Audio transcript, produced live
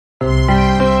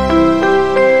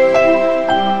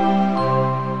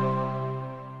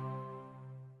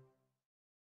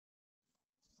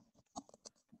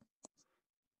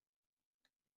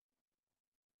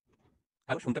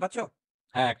Hello, শুনতে পাচ্ছ?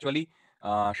 হ্যাঁ, অ্যাকচুয়ালি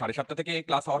 ৭:৩০ থেকে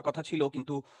ক্লাস হওয়ার কথা ছিল,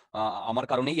 কিন্তু আমার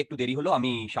কারণেই একটু দেরি হলো।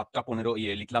 আমি ৭:১৫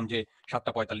 লিখলাম যে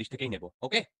 ৭:৪৫ থেকেই নেব।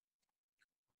 ওকে?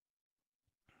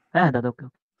 হ্যাঁ দাদা, ওকে।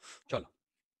 চলো।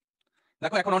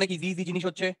 দেখো, এখন অনেক ইজি, ইজি জিনিস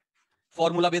হচ্ছে।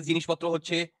 ফর্মুলা বেস জিনিসপত্র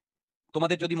হচ্ছে।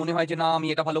 তোমাদের যদি মনে হয় যে না আমি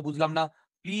এটা ভালো বুঝলাম না,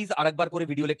 প্লিজ আরেকবার করে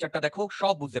ভিডিও লেকচারটা দেখো,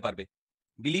 সব বুঝতে পারবে।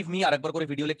 বিলিভ মি, আরেকবার করে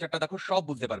ভিডিও লেকচারটা দেখো, সব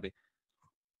বুঝতে পারবে।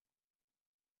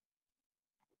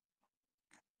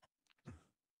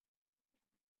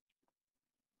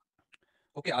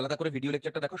 ওকে, আলাদা করে ভিডিও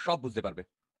লেকচারটা দেখো, সব বুঝতে পারবে।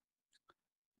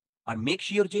 আর মেক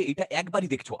শিওর যে এটা একবারই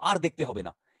দেখছো, আর দেখতে হবে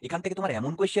না। এখান থেকে তোমার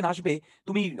এমন কোয়েশ্চেন আসবে,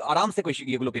 তুমি আরামসে কোয়েশ্চেন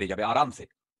এগুলো পেরে যাবে, আরামসে।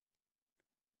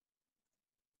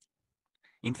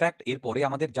 ইনফ্যাক্ট এরপরে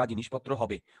আমাদের যা জিনিসপত্র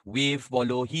হবে, ওয়েভ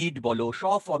বলো, হিট বলো,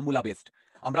 সব ফর্মুলা বেসড।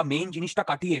 আমরা মেইন জিনিসটা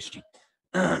কাটিয়ে এসছি।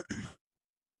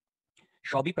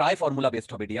 সবই প্রায় ফর্মুলা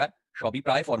বেসড হবে ডিয়ার, সবই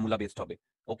প্রায় ফর্মুলা বেসড হবে।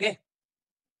 ওকে?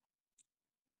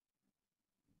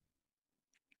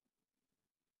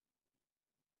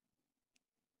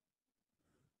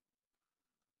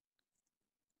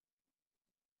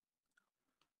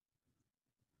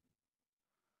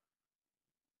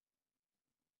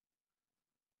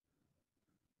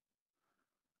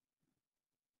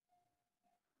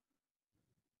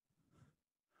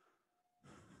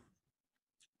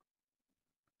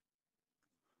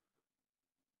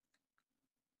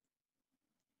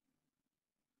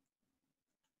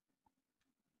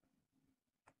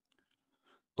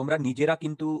 তোমরা নিজেরা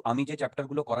কিন্তু আমি যে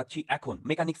চ্যাপ্টারগুলো করাচ্ছি এখন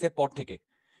মেকানিক্সের পর থেকে,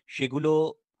 সেগুলো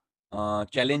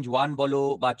চ্যালেঞ্জ 1 বলো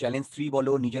বা চ্যালেঞ্জ 3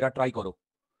 বলো, নিজেরা ট্রাই করো।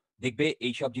 দেখবে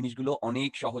এইসব জিনিসগুলো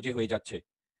অনেক সহজে হয়ে যাচ্ছে।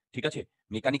 ঠিক আছে?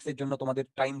 মেকানিক্সের জন্য তোমাদের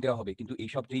টাইম দেওয়া হবে, কিন্তু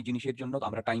এইসব যে জিনিসের জন্য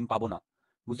আমরা টাইম পাবো না।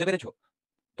 বুঝতে পেরেছো?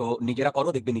 তো নিজেরা করো,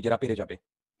 দেখবে নিজেরা পেরে যাবে।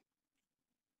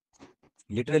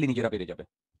 লিটারালি নিজেরা পেরে যাবে।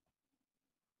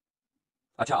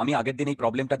 আচ্ছা, আমি আগের দিন এই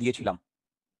প্রবলেমটা দিয়েছিলাম।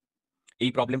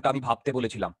 এই প্রবলেমটা আমি ভাবতে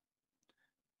বলেছিলাম।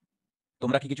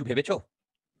 তোমরা কি কিছু ভেবেছো?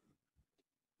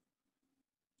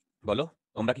 বলো,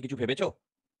 তোমরা কি কিছু ভেবেছো?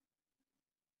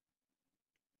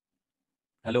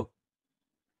 হ্যালো?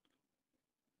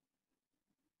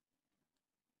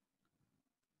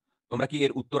 তোমরা কি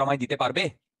এর উত্তর আমায় দিতে পারবে?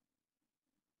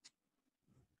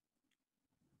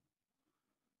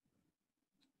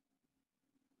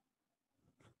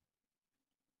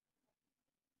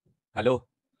 হ্যালো?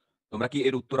 তোমরা কি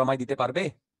এর উত্তর আমায় দিতে পারবে?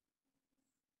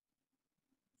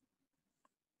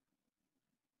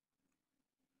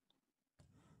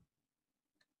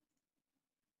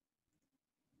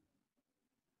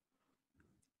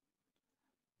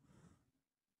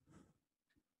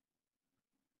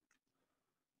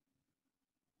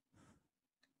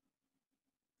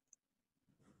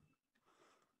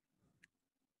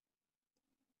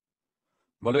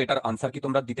 বলো, এটার আনসার কি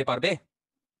তোমরা দিতে পারবে?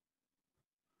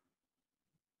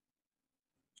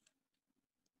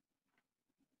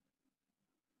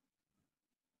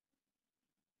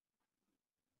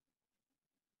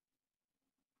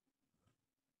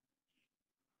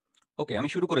 ওকে, আমি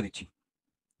শুরু করে দিচ্ছি।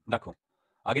 দেখো,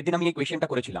 আগের দিন আমি এই কোয়েশ্চেনটা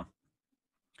করেছিলাম।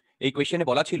 এই কোয়েশ্চেনে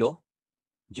বলা ছিল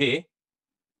যে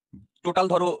টোটাল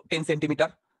ধরো 10 সেন্টিমিটার,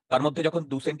 তার মধ্যে যখন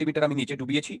 2 সেন্টিমিটার আমি নিচে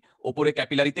ডুবিয়েছি, ওপরে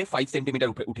ক্যাপিলারিতে 5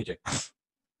 সেন্টিমিটার উঠেছে।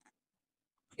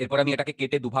 এরপর আমি এটাকে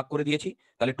কেটে দুভাগ করে দিয়েছি,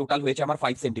 তাহলে টোটাল হয়েছে আমার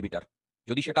 5 সেন্টিমিটার।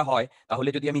 যদি সেটা হয়, তাহলে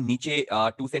যদি আমি নিচে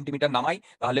 2 সেন্টিমিটার নামাই,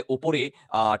 তাহলে ওপরে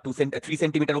 3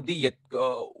 সেন্টিমিটার অব্দি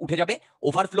উঠে যাবে।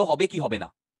 ওভারফ্লো হবে কি হবে না?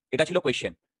 এটা ছিল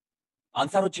কোয়েশ্চেন।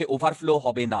 আনসার হচ্ছে ওভারফ্লো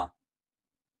হবে না।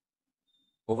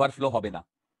 ওভারফ্লো হবে না।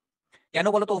 কেন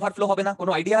বলো তো ওভারফ্লো হবে না?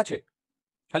 কোনো আইডিয়া আছে?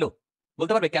 হ্যালো,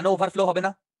 বলতে পারবে কেন ওভারফ্লো হবে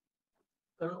না?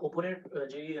 কারণ উপরের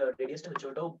যে রেডিয়াসটা হচ্ছে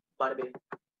ওটাও বাড়বে।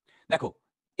 দেখো,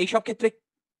 এই সব ক্ষেত্রে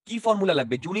কি ফর্মুলা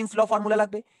লাগবে? জুলিন্স ল ফর্মুলা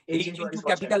লাগবে। h h into r into is constant।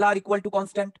 Capital R equal to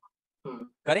constant. Hmm.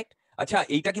 Correct? আচ্ছা,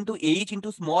 এইটা কিন্তু h into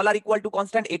small R equal to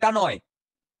constant, এটা নয়।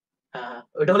 হ্যাঁ, হ্যাঁ,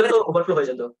 ওটা বুঝতে হলে তো পেরেছো? ওভারফ্লো হয়ে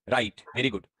যেত। Right, very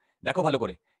good. দেখো ভালো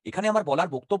করে, এখানে আমার বলার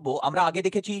বক্তব্য, আমরা আগে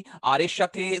দেখেছি আর এর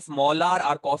সাথে স্মল আর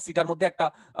আর কস থিটার মধ্যে একটা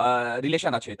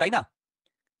রিলেশন আছে, তাই না?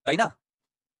 তাই না?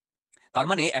 তার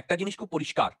মানে একটা জিনিস খুব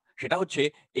পরিষ্কার, সেটা হচ্ছে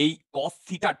এই কস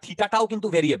থিটাটাও কিন্তু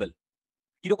ভেরিয়েবল।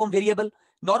 কিরকম ভেরিয়েবল?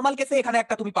 নর্মাল কেসে এখানে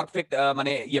একটা তুমি পারফেক্ট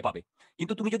মানে ইয়ে পাবে,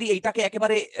 কিন্তু তুমি যদি এইটাকে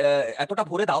একেবারে এতটা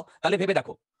ভরে দাও, তাহলে ভেবে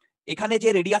দেখো, এখানে যে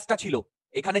রেডিয়াসটা ছিল,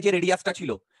 এখানে যে রেডিয়াসটা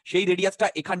ছিল, সেই রেডিয়াসটা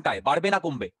এখানটায় বাড়বে না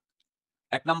কমবে?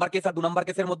 1 নাম্বার কেস আর 2 নাম্বার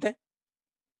কেসের মধ্যে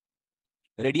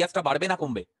রেডিয়াসটা বাড়বে না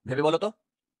কমবে? ভেবে বলো তো।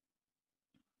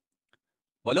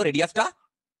 বলো, রেডিয়াসটা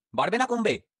বাড়বে না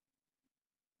কমবে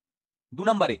 2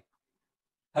 নাম্বারে?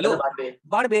 হ্যালো? দাদা বাড়বে।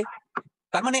 বাড়বে।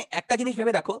 তার মানে একটা জিনিস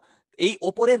ভেবে দেখো, এই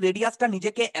ওপরের রেডিয়াসটা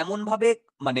নিজেকে এমন ভাবে,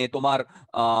 মানে তোমার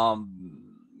আম,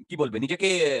 কি বলবে, নিজেকে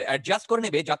অ্যাডজাস্ট করে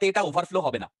নেবে যাতে এটা ওভারফ্লো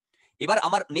হবে না। এবার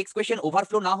আমার নেক্সট কোয়েশ্চেন,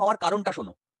 ওভারফ্লো না হওয়ার কারণটা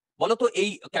শোনো। বলো তো এই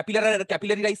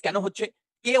ক্যাপিলারিরাইজ কেন হচ্ছে?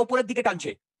 কে উপরের দিকে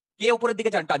টানছে? কে উপরের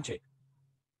দিকে টানছে?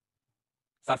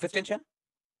 Surface tension.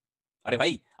 আরে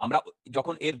ভাই, আমরা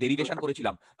যখন এর ডেরিভেশন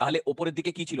করেছিলাম তাহলে উপরের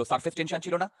দিকে কি ছিল? সারফেস টেনশন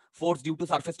ছিল না? Force due to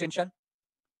surface tension,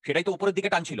 সেটাই তো উপরের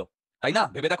দিকে টানছিল, তাই না?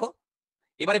 ভেবে দেখো,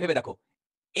 এবারে ভেবে দেখো,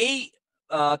 এই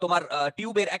তোমার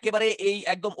টিউবের একেবারে এই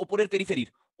একদম ওপরের পেরিফেরির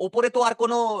ওপরে তো আর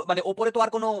কোনো, মানে ওপরে তো আর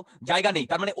কোনো জায়গা নেই,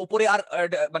 তার মানে ওপরে আর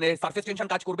মানে সারফেস টেনশন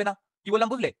কাজ করবে না। কি বললাম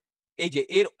বুঝলে? এই যে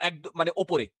এর একদম মানে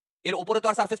ওপরে, এর ওপরে তো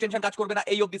আর সারফেস টেনশন কাজ করবে না,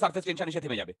 এই অবধি সারফেস টেনশন এসে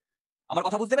থেমে যাবে। আমার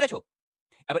কথা বুঝতে পেরেছো?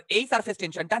 এবার এই সারফেস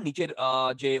টেনশনটা নিচের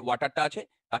যে ওয়াটারটা আছে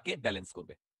তাকে ব্যালেন্স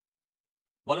করবে।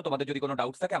 বলো, তোমাদের যদি কোনো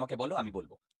ডাউটস থাকে আমাকে বলো, আমি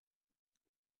বলবো।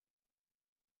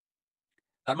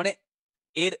 তার মানে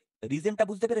এর রিজনটা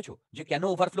বুঝতে পেরেছো যে কেন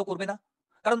ওভারফ্লো করবে না?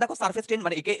 কারণ দেখো, সারফেস টেন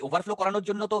মানে একে ওভারফ্লো করানোর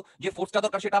জন্য তো যে ফোর্সটা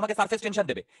দরকার সেটা আমাকে সারফেস টেনশন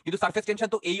দেবে, কিন্তু সারফেস টেনশন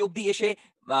তো এই অবধি এসে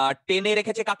টেনে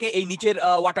রেখেছে কাকে? এই নিচের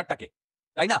ওয়াটারটাকে,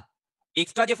 তাই না?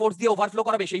 এক্সট্রা যে ফোর্স দিয়ে ওভারফ্লো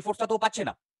করাবে সেই ফোর্সটা তো পাচ্ছে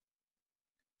না,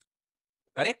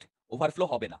 কারেক্ট? ওভারফ্লো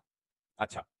হবে না।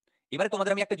 আচ্ছা, এবারে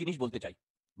তোমাদের আমি একটা জিনিস বলতে চাই,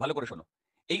 ভালো করে শোনো।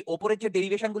 এই ওপরের যে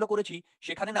ডেরিভেশন গুলো করেছি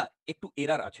সেখানে না একটু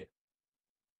এরার আছে।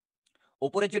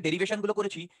 ওপরের যে ডেরিভেশন গুলো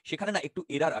করেছি সেখানে না একটু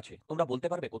এরার আছে। তোমরা বলতে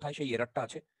পারবে কোথায় সেই এরারটা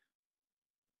আছে?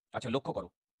 আচ্ছা, লক্ষ্য করো,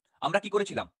 আমরা কি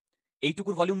করেছিলাম?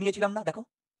 এইটুকুর ভলিউম নিয়েছিলাম না? দেখো,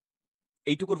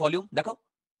 এইটুকুর ভলিউম দেখো।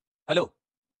 হ্যালো,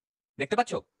 দেখতে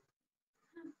পাচ্ছ?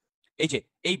 এই যে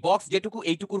এই বক্স যেটুকু,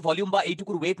 এইটুকুর ভলিউম বা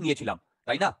এইটুকুর ওয়েট নিয়েছিলাম,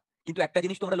 তাই না? কিন্তু একটা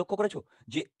জিনিস তোমরা লক্ষ্য করেছো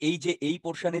যে এই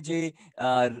পোর্শনে যে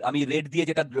আমি রেড দিয়ে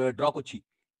যেটা ড্র করছি,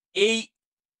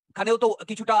 এইখানেও তো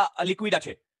কিছুটা লিকুইড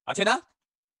আছে, আছে না?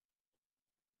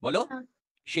 বলো, হ্যাঁ।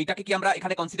 সেইটাকে কি আমরা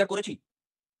এখানে কনসিডার করেছি?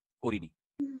 করিনি,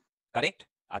 কারেক্ট?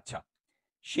 আচ্ছা,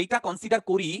 সেইটা কনসিডার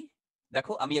করি।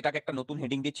 দেখো, আমি এটাকে একটা নতুন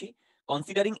হেডিং দিচ্ছি,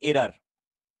 কনসিডারিং এরার।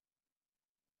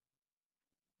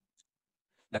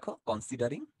 দেখো,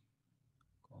 কনসিডারিং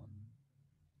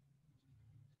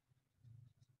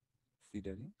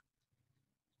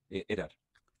এরার।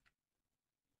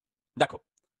 দেখো,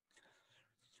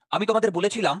 আমি তোমাদের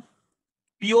বলেছিলাম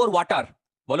পিওর ওয়াটার,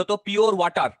 বলো তো পিওর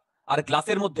ওয়াটার আর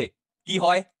গ্লাসের মধ্যে কি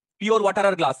হয়? পিওর ওয়াটার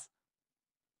আর গ্লাস,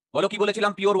 বলো কি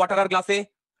বলেছিলাম? পিওর ওয়াটার আর গ্লাসে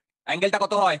অ্যাঙ্গেলটা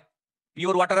কত হয়?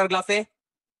 পিওর ওয়াটার আর গ্লাসে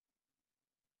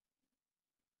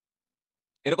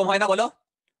এরকম হয় না? বলো,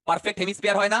 পারফেক্ট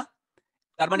হেমিস্ফিয়ার হয় না?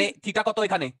 তার মানে থিটা কত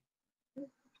এখানে?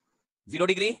 0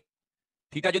 ডিগ্রি।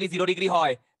 থিটা যদি 0 ডিগ্রি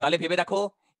হয় তাহলে ভেবে দেখো,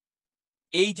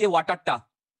 এই যে ওয়াটারটা,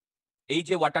 এই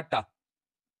যে ওয়াটারটা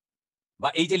বা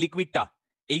এই যে লিকুইডটা,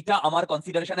 এইটা আমার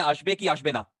কনসিডারেশনে আসবে কি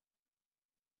আসবে না?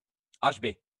 আসবে।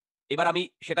 এবার আমি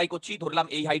সেটাই করছি, ধরলাম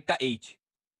এই হাইটটা এইচ।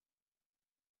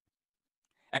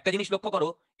 একটা জিনিস লক্ষ্য করো,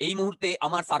 এই মুহূর্তে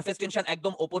আমার সারফেস টেনশন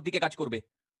একদম ওপর দিকে কাজ করবে,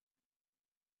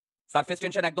 সারফেস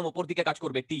টেনশন একদম ওপর দিকে কাজ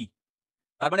করবে টি।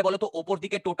 তার মানে বলো তো ওপর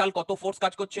দিকে টোটাল কত ফোর্স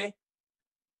কাজ করছে?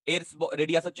 এর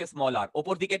রেডিয়াস হচ্ছে স্মল আর,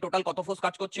 ওপর দিকে টোটাল কত ফোর্স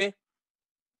কাজ করছে?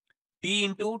 টি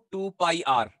ইন্টু 2 পাই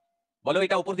আর। বলো,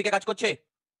 এটা ওপর দিকে কাজ করছে।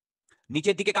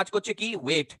 নিচের দিকে কাজ করছে কি?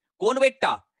 ওয়েট। কোন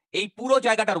ওয়েটটা? এই পুরো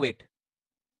জায়গাটার ওয়েট।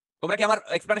 তোমরা কি আমার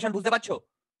এক্সপ্লেনেশন বুঝতে পারছো?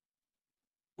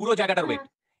 পুরো জায়গাটার ওয়েট।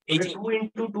 এই যে 2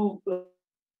 into 2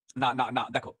 না না না,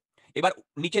 দেখো, এবার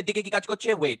নিচের দিকে কি কাজ করছে?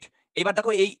 ওয়েট। এবার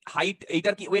দেখো এই হাইট,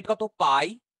 এইটার কি ওয়েট কত? পাই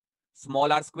স্মল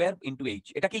আর স্কোয়ার ইন্টু এইচ।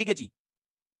 এটা কি লিখেছি?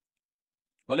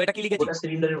 বলো, এটা কি লিখেছি? ওটা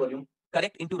সিলিন্ডারের volume.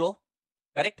 Correct, into rho.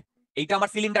 Correct. এইটা আমার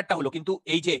সিলিন্ডারটা হলো, কিন্তু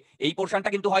এই যে এই পোর্শনটা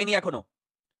কিন্তু হয়নি এখনো।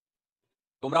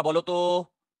 তোমরা বলো তো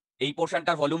এই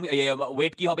পোর্শনটার ভলিউম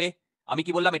ওয়েট কি হবে? আমি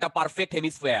কি বললাম? এটা পারফেক্ট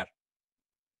হেমিস্ফিয়ার,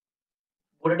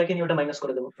 ওটাকে নিয়ে ওটা মাইনাস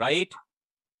করে দেবো। রাইট?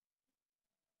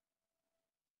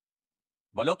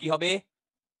 বলো কি হবে?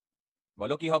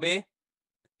 বলো কি হবে?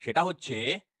 সেটা হচ্ছে,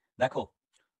 দেখো,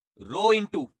 রো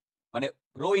ইন্টু, মানে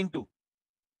রো ইন্টু,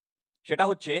 সেটা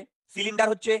হচ্ছে সিলিন্ডার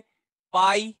হচ্ছে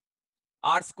পাই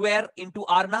আর স্কোয়ার ইন্টু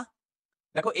আর, না?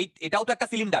 দেখো, এটাও তো একটা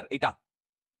সিলিন্ডার, এটা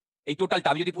এই টোটালটা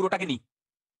আমি যদি পুরোটাকে নিই,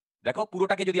 দেখো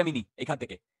পুরোটাকে যদি আমি নিই এখান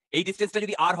থেকে, এই ডিস্টেন্সটা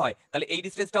যদি আর হয় তাহলে এই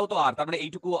ডিস্টেন্সটাও তো আর, তার মানে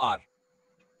এইটুকু আর,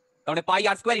 তার মানে পাই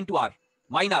আর স্কোয়ার ইন্টু আর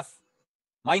মাইনাস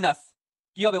মাইনাস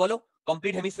কি হবে বলো?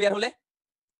 কমপ্লিট হেমিস্ফিয়ার হলে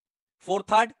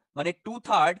 4/3 মানে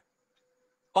 2/3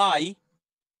 পাই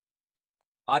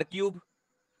আর কিউব,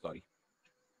 সরি,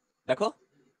 দেখো,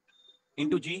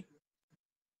 ইন্টু জি।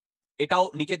 এটাও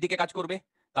নিচের দিকে কাজ করবে,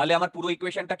 তাহলে আমার পুরো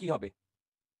ইকুয়েশনটা কি হবে?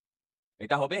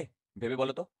 এটা হবে, ভেবে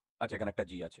বলো তো। আচ্ছা, এখানে একটা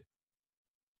জি আছে।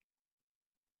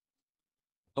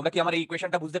 তোমরা কি আমার এই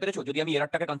ইকুয়েশনটা বুঝতে পেরেছো? যদি আমি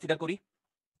এরারটাকে কনসিডার করি,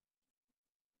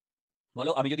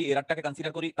 বলো, আমি যদি এরারটাকে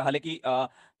কনসিডার করি তাহলে কি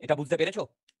এটা বুঝতে পেরেছো?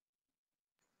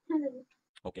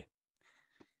 ওকে,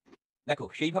 দেখো,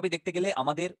 সেইভাবে দেখতে গেলে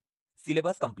আমাদের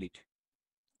সিলেবাস কমপ্লিট।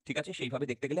 ঠিক আছে, সেইভাবে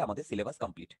দেখতে গেলে আমাদের সিলেবাস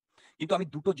কমপ্লিট, কিন্তু আমি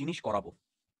দুটো জিনিস করাবো।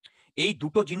 এই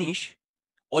দুটো জিনিস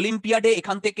অলিম্পিয়াডে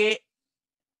এখান থেকে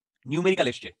নিউমেরিক্যাল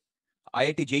এসছে,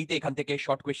 আইআইটি জেইতে এখান থেকে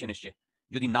শর্ট কোয়েশ্চেন এসছে,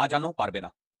 যদি না জানো পারবে না।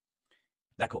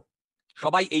 দেখো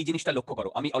সবাই এই জিনিসটা লক্ষ্য করো,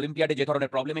 আমি অলিম্পিয়াডে যে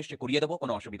ধরনের প্রবলেম এসছে করিয়ে দেবো,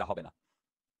 কোনো অসুবিধা হবে না।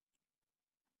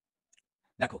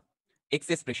 দেখো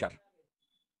এক্সেস প্রেসার,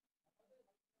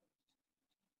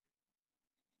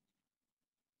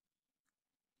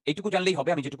 এইটুকু জানলেই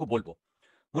হবে আমি যেটুকু বলবো।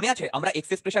 মনে আছে আমরা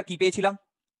এক্সেস প্রেসার কি পেয়েছিলাম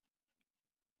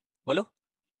বলো?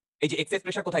 এই যে এক্সেস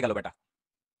প্রেসার কোথায় গেল বেটা?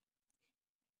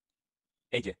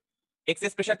 এই যে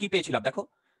এক্সেস প্রেসার কি পেয়েছিলাম দেখো,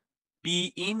 P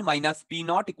in minus P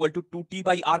not equal to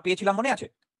 2T/R পেয়েছিলাম, মনে আছে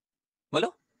বলো?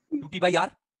 2T/R।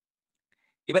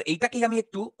 এবার এইটাকেই আমি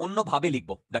একটু অন্যভাবে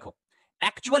লিখবো। দেখো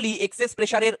অ্যাকচুয়ালি এক্সেস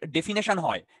প্রেসারের ডেফিনেশন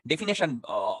হয়,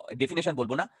 ডেফিনেশন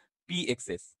বলবো না, পি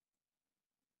এক্সেস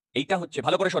এইটা হচ্ছে,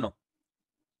 ভালো করে শোনো,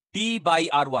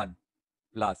 T/R1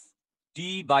 প্লাস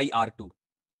T/R2।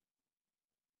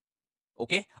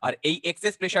 ওকে, আর এই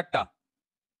এক্সেস প্রেসারটা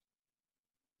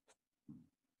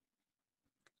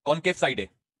কনকেভ সাইডে,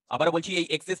 আবারও বলছি এই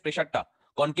এক্সেস প্রেসারটা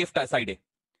কনকেভ সাইডে,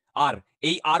 আর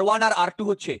এই R1 আর R2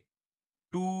 হচ্ছে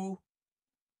টু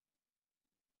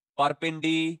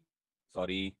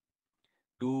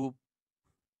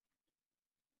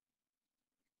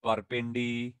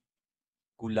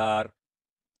পারপেন্ডিকুলার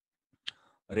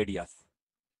রেডিয়াস।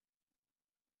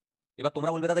 এবার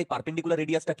তোমরা বলবে দাদা এই পারপেন্ডিকুলার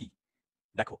রেডিয়াসটা কি?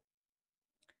 দেখো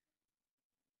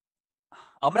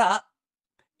আমরা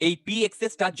এই পি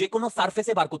এক্সেসটা যে কোনো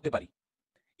সারফেসে বার করতে পারি,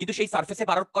 কিন্তু সেই সারফেসে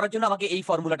বার করার জন্য আমাকে এই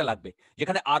ফর্মুলাটা লাগবে,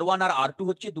 যেখানে R1 আর R2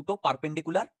 হচ্ছে দুটো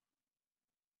পারপেন্ডিকুলার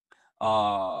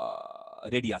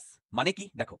রেডিয়াস। মানে কি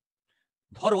দেখো,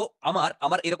 ধরো আমার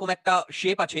আমার এরকম একটা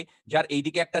শেপ আছে, যার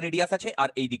এইদিকে একটা রেডিয়াস আছে আর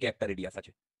এইদিকে একটা রেডিয়াস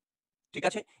আছে, ঠিক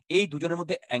আছে? এই দুজনের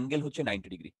মধ্যে অ্যাঙ্গেল হচ্ছে 90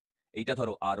 ডিগ্রি। এইটা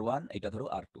ধরো R1, এইটা ধরো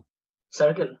R2।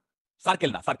 সার্কেল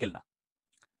সার্কেল না,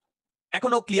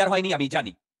 এখনো ক্লিয়ার হয়নি আমি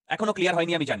জানি, এখনো ক্লিয়ার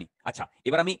হয়নি আমি জানি। আচ্ছা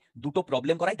এবার আমি দুটো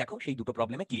প্রবলেম করাই, দেখো সেই দুটো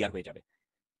প্রবলেমে ক্লিয়ার হয়ে যাবে।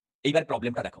 এইবার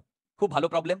প্রবলেমটা দেখো, খুব ভালো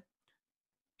প্রবলেম,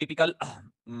 টিপিক্যাল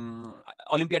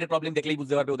অলিম্পিয়াডের প্রবলেম দেখলেই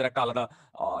বুঝতে পারবে ওদের একটা আলাদা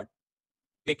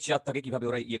টেক্সচার থাকে, কিভাবে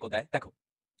ওরা ইয়ে করে দেয়। দেখো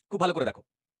খুব ভালো করে দেখো,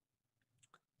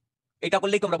 এটা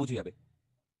করলেই তোমরা বুঝে যাবে।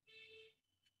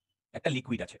 একটা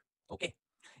লিকুইড আছে, ওকে,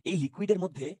 এই লিকুইডের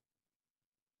মধ্যে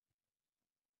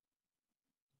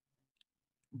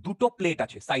দুটো প্লেট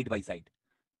আছে সাইড বাই সাইড।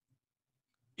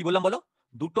 কি বললাম বলো?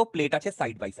 দুটো প্লেট আছে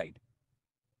সাইড বাই সাইড,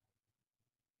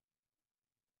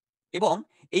 এবং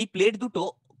এই প্লেট দুটো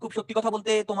খুব সত্যি কথা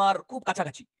বলতে তোমার খুব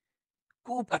কাছাকাছি,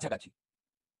 খুব কাছাকাছি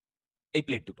এই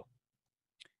প্লেট দুটো।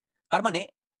 তার মানে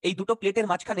এই দুটো প্লেটের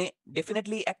মাঝখানে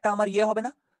ডেফিনেটলি একটা আমার ইয়ে হবে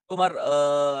না, তোমার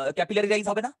ক্যাপিলারি রাইজ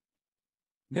হবে না?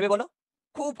 ভেবে বলো,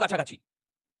 খুব কাছাকাছি।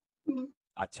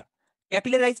 আচ্ছা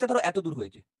ক্যাপিলারি রাইজটা ধরো এত দূর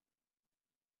হয়েছে,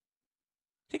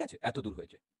 ঠিক আছে, এত দূর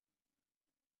হয়েছে,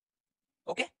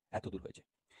 ওকে, এত দূর হয়েছে।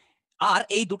 আর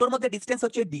এই দুটোর মধ্যে ডিসটেন্স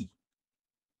হচ্ছে ডি,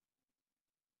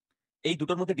 এই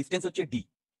দুটোর মধ্যে ডিসটেন্স হচ্ছে ডি।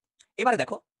 এবারে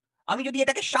দেখো আমি যদি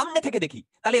এটাকে সামনে থেকে দেখি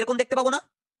তাহলে এরকম দেখতে পাবো না?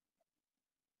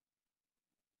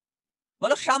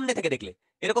 বলো, সামনে থেকে দেখলে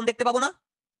এরকম দেখতে পাবো না?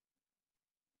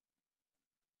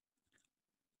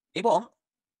 এবং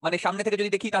মানে সামনে থেকে যদি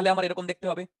দেখি তাহলে আমার এরকম দেখতে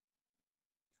হবে,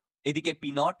 এদিকে পি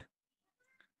নট,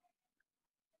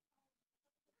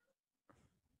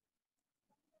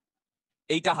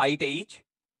 এইটা হাইট এইচ,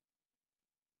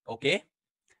 ওকে,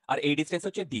 আর এই ডিসটেন্স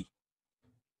হচ্ছে ডি,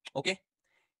 ওকে।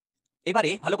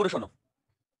 এবারে ভালো করে শোনো,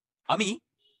 আমি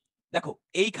দেখো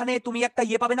এইখানে তুমি একটা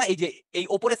ইয়ে পাবে না, এই যে এই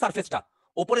ওপরের সারফেসটা,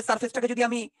 ওপরের সারফেসটাকে যদি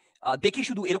আমি দেখি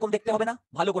শুধু এরকম দেখতে হবে না?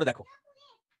 ভালো করে দেখো,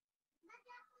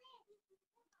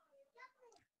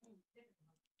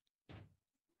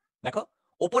 দেখো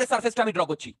ওপরের সারফেসটা আমি ড্র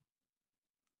করছি,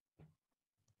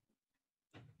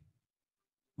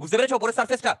 বুঝতে পেরেছো ওপরের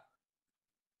সারফেসটা?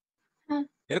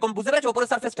 এরকম বুঝতে পেরেছো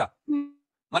ওপরের সারফেসটা?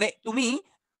 মানে তুমি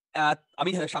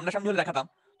আমি সামনাসামনি হলে দেখাতাম,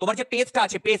 তোমার যে পেজটা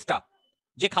আছে, পেজটা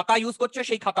যে খাতা ইউজ করছো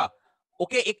সেই খাতা,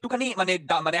 ওকে একটুখানি মানে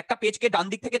মানে একটা পেজকে ডান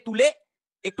দিক থেকে তুলে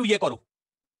একটু ইয়ে করো,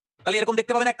 তাহলে এরকম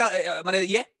দেখতে পাবে না একটা মানে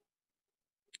ইয়ে,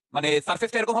 মানে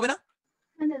সারফেসটা এরকম হবে না?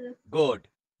 Good,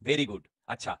 very good.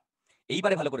 আচ্ছা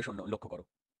এইবারে ভালো করে শোনো, লক্ষ্য করো,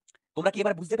 তোমরা কি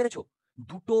এবার বুঝতে পেরেছো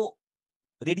দুটো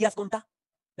রেডিয়াস কোনটা?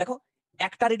 দেখো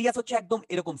একটা রেডিয়াস হচ্ছে একদম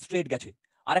এরকম স্ট্রেট গেছে,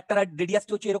 আর একটা রেডিয়াস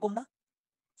হচ্ছে এরকম না,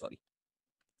 সরি,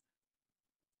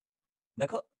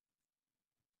 দেখো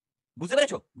বুঝতে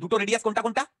পেরেছো দুটো রেডিয়াস কোনটা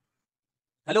কোনটা?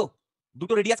 হ্যালো,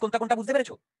 দুটো রেডিয়াস কোনটা কোনটা বুঝতে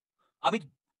পেরেছো? আমি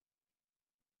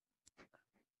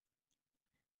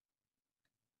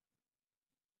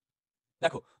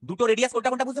দেখো দুটো রেডিয়াস কোনটা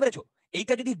কোনটা বুঝতে পেরেছো?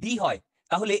 এইটা যদি ডি হয়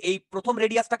তাহলে এই প্রথম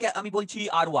রেডিয়াসটাকে আমি বলছি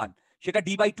R1, সেটা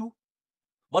D/2।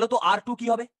 বলো তো R2 কি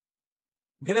হবে?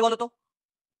 ভেবে বলো তো,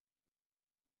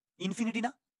 ইনফিনিটি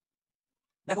না?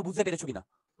 দেখো বুঝতে পেরেছো কিনা?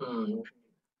 হুম,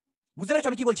 বুঝতে পেরেছো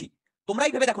আমি কি বলছি?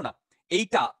 তোমরাই ভেবে দেখো না,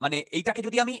 এইটা মানে এইটাকে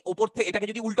যদি আমি ওপর থেকে এটাকে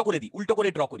যদি উল্টো করে দিই, উল্টো করে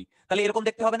ড্র করি, তাহলে এরকম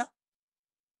দেখতে হবে না?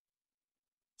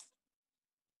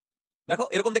 দেখো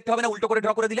এরকম দেখতে হবে না উল্টো করে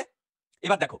ড্র করে দিলে?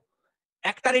 এবার দেখো,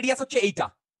 একটা রেডিয়াস হচ্ছে এইটা,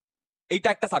 এইটা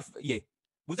একটা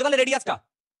বুঝতে পারলে রেডিয়াসটা?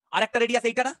 আর একটা রেডিয়াস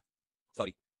এইটা না?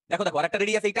 সরি, দেখো দেখো আর একটা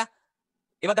রেডিয়াস এইটা।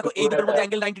 এবার দেখো এই দুটোর মধ্যে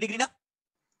অ্যাঙ্গেল 90 ডিগ্রি না?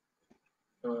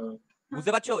 হুম,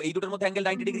 বুঝতে পারছো? এই দুটোর মধ্যে অ্যাঙ্গেল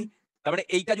 90 ডিগ্রি। তার মানে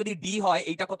এইটা যদি ডি হয়,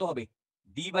 এইটা কত হবে?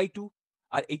 d/2।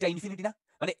 আর এইটা ইনফিনিটি না?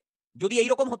 মানে যদি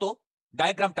এইরকম হতো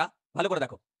ডায়াগ্রামটা, ভালো করে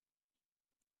দেখো,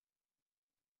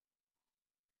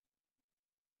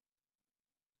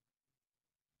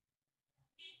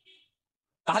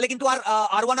 তাহলে কিন্তু আর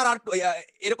আর1 আর আর2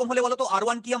 এরকম হলে বলো তো,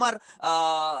 আর1 কি আমার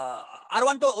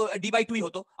আর1 তো d/2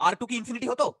 হতো, আর2 কি ইনফিনিটি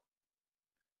হতো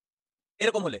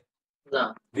এরকম হলে? না,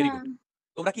 ভেরি গুড।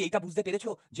 তোমরা কি এইটা বুঝতে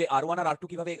পেরেছো যে আর1 আর আর2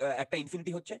 কিভাবে একটা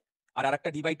ইনফিনিটি হচ্ছে আর আরেকটা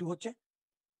d/2 হচ্ছে?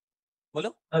 বলো,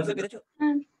 বুঝতে পেরেছো?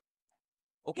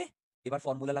 ওকে, এবার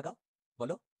ফর্মুলা লাগাও,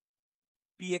 বলো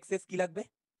pxs কি লাগবে?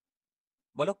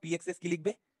 বলো pxs কি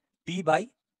লিখবে?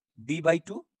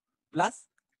 t/d/2 plus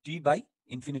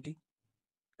t/ইনফিনিটি,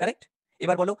 correct?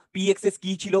 এবার বলো pxs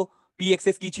কি ছিল?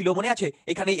 pxs কি ছিল মনে আছে?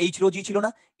 এখানে h রো জি ছিল না?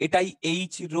 এটাই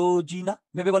h রো জি না?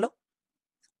 ভেবে বলো।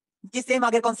 যে সেম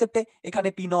আগের কনসেপ্টে, এখানে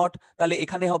পি নট, তাহলে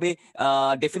এখানে হবে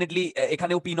ডেফিনেটলি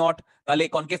এখানেও পি নট, তাহলে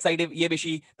কনকেভ সাইডে ইয়ে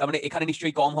বেশি, তার মানে এখানে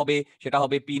নিশ্চয়ই কম হবে, সেটা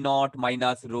হবে P not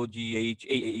minus rho G H,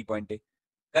 এই পয়েন্টে,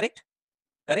 কারেক্ট?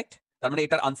 কারেক্ট? তার মানে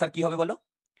এটার আনসার কি হবে বলো?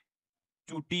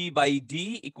 2t/d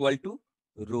equal to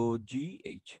rho G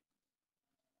H.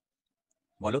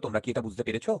 বলো তোমরা কি এটা বুঝতে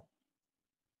পেরেছো?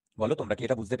 বলো তোমরা কি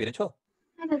এটা বুঝতে পেরেছো?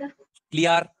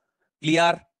 ক্লিয়ার?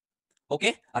 ক্লিয়ার? ওকে,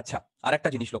 আচ্ছা, আর একটা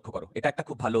জিনিস লক্ষ্য করো, এটা একটা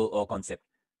খুব ভালো কনসেপ্ট,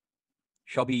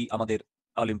 সবই আমাদের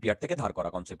অলিম্পিয়াড থেকে ধার করা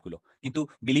কনসেপ্টগুলো, কিন্তু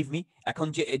বিলিভ মি, এখন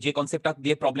যে যে কনসেপ্টটা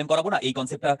দিয়ে প্রবলেম করাবো না, এই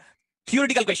কনসেপ্টটা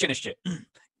থিওরিটিক্যাল কোয়েশ্চেন এসছে,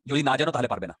 যদি না জানো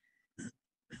তাহলে পারবে না।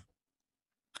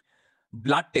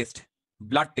 Blood test,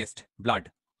 blood test, blood,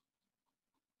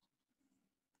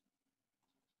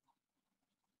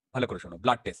 ভালো করে শোনো,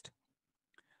 ব্লাড টেস্ট।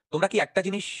 তোমরা কি একটা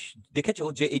জিনিস দেখেছো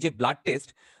যে এই যে ব্লাড টেস্ট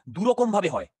দুরকম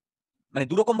ভাবে হয়, মানে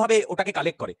দুরকম ভাবে ওটাকে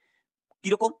কালেক্ট করে?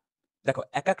 কিরকম? দেখো,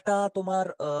 এক একটা তোমার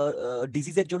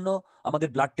ডিজিজের জন্য আমাদের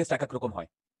ব্লাড টেস্ট এক এক রকম হয়।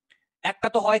 একটা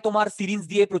তো হয় তোমার সিরিঞ্জ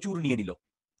দিয়ে প্রচুর নিয়ে নিল,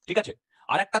 ঠিক আছে?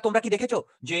 আর একটা তোমরা কি দেখেছো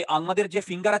যে আমাদের যে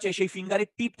ফিঙ্গার আছে সেই ফিঙ্গারের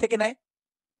টিপ থেকে নেয়?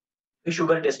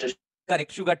 Sugar test.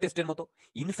 কারেক্ট, সুগার টেস্টের মতো।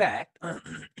 ইনফ্যাক্ট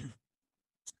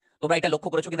তোমরা এটা লক্ষ্য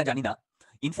করেছো কিনা জানি না,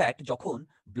 ইনফ্যাক্ট যখন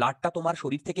ব্লাডটা তোমার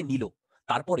শরীর থেকে নিল,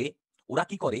 তারপরে ওরা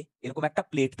কি করে, এরকম একটা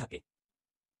প্লেট থাকে,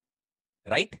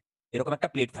 রাইট? এরকম একটা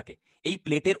প্লেট থাকে, এই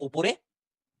প্লেটের ওপরে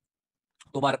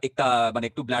তোমার একটা মানে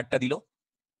একটু ব্লাডটা দিল,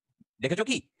 দেখেছো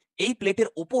কি? এই প্লেটের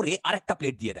ওপরে আর একটা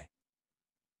প্লেট দিয়ে দেয়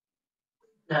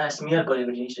হ্যাঁ, স্মিয়ার করে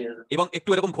জিনিসটা। এবং একটু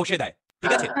এরকম ঘষে দেয়,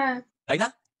 ঠিক আছে? হ্যাঁ, তাই না?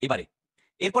 এবারে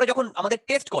এরপরে যখন আমাদের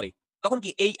টেস্ট করে, তখন কি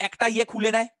এই একটা ইয়ে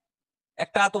খুলে নেয়,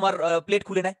 একটা তোমার প্লেট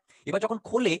খুলে নেয়। এবার যখন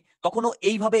খোলে, তখন ও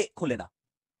এইভাবে খোলে না,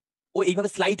 ও এইভাবে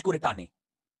স্লাইড করে টানে।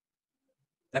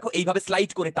 দেখো এইভাবে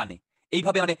স্লাইড করে টানে,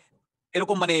 এইভাবে মানে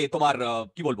এরকম, মানে তোমার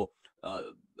কি বলবো, আহ,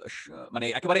 মানে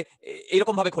একেবারে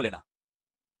এইরকম ভাবে খোলে না।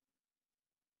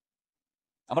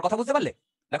 আমার কথা বুঝতে পারলে?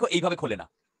 দেখো এইভাবে খোলে না,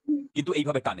 কিন্তু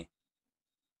এইভাবে টানে।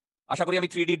 আশা করি আমি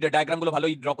 3D ডায়াগ্রাম গুলো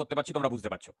ভালোই ড্র করতে পারছি, তোমরা বুঝতে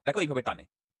পারছো। দেখো এইভাবে টানে,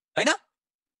 তাই না?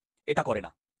 এটা করে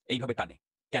না, এইভাবে টানে।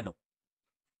 কেন?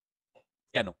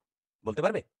 কেন বলতে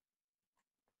পারবে?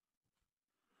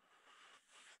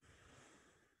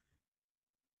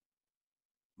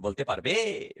 বলতে পারবে?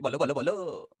 বলো বলো বলো।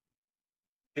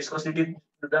 ভিসকসিটি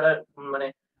দ্বারা, মানে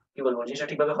কি বলবো, জিনিসটা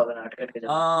ঠিকভাবে হবে না, আটকে আটকে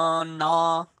যাবে। না,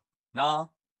 না,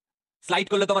 স্লাইড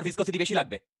করলে তোমার ভিসকসিটি বেশি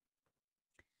লাগবে।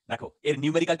 দেখো এর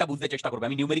নিউমেরিক্যালটা বুঝতে চেষ্টা করবে,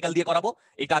 আমি নিউমেরিক্যাল দিয়ে করাবো।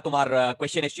 এটা তোমার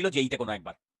কোয়েশ্চেন এসেছিল যেইতে কোনো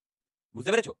একবার,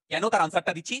 বুঝতে পেরেছো? কেন তার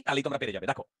আনসারটা দিচ্ছি, তাহলেই তোমরা পেরে যাবে।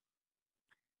 দেখো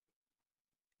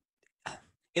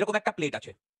এরকম একটা প্লেট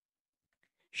আছে,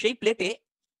 সেই প্লেটে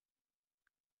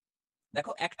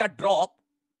দেখো একটা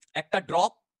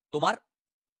ড্রপ তোমার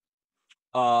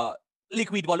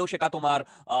লিকুইড, বলো সেটা তোমার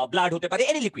ব্লাড হতে পারে,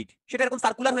 এনি লিকুইড, সেটা এরকম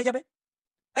সার্কুলার হয়ে যাবে,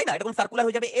 তাই না? এরকম সার্কুলার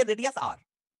হয়ে যাবে, এর রেডিয়াস আর,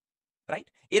 রাইট?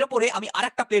 এর উপরে আমি আর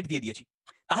একটা প্লেট দিয়ে দিয়েছি।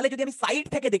 তাহলে যদি আমি সাইড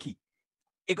থেকে দেখি,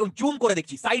 এরকম জুম করে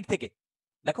দেখছি সাইড থেকে,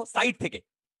 দেখো সাইড থেকে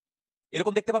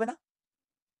এরকম দেখতে পাবে না?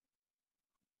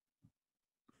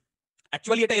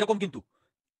 অ্যাকচুয়ালি এটা এরকম, কিন্তু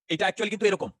এটা অ্যাকচুয়ালি কিন্তু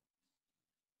এরকম,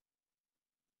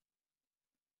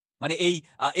 মানে এই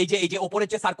যে ওপরের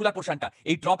যে সার্কুলার পোর্শনটা,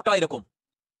 এই ড্রপটা এরকম।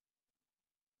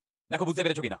 দেখো বুঝতে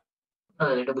পেরেছো কিনা?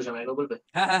 হ্যাঁ, এটা বুঝলাম, এগুলো বলবে।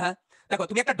 হ্যাঁ হ্যাঁ হ্যাঁ, দেখো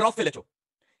তুমি একটা ড্রপ ফেলেছো,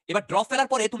 এবার ড্রপ ফেলার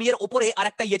পরে তুমি এর ওপরে আর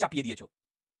একটা ইয়ে চাপিয়ে দিয়েছো,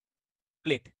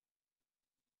 প্লেট।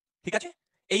 ঠিক আছে,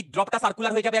 এই ড্রপটা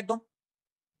সার্কুলার হয়ে যাবে একদম,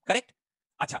 কারেক্ট।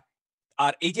 আচ্ছা,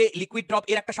 আর এই যে লিকুইড ড্রপ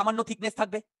এর একটা সামান্য থিকনেস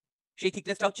থাকবে, সেই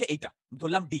থিকনেসটা হচ্ছে এইটা,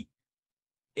 ধরলাম ডি,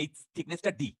 এই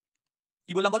থিকনেসটা ডি।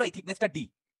 কি বললাম বলো, এই থিকনেসটা ডি।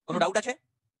 কোনো ডাউট আছে?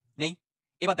 নেই।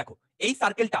 এবার দেখো এই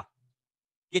সার্কেলটা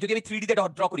কে যদি আমি 3D তে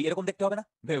ড্র করি এরকম দেখতে হবে না?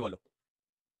 ভেবে বলো।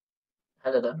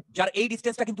 হ্যাঁ দাদা। যার এই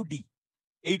ডিসটেন্সটা কিন্তু ডি,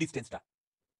 এই ডিসটেন্সটা,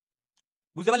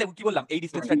 বুঝতে পারলে কি বললাম? এই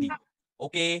ডিসটেন্সটা ডি।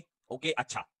 ওকে ওকে,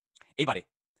 আচ্ছা এবারে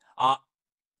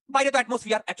বাইরে তো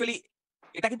অ্যাটমসফিয়ার, অ্যাকচুয়ালি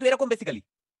এটা কিন্তু এরকম বেসিক্যালি,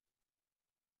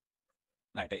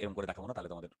 না এটা এরকম করে দেখাবো না,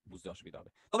 তাহলে তোমাদের বুঝতে অসুবিধা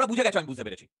হবে। তোমরা বুঝে গেছো, আমি বুঝতে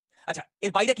পেরেছি। আচ্ছা,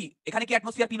 এর বাইরে কি, এখানে কি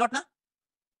অ্যাটমসফিয়ার পি নট না?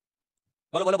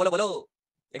 বলো বলো বলো বলো,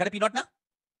 এখানে পি নট না?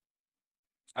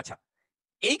 আচ্ছা,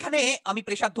 এইখানে আমি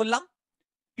প্রেসার ধরলাম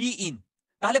পি ইন,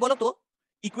 তাহলে বলো তো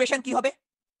ইকুয়েশন কি হবে?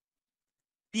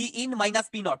 P in minus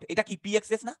P not, এটা কি পি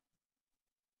এক্সএস না?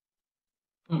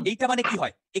 এইটা মানে কি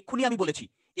হয়, এক্ষুনি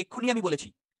আমি বলেছি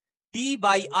টি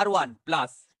by R one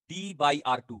plus T by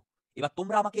R two. এবার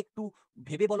তোমরা আমাকে একটু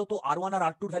ভেবে বলো তো আর ওয়ান আর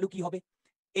আর টুর ভ্যালু কি হবে?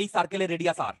 এই সার্কেলের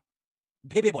রেডিয়াস আর,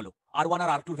 ভেবে বলো আর ওয়ান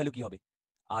আর আর টুর ভ্যালু কি হবে?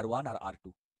 আর ওয়ান আর আর টু,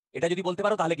 এটা যদি বলতে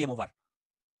পারো তাহলে গেম ওভার।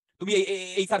 তুমি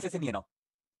এই সারফেসে নিয়ে নাও,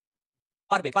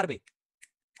 পারবে পারবে।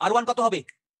 আর ওয়ান কত হবে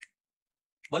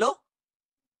বলো?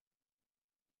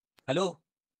 হ্যালো,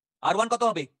 আর ওয়ান কত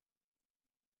হবে?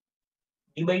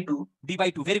 d/2।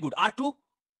 d/2, very good. R two?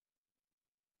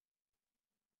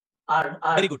 Are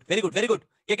very good very good very good.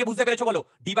 কে কে বুঝতে পেরেছো বলো?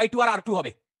 d/2 আর আর টু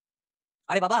হবে।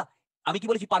 আরে বাবা, আমি কি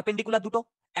বলেছি পারপেন্ডিকুলার দুটো,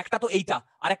 একটা তো এইটা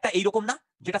আর একটা এইরকম না,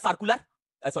 যেটা সার্কুলার,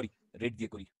 সরি রেড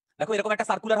দিয়ে করি, দেখো এরকম একটা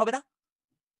সার্কুলার হবে না?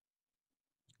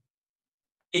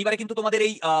 এইবারে কিন্তু তোমাদের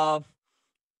এই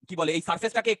কি বলে এই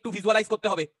সারফেসটাকে একটু ভিজুয়ালাইজ করতে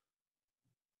হবে।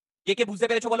 কে কে বুঝতে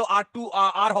পেরেছো বলো? আর টু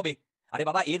আর হবে। আরে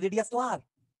বাবা, এর রেডিয়াস তো আর,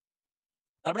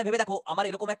 তার মানে ভেবে দেখো আমার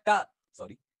এরকম একটা,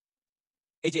 সরি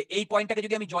এই যে এই পয়েন্টটাকে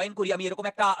যদি আমি জয়েন করি আমি এরকম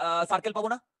একটা সার্কেল পাবো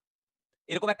না?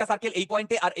 এরকম একটা সার্কেল এই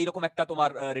পয়েন্টে, আর এইরকম একটা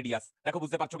তোমার রেডিয়াস, দেখো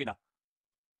বুঝতে পারছো কিনা?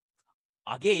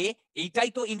 আগে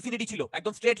এইটাই তো ইনফিনিটি ছিল,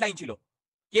 একদম স্ট্রেট লাইন ছিল।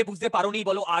 কে বুঝতে পারোনি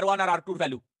বলো আর ওয়ান আর আর টুর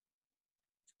ভ্যালু?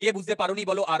 কে বুঝতে পারোনি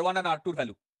বলো আর ওয়ান আর আর টুর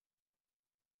ভ্যালু?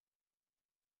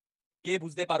 কে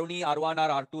বুঝতে পারোনি আর ওয়ান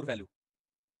আর আর টুর ভ্যালু?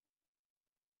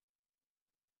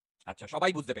 আচ্ছা,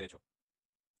 সবাই বুঝতে পেরেছো।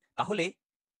 তাহলে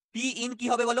পি ইন কি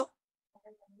হবে বলো?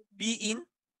 পি ইন,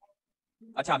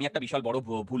 আচ্ছা আমি একটা বিশাল বড়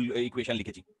ভুল ইকুয়েশন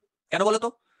লিখেছি, কেন বলো তো?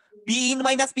 P in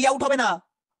minus P out হবে না?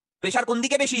 প্রেসার কোন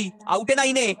দিকে বেশি, আউটে না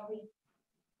ইনে?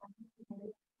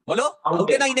 বলো,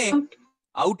 আউটে না ইনে?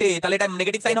 আউটে, তাহলে এটা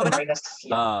নেগেটিভ সাইন হবে না?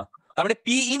 তার মানে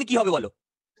পি ইন কি হবে বলো?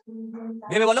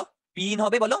 ভেবে বলো, পি ইন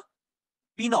হবে বলো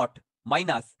পি নট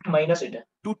মাইনাস মাইনাস এটা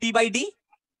 2t by D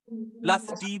plus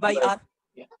T by আর।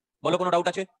 বলো কোনো ডাউট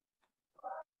আছে?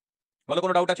 বলো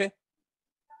কোনো ডাউট আছে?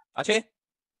 আছে?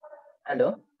 হ্যালো,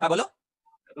 হ্যাঁ বলো।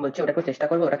 বলছি ওটা একটু চেষ্টা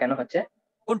করবো, ওটা কেন হচ্ছে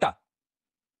কোনটা?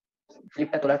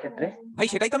 ফ্লিপটা তোলার ক্ষেত্রে? ভাই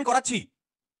সেটাই তো আমি করাচ্ছি,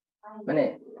 মানে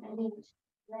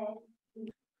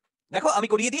দেখো আমি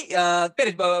করিয়ে দিই,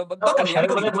 দরকার নেই আমি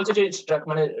করিয়ে দিচ্ছি। বলছে যে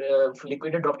মানে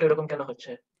লিকুইডের ড্রপটা এরকম কেন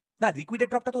হচ্ছে? না, লিকুইডের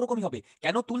ড্রপটা তো ওরকমই হবে,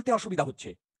 কেন তুলতে অসুবিধা হচ্ছে?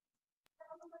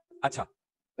 আচ্ছা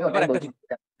আমি এবার ওটাই একটা বলছি,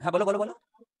 হ্যাঁ বলো বলো বলো।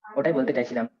 ওটাই বলতে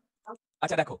চাইছিলাম।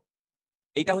 আচ্ছা দেখো,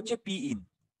 এইটা হচ্ছে পি ইন,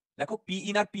 দেখো পি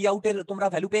ইন আর পি আউটের তোমরা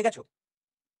ভ্যালু পেয়ে গেছো?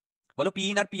 বলো পি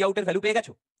ইন আর পি আউটের ভ্যালু পেয়ে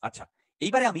গেছো? আচ্ছা,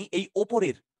 এইবারে আমি এই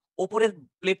ওপরের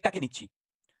প্লেটটাকে নিচ্ছি,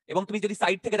 এবং তুমি যদি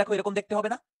সাইড থেকে দেখো এরকম দেখতে হবে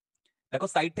না? দেখো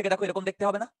সাইড থেকে দেখো এরকম দেখতে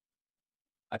হবে না?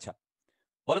 আচ্ছা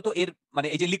বলো তো এর মানে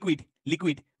এই যে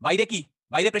লিকুইড বাইরে কি,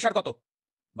 বাইরে প্রেসার কত?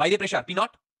 বাইরে প্রেসার পি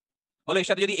নট। বলো এর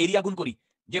সাথে যদি এরিয়া গুণ করি,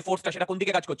 যে ফোর্সটা সেটা কোন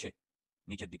দিকে কাজ করছে?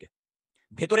 নিচের দিকে।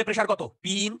 ভেতরে প্রেসার কত?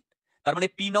 পি ইন, তার মানে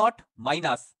P not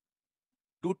minus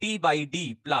 2t by D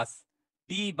plus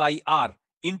T by R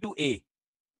into এ।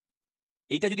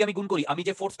 এইটা যদি আমি গুণ করি আমি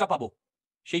যে ফোর্সটা পাবো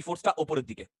সেই ফোর্সটা ওপরের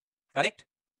দিকে, কারেক্ট?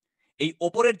 এই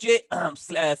ওপরের যে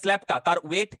স্ল্যাবটা তার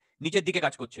ওয়েট নিচের দিকে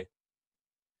কাজ করছে,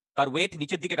 তার ওয়েট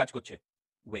নিচের দিকে কাজ করছে,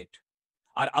 ওয়েট।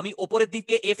 আর আমি ওপরের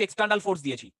দিকে এফ এক্সটার্নাল ফোর্স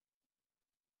দিয়েছি,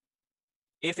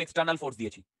 এফ এক্সটার্নাল ফোর্স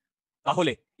দিয়েছি।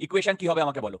 তাহলে ইকুয়েশন কি হবে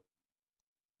আমাকে বলো?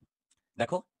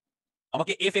 দেখো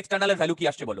আমাকে এফ এক্সটার্নালের ভ্যালু কি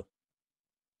আসছে বলো?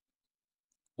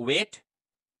 Wait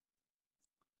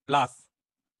plus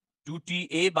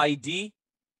 2ta by D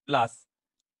plus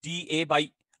টা বাই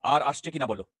আর আসছে কিনা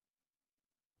বলো?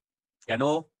 কেন?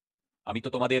 আমি তো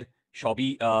তোমাদের সবই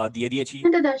দিয়ে দিয়েছি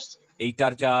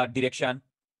এইটার যা ডিরেকশন।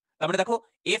 তার মানে দেখো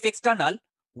F external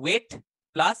wait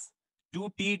plus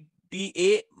 2ta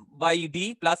by D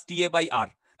plus টা বাই আর,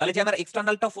 তাহলে যে আমার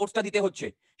এক্সটার্নালটা ফোর্সটা দিতে হচ্ছে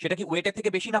সেটা কি ওয়েটের থেকে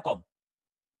বেশি না কম?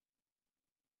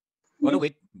 বলো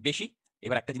ওয়েট বেশি।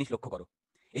 এবার একটা জিনিস লক্ষ্য করো,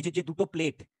 এই যে দুটো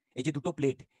প্লেট, এই যে দুটো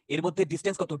প্লেট এর মধ্যে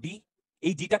ডিস্টেন্স কত? ডি।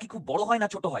 এই ডিটা কি খুব বড় হয় না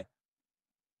ছোট হয়?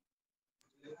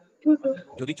 ছোট।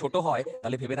 যদি ছোট হয়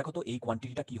তাহলে ভেবে দেখো তো এই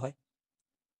কোয়ান্টিটিটা কি হয়,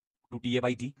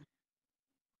 2TA/d।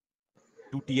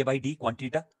 2TA/d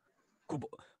কোয়ান্টিটিটা খুব,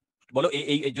 বলো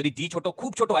এই যদি d ছোট,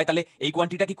 খুব ছোট হয়, তাহলে এই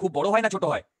কোয়ান্টিটিটা কি খুব বড় হয় না ছোট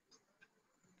হয়?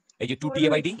 এই যে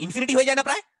 2TA/d ইনফিনিটি হয়ে যায় না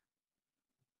প্রায়?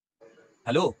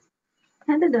 হ্যালো,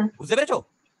 হ্যাঁ দাদা। বুঝতে পেরেছো?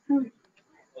 হুম।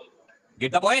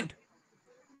 Get the point,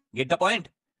 get the point.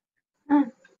 হ্যাঁ।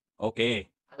 ওকে,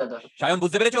 দাদা সায়ন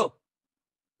বুঝতে পেরেছো?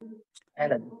 হ্যাঁ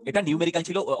দাদা। এটা নিউমেরিক্যাল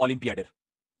ছিল অলিম্পিয়াডের,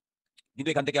 কিন্তু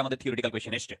এখান থেকে আমাদের থিওরিটিক্যাল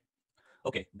কোশ্চেন এসছে।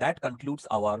 ওকে, that concludes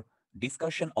hour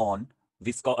discussion on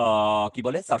কি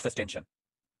বলে surface tension.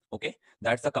 Okay,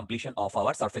 that's the completion of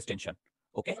our surface tension.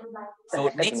 Okay, so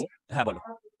একটা নেক্সট, জিনিস হ্যাঁ বলো।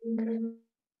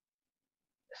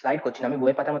 স্লাইড করছি না, আমি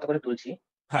বইয়ের পাতার মতো করে তুলছি।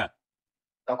 হ্যাঁ,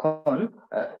 তখন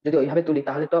যদি ওইভাবে তুলি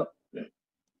তাহলে তো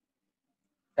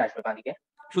আসবে বাঁদিকে।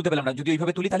 শুনতে পেলাম না, যদি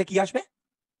ওইভাবে তুলি তাহলে কি আসবে?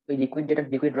 ওই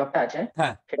লিকুইড ড্রপটা আছে,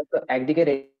 হ্যাঁ, সেটা তো একদিকে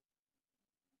যাবে,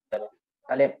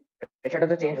 তাহলে প্রেশারটা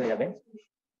তো চেঞ্জ হয়ে যাবে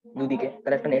দুদিকে,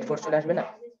 তাহলে একটা নেট ফোর্স চলে আসবে না?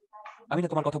 আমি না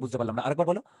তোমার কথা বুঝতে পারলাম না, আরেকবার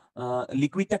বলো।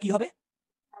 লিকুইডটা কি হবে?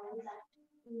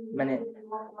 মানে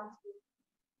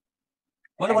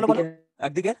বলো বলো বলো। একদিকে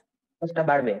একদিকে ফোর্সটা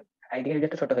বাড়বে, একদিকে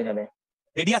রেডিয়াসটা ছোট হয়ে যাবে।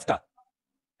 রেডিয়াসটা,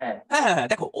 হ্যাঁ। হ্যাঁ হ্যাঁ হ্যাঁ,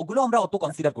 দেখো ওগুলো আমরা অত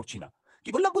কনসিডার করছি না। কি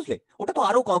বললাম বুঝলে? ওটা তো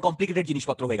আরো কমপ্লিকেটেড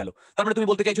জিনিসপত্র হয়ে গেল। তার মানে তুমি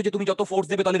বলতে চাইছো যে তুমি যত ফোর্স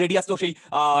দেবে তাহলে রেডিয়াস তো সেই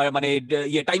মানে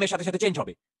ইয়ে টাইমের সাথে সাথে চেঞ্জ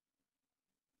হবে,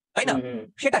 তাই না? হুম।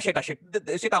 সেটা সেটা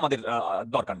সেটা আমাদের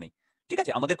দরকার নেই। ঠিক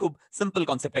আছে, আমাদের খুব সিম্পল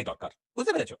কনসেপ্টটাই দরকার,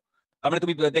 বুঝতে পেরেছো? তার মানে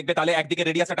তুমি দেখবে তাহলে একদিকে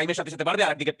রেডিয়াসটা টাইমের সাথে সাথে বাড়বে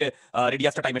আর একদিকে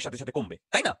রেডিয়াসটা টাইমের সাথে সাথে কমবে,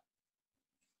 তাই না?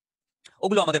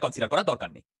 ওগুলো আমাদের কনসিডার করার দরকার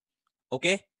নেই।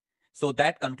 ওকে, so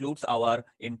that concludes hour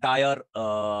entire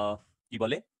কি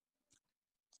বলে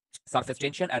সারফেস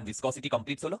টেনশন অ্যান্ড ভিসকসিটি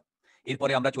কমপ্লিটস হলো।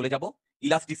 এরপরে আমরা চলে যাব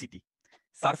ইলাস্টিসিটি।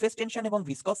 সারফেস টেনশন এবং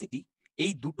ভিসকসিটি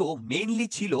এই দুটো মেইনলি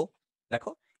ছিল,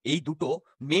 দেখো এই দুটো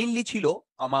মেইনলি ছিল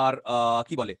আমার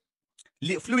কি বলে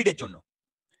ফ্লুইডের জন্য।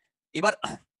 এবার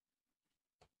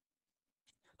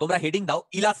তোমরা হেডিং দাও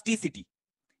ইলাস্টিসিটি,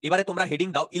 এবারে তোমরা হেডিং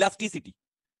দাও ইলাস্টিসিটি।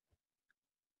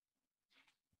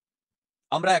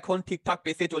 আমরা এখন ঠিকঠাক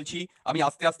পেসে চলছি, আমি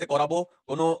আস্তে আস্তে করাবো,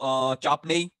 কোনো চাপ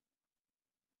নেই,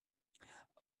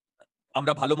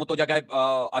 আমরা ভালো মতো জায়গায়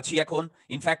আছি এখন।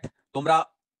 ইনফ্যাক্ট তোমরা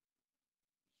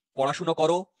পড়াশুনো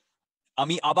করো,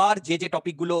 আমি আবার যে যে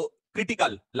টপিকগুলো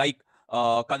critical like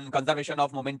conservation of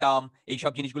momentum,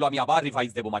 এইসব জিনিসগুলো আমি আবার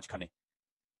রিভাইজ দেবো মাঝখানে।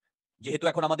 যেহেতু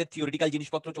এখন আমাদের থিওরিটিক্যাল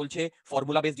জিনিসপত্র চলছে,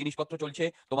 ফর্মুলা বেস জিনিসপত্র চলছে,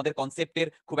 তোমাদের কনসেপ্টের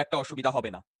খুব একটা অসুবিধা হবে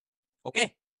না। ওকে,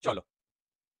 চলো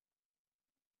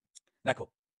দেখো,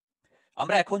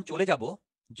 আমরা এখন চলে যাব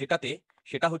যেটাতে,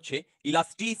 সেটা হচ্ছে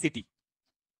ইলাস্টিসিটি।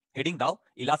 হেডিং দাও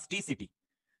elasticity.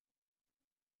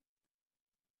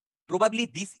 Probably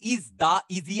this is the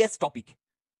easiest topic,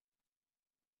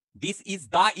 this is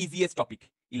the easiest topic,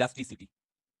 elasticity.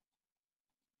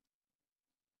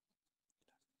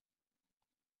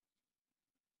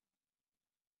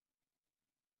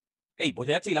 এই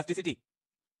বোঝা যাচ্ছে ইলাস্টিসিটি?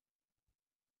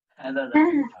 হ্যাঁ দাদা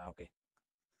হ্যাঁ হ্যাঁ। ওকে,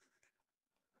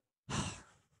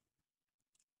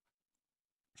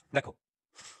 দেখো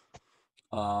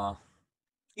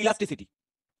ইলাস্টিসিটি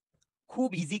খুব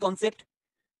ইজি কনসেপ্ট,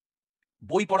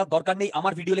 বই পড়ার দরকার নেই।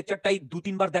 আমার ভিডিও লেকচারটাই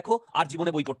 2-3 বার দেখো, আর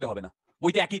জীবনে বই পড়তে হবে না।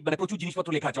 বইতে একই মানে প্রচুর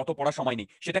জিনিসপত্র লেখা আছে, অত পড়ার সময় নেই,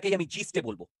 সেটাকেই আমি জিস্টে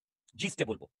বলবো, জিস্টে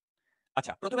বলবো।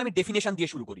 আচ্ছা, প্রথমে আমি ডেফিনেশন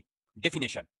দিয়ে শুরু করি।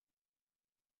 ডেফিনেশন,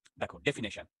 দেখো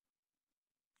ডেফিনেশন,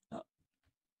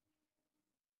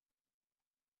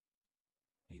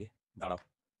 দাঁড়াও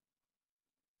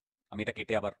আমি এটা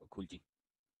কেটে আবার খুলছি।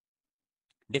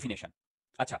 ডেফিনেশন,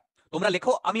 আচ্ছা তোমরা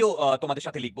লেখো, আমিও তোমাদের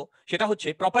সাথে লিখবো। সেটা হচ্ছে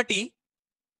property,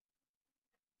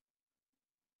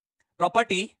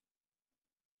 property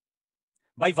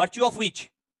by virtue of which,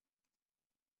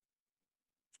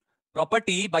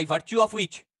 property by virtue of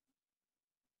which,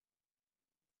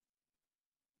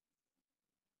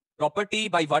 property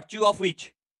by virtue of which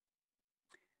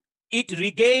it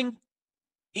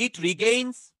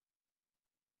regains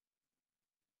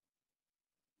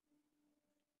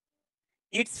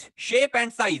its shape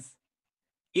and size,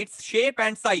 its shape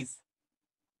and size,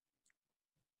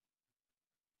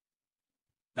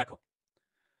 দেখো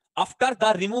after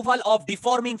the removal of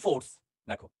deforming force,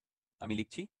 দেখো আমি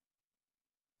লিখছি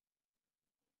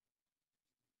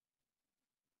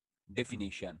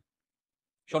definition,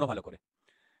 শোনো ভালো করে।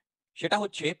 সেটা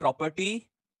হচ্ছে property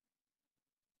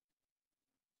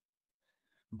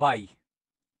by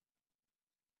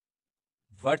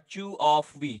virtue of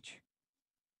which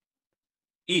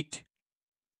it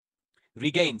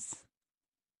regains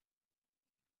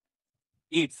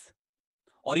its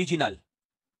original,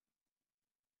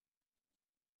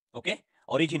 okay,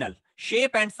 original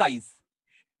shape and size,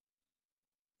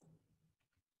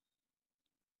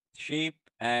 shape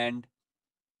and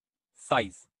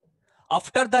size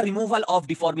after the removal of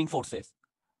deforming forces.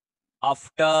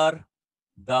 After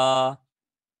the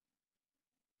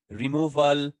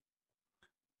removal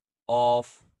of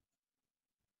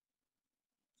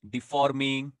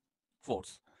deforming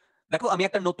force. দেখো আমি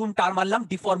একটা নতুন টার্ম আনলাম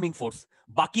ডিফর্মিং ফোর্স।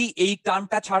 বাকি এই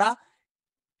টার্মটা ছাড়া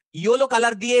yellow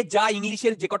colour দিয়ে যা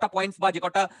ইংলিশের যে কটা পয়েন্টস বা যে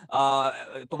কটা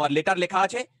তোমার লেটার লেখা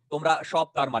আছে তোমরা সব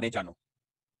তার মানে জানো।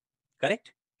 কারেক্ট?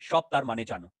 সব তার মানে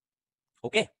জানো।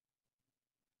 ওকে,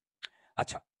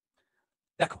 আচ্ছা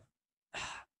দেখো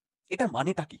এটার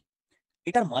মানেটা কি?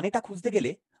 এটার মানেটা খুঁজতে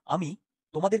গেলে আমি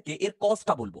তোমাদেরকে এর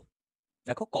কজটা বলবো।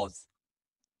 দেখো কজ।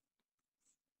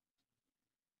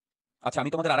 আচ্ছা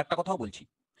আমি তোমাদের আরেকটা কথাও বলছি,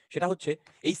 সেটা হচ্ছে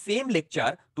এই সেম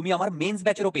লেকচার তুমি আমার মেন্স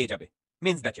ব্যাচেরও পেয়ে যাবে।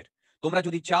 মেন্স ব্যাচের তোমরা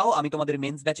যদি চাও আমি তোমাদের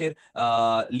মেন্স ব্যাচের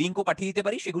লিঙ্কও পাঠিয়ে দিতে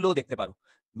পারি, সেগুলোও দেখতে পারো।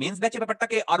 মেন্স ব্যাচের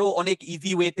ব্যাপারটাকে আরো অনেক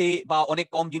ইজি ওয়েতে বা অনেক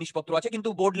কম জিনিসপত্র আছে, কিন্তু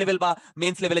বোর্ড লেভেল বা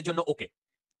মেন্স লেভেলের জন্য ওকে।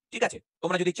 ঠিক আছে,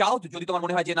 তোমরা যদি চাও, যদি তোমার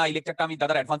মনে হয় যে না এই লেকচারটা আমি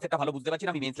দাদার অ্যাডভান্সেরটা ভালো বুঝতে পারছি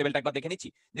না, আমি মেন্স লেভেলটা একবার দেখে নিচ্ছি,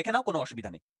 দেখে নাও, কোনো অসুবিধা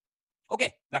নেই। ওকে,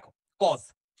 দেখো কজ।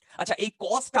 আচ্ছা এই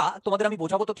কজটা তোমাদের আমি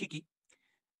বোঝাবো তো ঠিকই।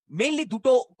 মেইনলি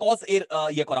দুটো কজ এর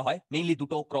ইয়ে করা হয়, মেইনলি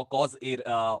দুটো কজ এর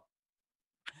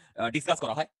ডিসকাস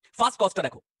করা হয়। ফার্স্ট কজটা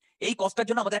দেখো, এই কজটার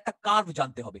জন্য আমাদের একটা কার্ভ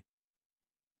জানতে হবে।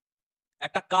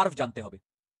 একটা কার্ভ জানতে হবে।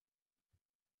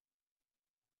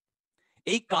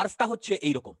 এই কার্ভটা হচ্ছে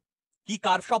এইরকম। কি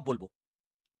কার্ভ সব বলবো।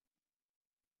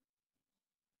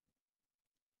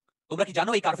 তোমরা কি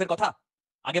জানো এই কার্ভের কথা?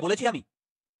 আগে বলেছি আমি?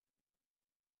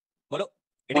 বলো,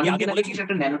 এটা কি আগে বলেছি?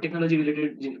 একটা ন্যানো টেকনোলজি রিলেটেড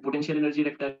পোটেনশিয়াল এনার্জির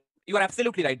একটা। You R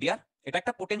absolutely right deer. এটা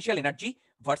একটা পোটেনশিয়াল এনার্জি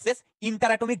ভার্সেস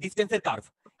ইন্টারঅ্যাটমিক ডিসটেন্সের কার্ভ।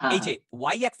 এই যে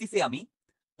ওয়াই অ্যাক্সিসে আমি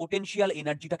পোটেনশিয়াল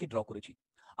এনার্জিটাকে ড্র করেছি,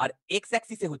 আর এক্স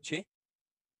অ্যাক্সিসে হচ্ছে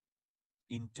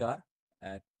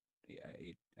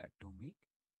ইন্টারঅ্যাটমিক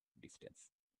ডিসটেন্স।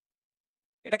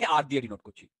 এটাকে আর দিয়ে ডিনোট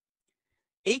করছি।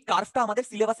 এই কার্ভটা আমাদের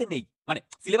সিলেবাসে নেই, মানে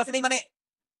সিলেবাসে নেই মানে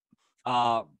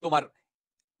তোমার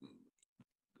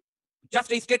জাস্ট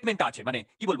এই স্টেটমেন্টটা আছে, মানে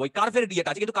কি বলবো, ওই কার্ভের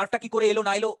ইয়েটা আছে, কিন্তু কার্ভটা কি করে এলো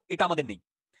না এলো এটা আমাদের নেই।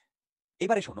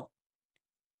 এবারে শোনো,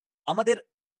 আমাদের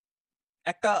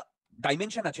একটা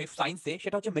ডাইমেনশন আছে সায়েন্সে,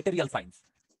 সেটা হচ্ছে মেটেরিয়াল সায়েন্স।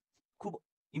 খুব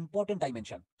ইম্পর্টেন্ট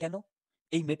ডাইমেনশন। কেন?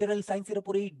 এই মেটেরিয়াল সায়েন্সের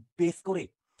উপরেই বেস করে,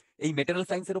 এই মেটেরিয়াল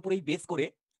সায়েন্সের উপরেই বেস করে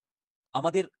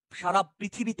আমাদের সারা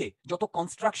পৃথিবীতে যত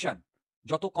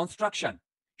কনস্ট্রাকশন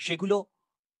সেগুলো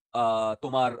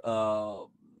তোমার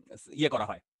ইয়ে করা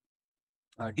হয়,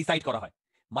 ডিসাইড করা হয়।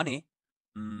 মানে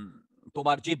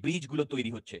তোমার যে ব্রিজগুলো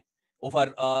তৈরি হচ্ছে ওভার,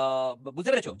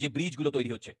 বুঝতে পেরেছো? যে ব্রিজগুলো তৈরি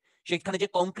হচ্ছে সেখানে যে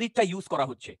কংক্রিটটা ইউজ করা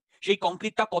হচ্ছে, সেই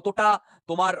কংক্রিটটা কতটা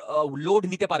তোমার লোড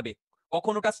নিতে পারবে,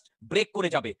 কখন ওটা ব্রেক করে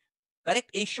যাবে, কারেক্ট?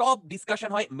 এই সব ডিসকাশন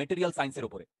হয় মেটেরিয়াল সায়েন্সের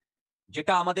উপরে,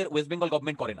 যেটা আমাদের ওয়েস্ট বেঙ্গল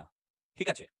গভর্নমেন্ট করে না। ঠিক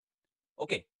আছে,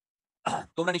 ওকে।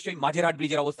 তোমরা নিশ্চয়ই মাঝেরহাট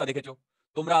ব্রিজের অবস্থা দেখেছো,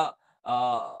 তোমরা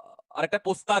আরেকটা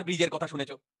পোস্তার ব্রিজের কথা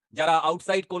শুনেছো। যারা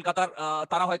আউটসাইড কলকাতার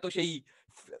তারা হয়তো সেই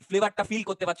ফ্লেভারটা ফিল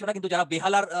করতে পারছো না, কিন্তু যারা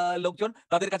বেহালার লোকজন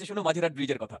তাদের কাছে শুনো মাঝেরহাট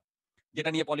ব্রিজের কথা, যেটা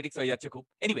নিয়ে পলিটিক্স হয়ে যাচ্ছে খুব।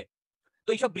 এনিওয়ে, তো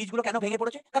এইসব ব্রিজগুলো কেন ভেঙে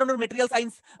পড়েছে? কারণ ওর মেটেরিয়াল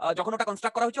সায়েন্স যখন ওটা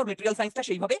কনস্ট্রাক্ট করা হয়েছে, ওর মেটেরিয়াল সায়েন্সটা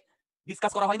সেইভাবে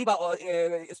ডিসকাস করা হয়নি বা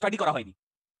স্টাডি করা হয়নি।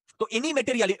 তো এনি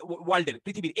মেটেরিয়াল ওয়ার্ল্ডের,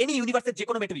 পৃথিবীর এনি ইউনিভার্সের যে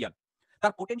কোনো মেটেরিয়াল,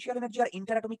 তার পোটেনশিয়াল এনার্জি আর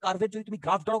ইন্টারঅ্যাটমিক কার্ভের যদি তুমি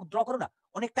গ্রাফ ড্র করো না,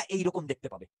 অনেকটা এইরকম দেখতে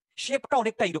পাবে, শেপটা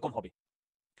অনেকটা এইরকম হবে।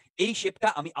 এই শেপটা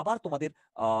আমি আবার তোমাদের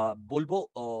বলবো,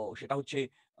 সেটা হচ্ছে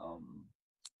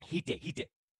হিটে হিটে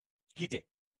হিটে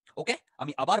ওকে,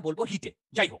 আমি আবার বলবো হিটে।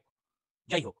 যাই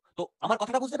হোক, তো আমার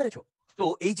কথাটা বুঝতে পেরেছো? তো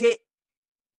এই যে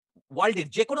ওয়ার্ল্ডের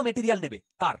যে কোনো মেটেরিয়াল নেবে,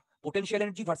 তার potential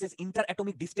energy versus inter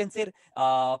atomic ডিসটেন্সের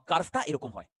কার্ভটা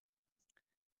এরকম হয়।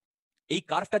 এই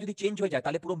কার্ভটা যদি চেঞ্জ হয়ে যায়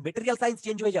তাহলে পুরো মেটেরিয়াল সায়েন্স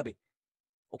চেঞ্জ হয়ে যাবে।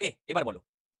 ওকে, এবার বলো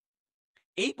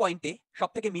এই পয়েন্টে সব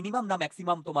থেকে মিনিমাম না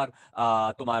ম্যাক্সিমাম তোমার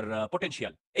তোমার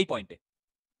পোটেনশিয়াল এই পয়েন্টে?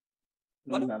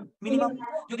 মিনিমাম।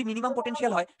 যদি মিনিমাম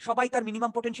পোটেনশিয়াল হয়, সবাই তার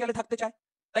মিনিমাম পোটেনশিয়ালে থাকতে চায়,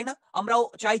 তাই না? আমরাও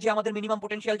চাই যে আমাদের মিনিমাম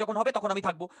পোটেনশিয়াল যখন হবে তখন আমি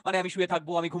থাকবো, মানে আমি শুয়ে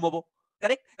থাকবো, আমি ঘুমোবো,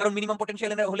 কারেক্ট? কারণ মিনিমাম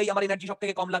পোটেনশিয়াল হলেই আমার এনার্জি সব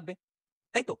থেকে কম লাগবে,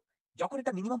 তাই তো? যখন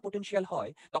এটা মিনিমাম পোটেনশিয়াল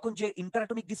হয় তখন যে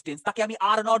ইন্টারঅ্যাটমিক ডিসটেন্স, তাকে আমি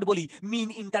আর নট বলি, মিন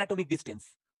ইন্টারঅ্যাটমিক ডিসটেন্স।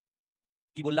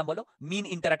 কি বললাম বলো? মিন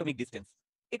ইন্টারঅ্যাটমিক ডিসটেন্স।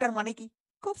 এটার মানে কি?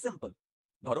 খুব সিম্পল।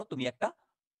 ধরো তুমি একটা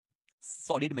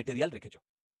সলিড মেটেরিয়াল রেখেছো,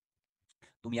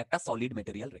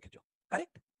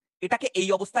 কারেক্ট? এটাকে এই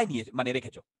অবস্থায় নিয়ে মানে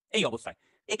রেখেছো, এই অবস্থায়।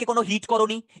 একে কোনো হিট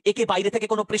করোনি, একে বাইরে থেকে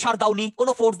কোনো প্রেসার দাওনি,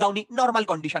 কোনো ফোর্স দাওনি, নর্মাল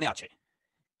কন্ডিশনে আছে।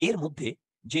 এর মধ্যে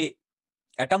যে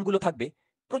অ্যাটমগুলো থাকবে,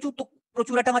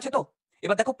 প্রচুর অ্যাটম আছে তো।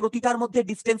 এবার দেখো প্রতিটার মধ্যে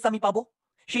ডিসটেন্স আমি পাবো,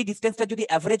 সেই ডিসটেন্সটা যদি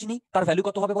অ্যাভারেজ নিই তার ভ্যালু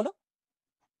কত হবে বলো?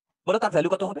 তার ভ্যালু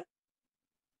কত হবে?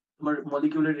 তোমার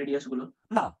মলিকিউলের রেডিয়াস গুলো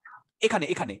না, এখানে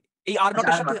এই আর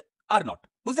নটের সাথে আর নট,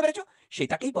 বুঝতে পেরেছো?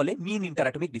 সেটাকেই বলে মিন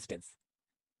ইন্টারঅ্যাটমিক ডিসটেন্স।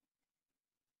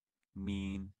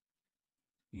 মিন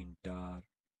ইন্টার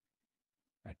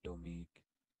অ্যাটমিক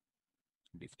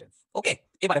ডিস্টেন্স। ওকে,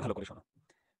 এবারে ভালো করে শোনো।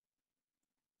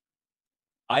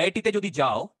 আইআইটিতে যদি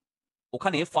যাও,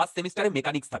 ওখানে ফার্স্ট সেমিস্টারে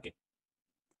মেকানিক্স থাকে,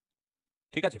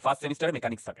 ঠিক আছে? ফার্স্ট সেমিস্টারে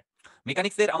মেকানিক্স থাকে।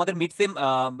 মেকানিক্সের আমাদের মিড সেম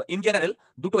ইন জেনারেল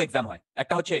দুটো এক্সাম হয়,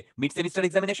 একটা হচ্ছে মিড সেমিস্টার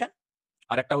এক্সামিনেশন,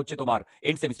 আর একটা হচ্ছে তোমার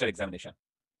এন্ড সেমিস্টার এক্সামিনেশন।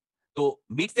 তো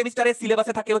মিড সেমিস্টারের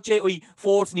সিলেবাসে থাকে হচ্ছে ওই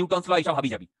ফোর্স, নিউটনস ল, এইসব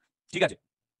হাবিজাবি, ঠিক আছে?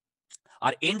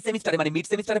 আর এন্ড সেমিস্টারে মানে মিড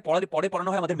সেমিস্টারে পরে পড়ানো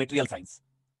হয় আমাদের মেটেরিয়াল সায়েন্স,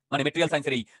 মানে মেটেরিয়াল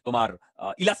সায়েন্সের এই তোমার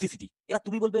ইলাস্টিসিটি। এবার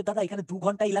তুমি বলবে দাদা এখানে 2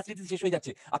 ঘন্টা ইলাস্টিসিটি শেষ হয়ে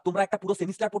যাচ্ছে, আর তোমরা একটা পুরো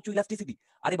সেমিস্টার পড়ছো ইলাস্টিসিটি।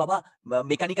 আরে বাবা,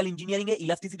 মেকানিক্যাল ইঞ্জিনিয়ারিং এ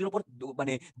ইলাস্টিসিটির উপর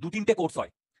মানে 2-3টে কোর্স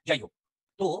হয়। যাই হোক,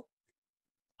 তো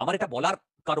আমার এটা বলার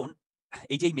কারণ,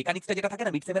 এই যে মেকানিক্সটা যেটা থাকে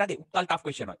না মিড সেমের আগে, উত্তাল টাফ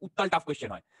কোয়েশ্চেন হয়, উত্তাল টাফ কোয়েশ্চেন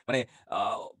হয়। মানে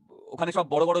ওখানে সব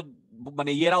বড় বড়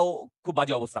মানে ইয়েরাও খুব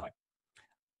বাজে অবস্থা হয়।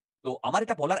 তো আমার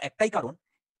এটা বলার একটাই কারণ,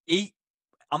 এই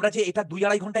আমরা যে এটা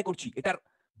 2-2.5 ঘন্টায় করছি, এটার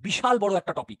বিশাল বড়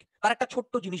একটা টপিক, তার একটা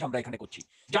ছোট্ট জিনিস আমরা এখানে করছি,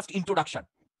 জাস্ট ইন্ট্রোডাকশন।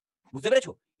 বুঝতে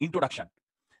পেরেছো? ইন্ট্রোডাকশন।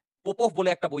 পোপভ বলে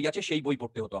একটা বই আছে, সেই বই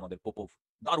পড়তে হতো আমাদের, পোপভ।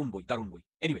 দারুণ বই, দারুণ বই।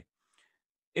 এনিওয়ে,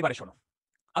 এবারে শোনো,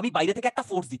 আমি বাইরে থেকে একটা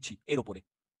ফোর্স দিচ্ছি এর উপরে,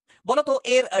 বলো তো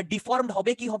এর ডিফর্মড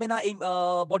হবে কি হবে না এই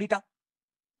বডিটা?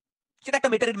 সেটা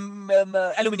একটা মেটালের,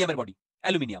 অ্যালুমিনিয়ামের বডি,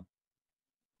 অ্যালুমিনিয়াম।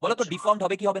 বলো তো ডিফর্মড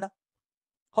হবে কি হবে না?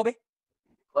 হবে।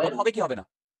 বলো, হবে কি হবে না?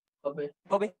 হবে।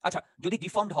 হবে। আচ্ছা, যদি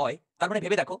ডিফর্মড হয়, তার মানে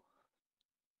ভেবে দেখো,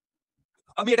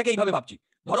 আমি এটাকে এইভাবে ভাবছি,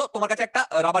 ধরো তোমার কাছে একটা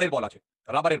রাবারের বল আছে,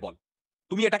 রাবারের বল।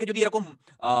 তুমি এটাকে যদি এরকম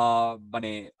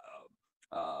মানে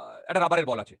একটা রাবারের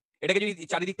বল আছে, এটাকে যদি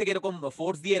চারিদিক থেকে এরকম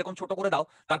ফোর্স দিয়ে এরকম ছোট করে দাও,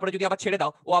 তারপরে যদি আবার ছেড়ে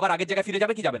দাও, ও আবার আগের জায়গায় ফিরে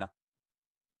যাবে কি যাবে না?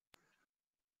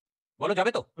 বলো,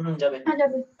 যাবে তো? যাবে। হ্যাঁ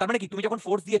যাবে। তার মানে কি, তুমি যখন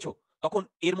ফোর্স দিয়েছো তখন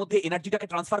এর মধ্যে এনার্জিটাকে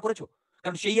ট্রান্সফার করেছো,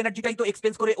 কারণ সেই এনার্জিটাই তো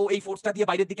এক্সপেন্স করে ও এই ফোর্সটা দিয়ে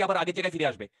বাইরের দিকে আবার আগের জায়গায় ফিরে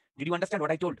আসবে। Did you understand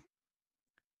what I told?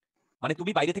 মানে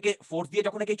তুমি বাইরে থেকে ফোর্স দিয়ে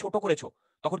যখন একে ছোট করেছো,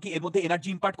 তখন কি এর মধ্যে এনার্জি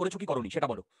ইম্পার্ট করেছো কি করোনি সেটা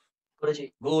বলো। করেছি।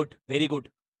 Good, very good.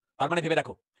 তার মানে ভেবে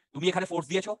দেখো, তুমি এখানে ফোর্স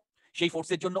দিয়েছো, সেই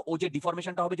ফোর্সের জন্য ও যে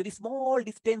ডিফরমেশনটা হবে, যদি স্মল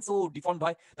ডিসটেন্স ও ডিফর্মড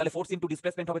হয়, তাহলে ফোর্স ইনটু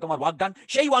ডিসপ্লেসমেন্ট হবে তোমার ওয়ার্ক ডান।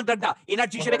 সেই ওয়ার্ক ডানটা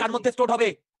এনার্জি হিসেবে কার মধ্যে স্টোর হবে?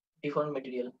 Deform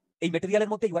material. এই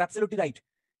মেটেরিয়ালের মধ্যে। You R absolutely right.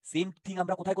 Same thing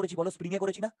আমরা কোথায় করেছি বলো? স্প্রিং এ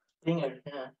করেছি না? স্প্রিং এর,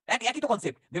 হ্যাঁ। একই তো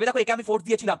কনসেপ্ট। ভেবে দেখো, একে আমি ফোর্স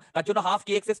দিয়েছিলাম, তার জন্য হাফ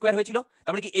কে এক্স স্কয়ার হয়েছিল,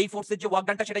 তার মানে কি এই ফোর্সের যে ওয়ার্ক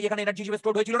ডানটা, সেটাই এখানে এনার্জি হিসেবে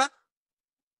স্টোর হয়েছিল না?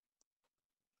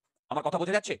 আমার কথা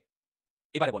বোঝা যাচ্ছে?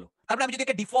 এবারে বলো, তারপরে আমি যদি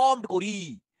একে ডিফর্মড করি,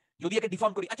 যদি একে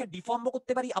ডিফর্ম করি, আচ্ছা ডিফর্মও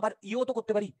করতে পারি, আবার ইও তো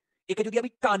করতে পারি। একে যদি আমি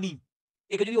টানি,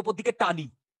 একে যদি উপর দিকে টানি,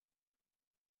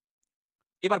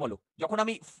 এবার বলো, যখন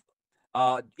আমি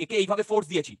একে এইভাবে ফোর্স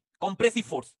দিয়েছি, কম্প্রেসিভ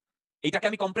ফোর্স, এইটাকে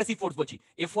আমি কম্প্রেসিভ ফোর্স বলছি,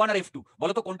 F1 আর F2,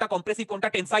 বলো তো কোনটা কম্প্রেসিভ কোনটা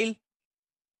টেনসাইল?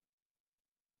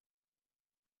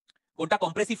 কোনটা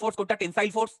কম্প্রেসিভ ফোর্স কোনটা টেনসাইল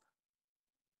ফোর্স?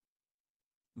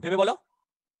 ভেবে বলো।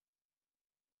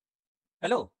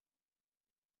 Hello,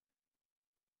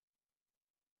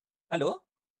 hello.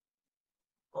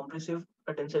 কম্প্রেসিভ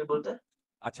আর টেনসাইল বলতে?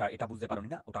 আচ্ছা, এটা বুঝতে পারোনি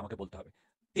না, ওটা আমাকে বলতে হবে।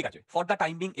 ঠিক আছে, ফর দ্য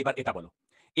টাইম বিং এবার এটা বলো,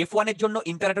 F1 এর জন্য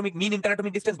ইন্টারঅ্যাটমিক মিন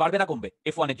ইন্টারঅ্যাটমিক ডিসটেন্স বাড়বে না কমবে?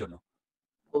 F1 এর জন্য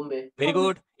কমবে। Very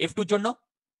good. F2 এর জন্য,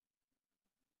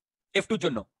 F2 এর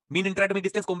জন্য মিন ইন্টারঅ্যাটমিক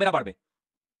ডিসটেন্স কমবে না বাড়বে?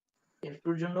 F2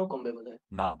 এর জন্য কমবে বোধহয়।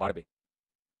 না, বাড়বে।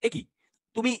 এ কি,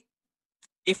 তুমি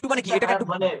F2 মানে কি, আচ্ছা, এটাকে হ্যাঁ,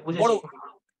 একটু মানে বড় বুঝেছি।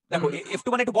 দেখো, F2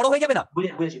 মানে একটু বড় হয়ে যাবে না?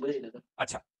 বুঝেছি দাদা।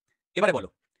 আচ্ছা, এবারে বলো,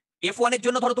 F1 এর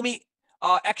জন্য ধরো তুমি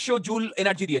 100 জুল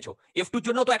এনার্জি দিয়েছো, F2 এর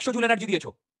জন্য তো 100 জুল এনার্জি দিয়েছো,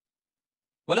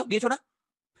 বলো দিয়েছো না?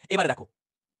 এবারে দেখো,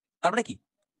 তার মানে কি,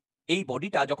 এই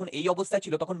বডিটা যখন এই অবস্থায়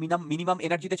ছিল তখন মিনিমাম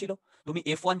এনার্জিতে ছিল। তুমি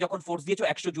F1 যখন ফোর্স দিয়েছো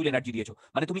 100 জুল এনার্জি দিয়েছো,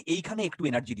 মানে তুমি এইখানে একটু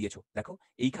এনার্জি দিয়েছো। দেখো,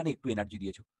 এইখানে একটু এনার্জি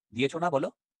দিয়েছো, দিয়েছো না? বলো,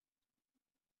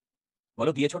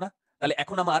 বলো দিয়েছো না? তাহলে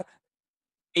এখন আমার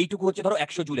এইটুকু হচ্ছে ধরো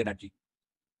 100 জুল এনার্জি,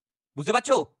 বুঝতে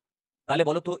পারছো? তাহলে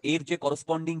বলো তো এর যে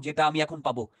করসপন্ডিং যেটা আমি এখন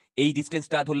পাবো, এই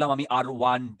ডিসটেন্সটা ধরলাম আমি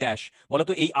R1 ড্যাশ, বলো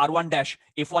তো এই R1 ড্যাশ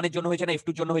F1 এর জন্য হয়েছে না F2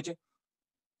 এর জন্য হয়েছে?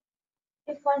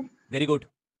 F1 very good.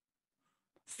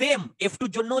 Same F2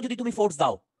 এর জন্য যদি তুমি ফোর্স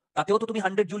দাও, তাতেও তো তুমি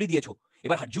 100 জুলই দিয়েছো।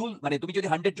 এবার জুল মানে তুমি যদি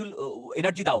 100 জুল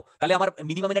এনার্জি দাও, তাহলে আমার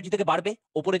মিনিমাম এনার্জি থেকে বাড়বে,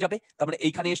 উপরে যাবে, তার মানে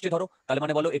এইখানে এসছে ধরো, তাহলে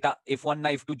মানে বলো এটা F1 না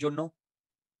F2 এর জন্য?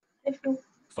 F2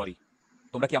 সরি,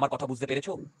 তোমরা কি আমার কথা বুঝতে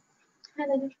পেরেছো? হ্যাঁ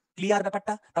দাদা। ক্লিয়ার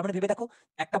ব্যাপারটা? তার মানে ভেবে দেখো,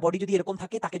 একটা বডি যদি এরকম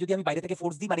থাকে, তাকে যদি আমি বাইরে থেকে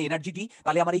ফোর্স দিই মানে এনার্জি দিই,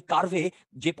 তাহলে আমার এই কার্ভে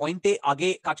যে পয়েন্টে আগে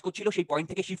কাজ করছিল সেই পয়েন্ট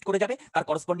থেকে শিফট করে যাবে, তার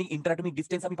করসপন্ডিং ইন্টারঅ্যাটমিক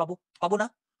ডিসটেন্স আমি পাবো, পাবো না?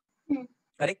 হুম।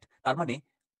 কারেক্ট। তার মানে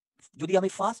যদি আমি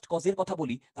ফার্স্ট কজের কথা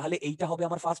বলি, তাহলে এইটা হবে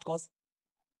আমার ফার্স্ট কজ।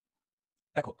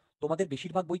 দেখো, তোমাদের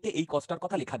বেশিরভাগ বইতে এই কজটার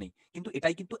কথা লেখা নেই, কিন্তু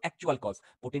এটাই কিন্তু অ্যাকচুয়াল কজ।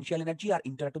 পোটেনশিয়াল এনার্জি আর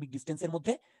ইন্টারঅ্যাটমিক ডিসটেন্সের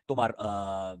মধ্যে তোমার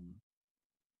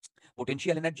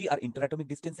পোটেনশিয়াল এনার্জি আর ইন্টারঅ্যাটমিক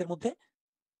ডিসটেন্সের মধ্যে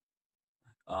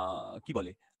কি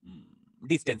বলে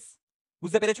ডিসটেন্স।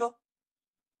 বুঝতে পেরেছো?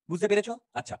 বুঝতে পেরেছো?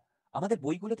 আচ্ছা, আমাদের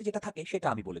বইগুলোতে যেটা থাকে সেটা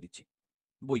আমি বলে দিচ্ছি।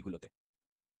 বইগুলোতে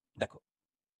দেখো,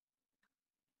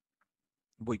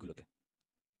 বইগুলোতে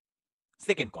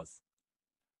সেকেন্ড কজ,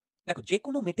 দেখো যে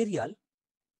কোনো মেটেরিয়াল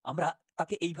আমরা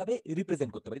তাকে এইভাবে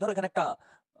রিপ্রেজেন্ট করতে পারি। ধরো এখানে একটা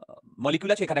মলিকুল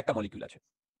আছে, এখানে একটা মলিকুল আছে,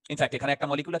 ইনফ্যাক্ট এখানে একটা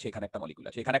মলিকুল আছে, এখানে একটা মলিকুল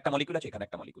আছে, এখানে একটা মলিকুল আছে, এখানে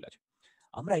একটা মলিকুল আছে।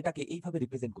 আমরা এটাকে এইভাবে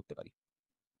রিপ্রেজেন্ট করতে পারি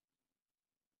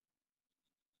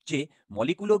যে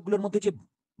মলিকুলগুলোর মধ্যে যে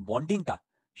বন্ডিংটা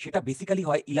সেটা বেসিক্যালি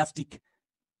হয় ইলাস্টিক।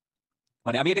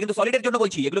 মানে আমি এটা কিন্তু সলিডের জন্য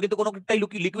বলছি, এগুলো কিন্তু কোনোটাই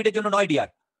লিকুইডের জন্য নয় ডিয়ার।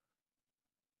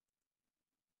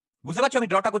 বুঝতে পারছো আমি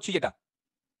ড্রটা করছি যেটা?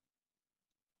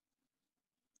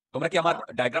 তোমরা কি আমার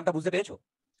ডায়াগ্রামটা বুঝতে পেরেছো?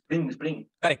 Spring spring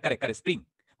correct correct correct, spring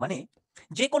মানে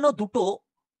যে কোনো দুটো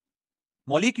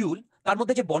মলিকিউল তার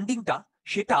মধ্যে যে বন্ডিংটা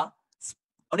সেটা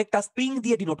অনেকটা স্প্রিং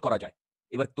দিয়ে ডিনোট করা যায়।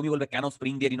 এবার তুমি বলবে কেন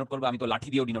স্প্রিং দিয়ে ডিনোট করবে, আমি তো লাঠি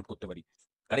দিয়েও ডিনোট করতে পারি,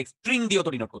 কারেক্ট, স্ট্রিং দিয়েও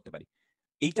তো ডিনোট করতে পারি।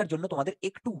 এইটার জন্য তোমাদের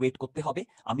একটু ওয়েট করতে হবে,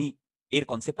 আমি এর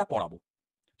কনসেপ্টটা পড়াবো,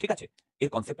 ঠিক আছে? এর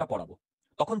কনসেপ্টটা পড়াবো,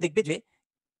 তখন দেখবে যে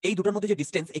এই দুটোর মধ্যে যে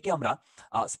ডিস্টেন্স একে আমরা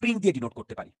স্প্রিং দিয়ে ডিনোট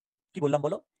করতে পারি। কি বললাম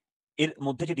বলো? এর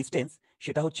মধ্যে যে ডিস্টেন্স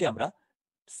সেটা হচ্ছে আমরা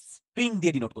স্প্রিং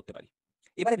দিয়ে ডিনোট করতে পারি।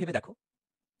 এবারে ভেবে দেখো,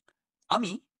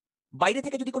 আমি বাইরে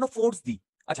থেকে যদি কোনো ফোর্স দিই,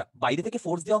 আচ্ছা বাইরে থেকে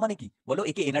ফোর্স দেওয়া মানে কি বলো?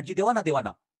 একে এনার্জি দেওয়া না দেওয়া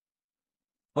না?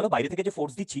 বলো বাইরে থেকে যে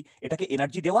ফোর্স দিচ্ছি এটাকে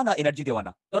এনার্জি দেওয়া না এনার্জি দেওয়া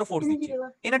না? ধরো ফোর্স Energy দিচ্ছি, দেওয়া।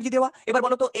 এনার্জি দেওয়া। এবার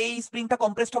বলো তো এই স্প্রিংটা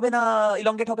কম্প্রেসড হবে না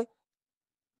ইলংগেট হবে?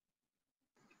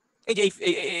 এই যে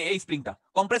এই স্প্রিংটা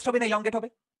কম্প্রেসড হবে না ইলংগেট হবে?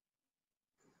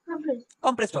 Compressed.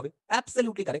 কম্প্রেসড হবে,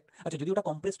 অ্যাবসলিউটলি কারেক্ট। আচ্ছা যদি ওটা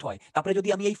কম্প্রেসড হয়, তারপরে যদি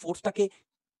আমি এই ফোর্সটাকে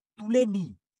তুলে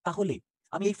নিই, তাহলে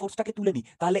আমি এই ফোর্সটাকে তুলে নিই,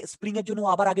 তাহলে স্প্রিং এর জন্য ও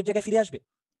আবার আগের জায়গায় ফিরে আসবে?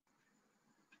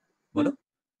 বলো,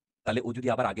 তাহলে ও যদি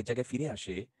আবার আগের জায়গায় ফিরে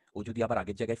আসে, ও যদি আবার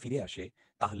আগের জায়গায় ফিরে আসে,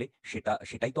 তাহলে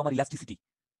সেটাই তো আমার ইলাস্টিসিটি,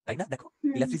 তাই না? দেখো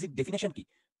ইলাস্টিসিটি ডেফিনেশন কি?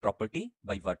 Property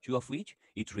by virtue of which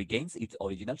it রিগেইনস it's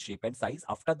original shape and size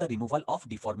after the removal of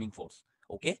deforming force.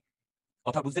 ওকে,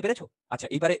 কথা বুঝতে পেরেছো? আচ্ছা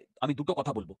এবারে আমি দুটো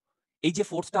কথা বলবো। এই যে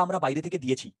ফোর্সটা আমরা বাইরে থেকে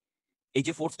দিয়েছি, এই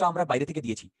যে ফোর্সটা আমরা বাইরে থেকে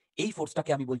দিয়েছি, এই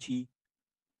ফোর্সটাকে আমি বলছি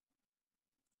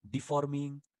ডিফর্মিং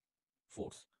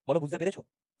ফোর্স। বলো বুঝতে পেরেছো?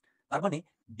 তার মানে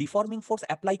ডিফর্মিং ফোর্স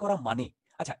অ্যাপ্লাই করা মানে,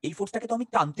 আচ্ছা এই ফোর্সটাকে তো আমি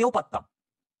টানতেও পারতাম,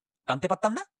 টানতে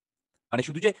পারতাম না? মানে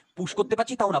শুধু যে পুশ করতে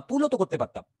পারছি তাও না, পুলও তো করতে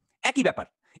পারতাম, একই ব্যাপার।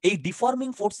 এই ডিফর্মিং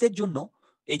ফোর্সের জন্য,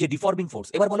 এই যে ডিফর্মিং ফোর্স,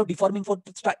 এবার বলো ডিফর্মিং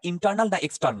ফোর্সটা ইন্টারনাল না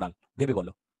এক্সটার্নাল? ভেবে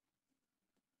বলো,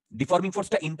 ডিফর্মিং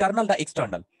ফোর্সটা ইন্টারনাল না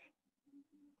এক্সটার্নাল?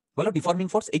 বলো ডিফর্মিং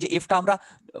ফোর্স, এই যে এফটা আমরা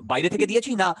বাইরে থেকে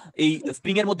দিয়েছি না এই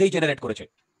স্প্রিং এর মধ্যেই জেনারেট করেছে?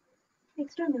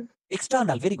 External.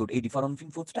 External, very good. এই deforming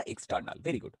ফোর্সটা external,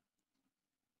 very good.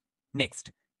 Next,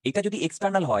 এটা যদি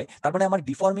এক্সটার্নাল হয় তার মানে আমার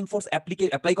ডিফর্মিং ফোর্স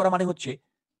অ্যাপ্লাই করা মানে হচ্ছে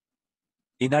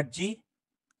এনার্জি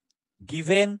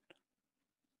গিভেন,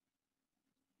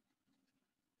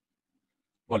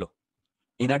 বলো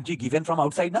এনার্জি গিভেন ফ্রম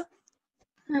আউটসাইড না?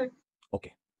 হ্যাঁ। ওকে,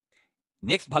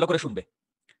 নেক্সট ভালো করে শুনবে।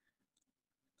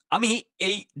 আমি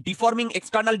এই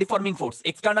এক্সটার্নাল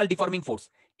ডিফর্মিং ফোর্স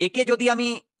একে যদি আমি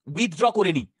উইথড্র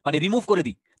করে নিই, মানে রিমুভ করে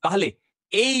দিই, তাহলে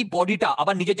এই বডিটা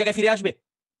আবার নিজের জায়গায় ফিরে আসবে?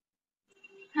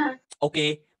 হ্যাঁ। ওকে,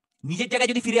 নিজের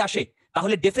জায়গায় যদি ফিরে আসে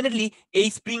তাহলে ডেফিনেটলি এই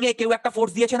স্প্রিং এ কেউ একটা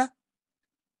ফোর্স দিয়েছে না?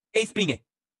 এই স্প্রিং এ,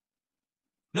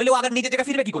 নইলে ও আগে নিজের জায়গায়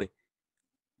ফিরবে কি করে?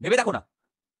 ভেবে দেখো না,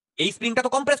 এই স্প্রিংটা তো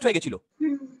কম্প্রেসড হয়ে গেছিল,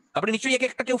 তারপরে নিশ্চয়ই একে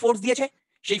একটা কেউ ফোর্স দিয়েছে,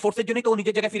 সেই ফোর্সের জন্যই তো ও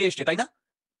নিজের জায়গায় ফিরে এসেছে, তাই না?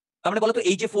 তার মানে বলো তো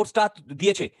এই যে ফোর্সটা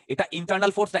দিয়েছে এটা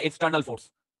ইন্টারনাল ফোর্স না এক্সটার্নাল ফোর্স,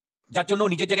 যার জন্য ও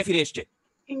নিজের জায়গায় ফিরে এসেছে?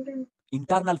 Internal.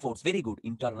 Internal force, very good,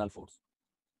 internal force.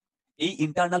 এই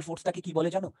ইন্টারনাল ফোর্সটাকে কি বলে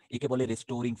জানো? একে বলে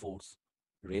restoring force.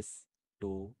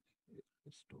 Restoring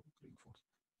force,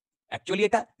 actually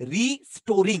এটা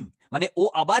রিস্টোরিং, মানে ও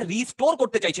আবার রিস্টোর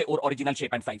করতে চাইছে ওর অরিজিনাল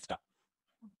শেপ এন্ড সাইজটা,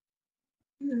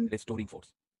 রেস্টোরিং ফোর্স।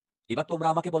 এবার তোমরা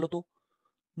আমাকে বলো তো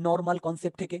নরমাল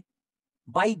কনসেপ্ট থেকে,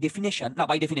 বাই ডেফিনেশন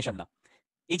না,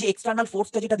 এই যে এক্সটার্নাল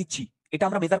ফোর্সটা যেটা দিচ্ছি এটা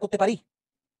আমরা মেজার করতে পারি?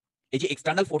 এই যে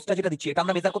এক্সটার্নাল ফোর্সটা যেটা দিচ্ছি এটা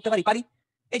আমরা মেজার করতে পারি? পারি।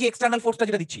 এই যে এক্সটার্নাল ফোর্সটা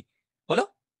যেটা দিচ্ছি, বলো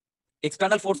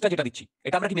এক্সটার্নাল ফোর্সটা যেটা দিচ্ছি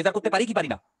এটা আমরা কি মেজার করতে পারি কি পারি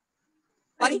না?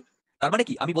 পারি। তার মানে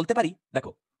কি আমি বলতে পারি,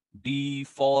 দেখো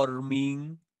ডিফর্মিং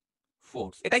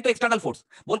ফোর্স এটাই তো এক্সটার্নাল ফোর্স।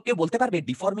 কেউ বলতে পারবে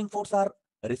ডিফর্মিং ফোর্স আর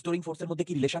রেস্টোরিং ফোর্সের মধ্যে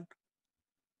কি রিলেশন?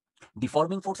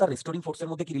 ডিফর্মিং ফোর্স আর রেস্টোরিং ফোর্সের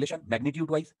মধ্যে কি রিলেশন ম্যাগনিটিউড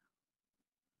ওয়াইজ?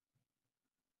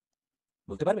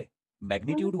 বলতে পারবে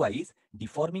ম্যাগনিটিউড ওয়াইজ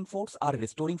ডিফর্মিং ফোর্স আর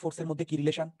রেস্টোরিং ফোর্সের মধ্যে কি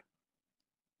রিলেশন?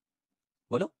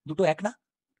 বলো, দুটো এক না?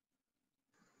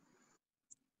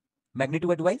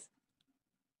 ম্যাগনিটিউড ওয়াইজ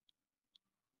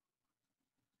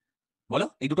বলো,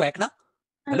 এই দুটো এক না?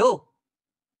 হ্যালো,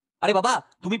 আরে বাবা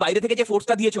তুমি বাইরে থেকে যে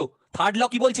ফোর্সটা দিয়েছো, থার্ড ল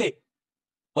কি বলছে?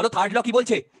 বলো থার্ড ল কি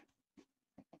বলছে?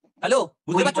 হ্যালো,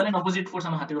 বুঝতে পারছো? অপোজিট ফোর্স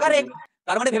আমার হাতের উপর কারেক্ট।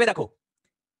 তার মানে ভেবে দেখো,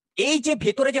 এই যে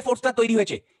ভেতরে যে ফোর্সটা তৈরি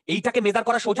হয়েছে এইটাকে মেজার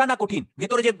করা সোজা না কঠিন?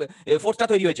 ভেতরে যে ফোর্সটা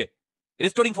তৈরি হয়েছে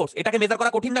রেস্টোরিং ফোর্স, এটাকে মেজার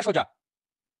করা কঠিন না সোজা?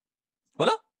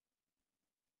 বলো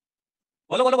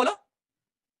বলো বলো বলো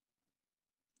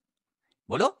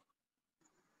বলো।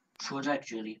 সোজা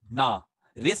অ্যাকচুয়ালি না,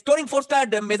 রেস্টোরিং ফোর্সটা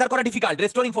মেজার করা ডিফিকাল্ট,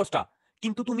 রেস্টোরিং ফোর্সটা।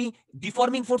 কিন্তু তুমি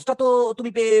ডিফর্মিং ফোর্সটা তো তুমি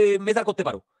মেজার করতে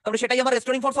পারো, তাহলে সেটাই আমার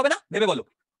রেস্টোরিং ফোর্স হবে না? ভেবে বলো।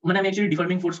 মানে আমি অ্যাকচুয়ালি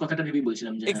ডিফর্মিং ফোর্স কথাটা ভেবেই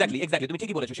বলছিলাম যে এক্স্যাক্টলি এক্স্যাক্টলি, তুমি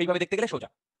ঠিকই বলেছো, সেইভাবে দেখতে গেলে সোজা।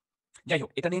 যাই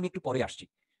হোক, এটা নিয়ে আমি একটু পরে আসছি।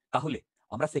 তাহলে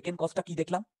আমরা সেকেন্ড কজটা কি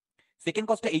দেখলাম? সেকেন্ড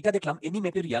কজটা এইটা দেখলাম, এনি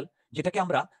মেটেরিয়াল যেটাকে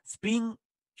আমরা স্প্রিং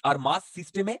আর মাস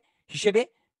সিস্টেমে হিসেবে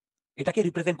এটাকে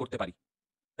রিপ্রেজেন্ট করতে পারি,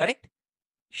 কারেক্ট?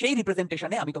 সেই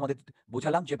রিপ্রেজেন্টেশনে আমি তোমাদের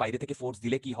বোঝালাম যে বাইরে থেকে ফোর্স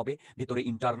দিলে কি হবে, ভেতরে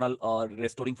ইন্টারনাল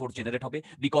রেস্টোরিং ফোর্স জেনারেট হবে।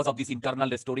 Because of this internal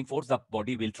restoring force the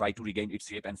body will try to Regain it's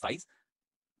shape and size,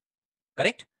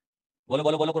 correct? বলো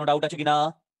বলো বলো, কোনো ডাউট আছে কিনা?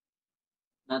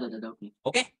 না দাদা ডাউট নেই।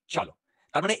 ওকে, চলো।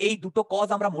 তার মানে এই দুটো কজ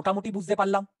আমরা মোটামুটি বুঝতে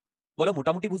পারলাম, বলো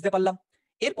মোটামুটি বুঝতে পারলাম।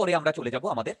 এরপরে আমরা চলে যাব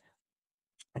আমাদের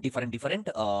ডিফারেন্ট ডিফারেন্ট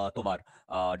তোমার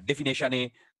ডেফিনেশনে,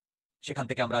 সেখান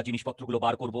থেকে আমরা জিনিসপত্রগুলো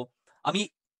বার করব। আমি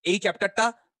এই চ্যাপ্টারটা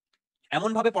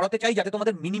এমন ভাবে পড়াতে চাই যাতে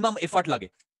তোমাদের মিনিমাম এফার্ট লাগে।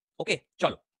 ওকে,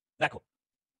 চলো দেখো।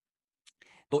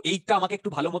 তো এইটা আমাকে একটু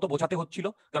ভালো মতো বোঝাতে হচ্ছিল,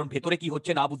 কারণ ভেতরে কি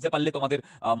হচ্ছে না বুঝতে পারলে তোমাদের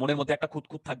মনের মধ্যে একটা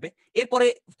খুঁতখুঁত থাকবে। এরপরে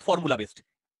ফর্মুলা বেসড,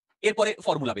 এরপরে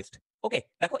ফর্মুলা বেসড। ওকে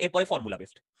দেখো, এরপরে ফর্মুলা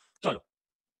বেসড। চলো,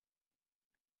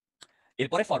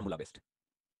 এরপরে ফর্মুলা বেসড।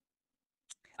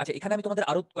 আচ্ছা, এখানে আমি তোমাদের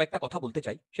আরো কয়েকটা কথা বলতে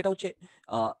চাই, সেটা হচ্ছে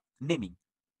নেমিং।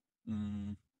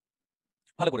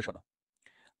 ভালো করে শোনো।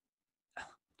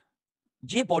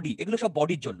 যে বডি, এগুলো সব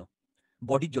বডির জন্য,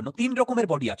 বডির জন্য 3 রকমের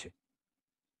বডি আছে।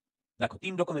 দেখো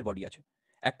 3 রকমের বডি আছে।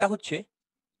 একটা হচ্ছে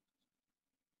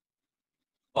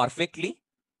পারফেক্টলি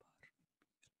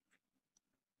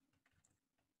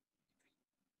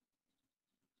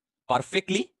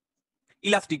পারফেক্টলি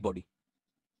ইলাস্টিক বডি,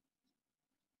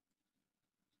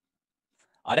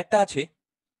 আর একটা আছে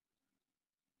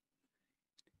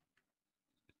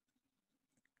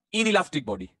ইনইলাস্টিক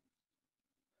বডি।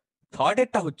 থার্ড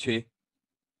এরটা হচ্ছে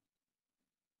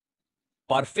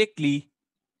পারফেক্টলি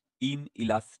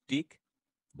ইনইলাস্টিক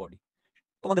বডি।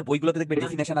 তোমাদের বইগুলোতে দেখবে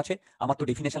ডেফিনেশন আছে, আমার তো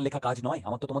ডেফিনেশন লেখা কাজ নয়,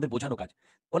 আমার তো তোমাদের বোঝানো কাজ।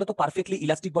 বলো তো পারফেক্টলি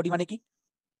ইলাস্টিক বডি মানে কি?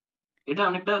 এটা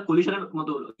অনেকটা কলিশনের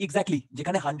মতো হলো। এক্স্যাক্টলি,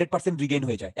 যেখানে 100% রিগেইন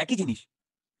হয়ে যায়, একই জিনিস।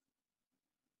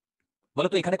 বলো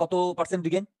তো এখানে কত পার্সেন্ট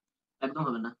রিগেইন? একদম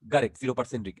হবে না। Correct,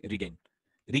 0% Regain.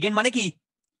 রিগেইন মানে কি?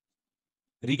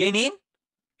 Regain in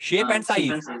shape and shape size,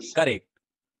 and size। Correct.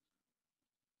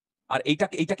 আর এইটা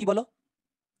এইটা কি বলো?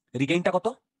 রিগেইনটা কত?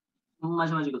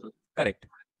 মাঝামাঝি কত। কারেক্ট।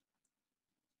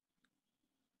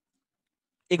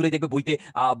 এগুলো দেখবে বইতে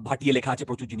ভাটিয়ে লেখা আছে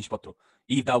প্রচুর জিনিসপত্র।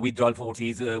 If the withdrawal force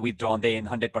is withdrawn then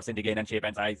 100% Regain and shape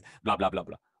and size, ব্লা ব্লা ব্লা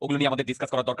ব্লা। ওগুলো নিয়ে আমাদের ডিসকাস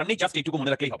করার দরকার নেই, জাস্ট এইটুকু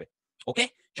মনে রাখলেই হবে। ওকে,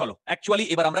 চলো অ্যাকচুয়ালি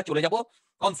এবার আমরা চলে যাব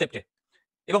কনসেপ্টে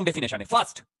এবং ডেফিনেশনে।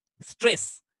 First stress.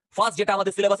 ফার্স্ট যেটা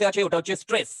আমাদের সিলেবাসে আছে ওটা হচ্ছে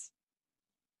স্ট্রেস।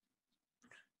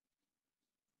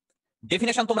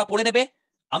 ডেফিনেশন তোমরা পড়ে নেবে,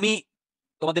 আমি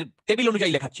তোমাদের টেবিল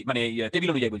অনুযায়ী লেখাচ্ছি, মানে টেবিল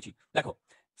অনুযায়ী বলছি। দেখো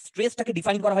স্ট্রেসটাকে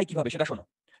ডিফাইন করা হয় কিভাবে সেটা শোনো।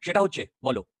 সেটা হচ্ছে,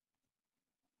 বলো,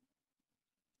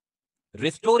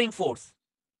 restoring force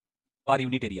per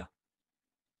unit area.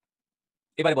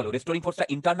 এবারে বলো, রেস্টোরিং ফোর্সটা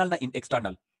ইন্টারনাল না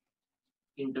এক্সটার্নাল?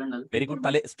 ইন্টারনাল। Very good.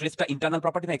 তাহলে স্ট্রেসটা ইন্টারনাল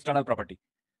প্রপার্টি না এক্সটার্নাল প্রপার্টি?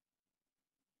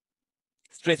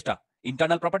 স্ট্রেসটা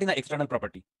ইন্টারনাল প্রপার্টি না external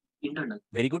property? Internal.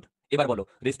 Very good. এবার বলো,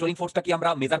 রেস্টোরিং ফোর্সটা কি আমরা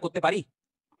মেজার করতে পারি?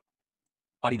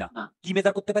 পারি না। না। কি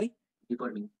মেজার করতে পারি?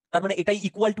 ডিফর্মিং। তার মানে এটাই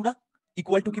ইকুয়াল টু না?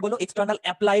 ইকুয়াল টু কি বলো? External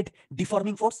applied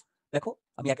deforming force. দেখো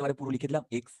আমি একেবারে পুরো লিখে দিলাম,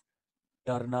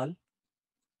 এক্সটার্নাল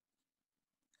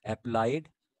অ্যাপ্লাইড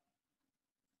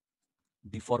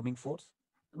ডিফর্মিং ফোর্স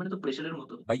মানে তো প্রেসারের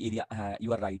মতো। By area. হ্যাঁ, you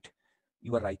R right,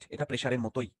 you R right, এটা প্রেসারের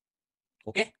মতোই।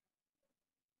 ওকে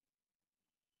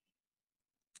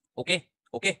ওকে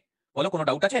ওকে, বলো কোনো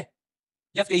ডাউট আছে?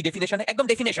 জাস্ট এই ডেফিনেশনে, একদম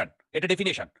ডেফিনেশন, এটা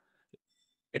ডেফিনেশন,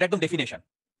 এটা একদম ডেফিনেশন।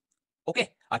 ওকে,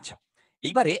 আচ্ছা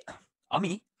এইবারে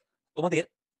আমি তোমাদের,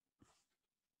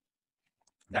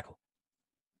 দেখো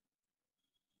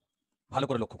ভালো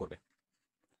করে লক্ষ্য করবে,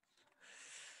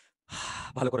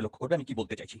 ভালো করে লক্ষ্য করবে আমি কি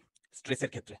বলতে চাইছি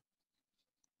স্ট্রেসের ক্ষেত্রে।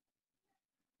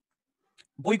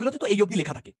 বইগুলোতে তো এই অবধি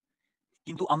লেখা থাকে,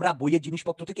 কিন্তু আমরা বইয়ের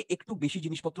জিনিসপত্র থেকে একটু বেশি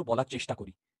জিনিসপত্র বলার চেষ্টা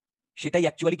করি। সেটাই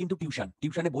অ্যাকচুয়ালি কিন্তু টিউশন।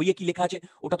 টিউশনে বইয়ে কি লেখা আছে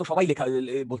ওটা তো সবাই লেখা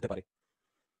বলতে পারে,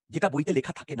 যেটা বইতে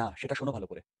লেখা থাকে না সেটা শোনো ভালো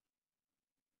করে।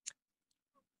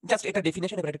 জাস্ট এটা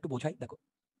ডেফিনেশন, এবার একটু বোঝাই। দেখো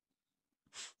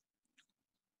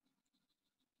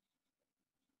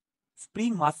স্প্রিং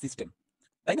মাস সিস্টেম,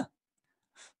 তাই না?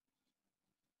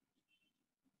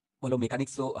 বলো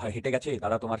মেকানিক্স তো হেঁটে গেছে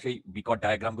দাদা, তোমার সেই বিকট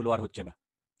ডায়াগ্রাম গুলো আর হচ্ছে না।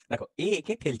 দেখো এ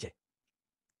একে ঠেলছে,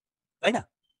 তাই না?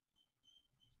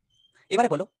 এবারে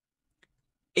বলো,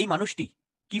 এই মানুষটি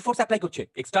কি ফোর্স অ্যাপ্লাই করছে,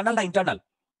 এক্সটার্নাল না ইন্টারনাল?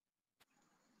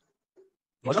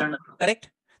 বলো কারেক্ট।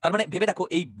 তার মানে ভেবে দেখো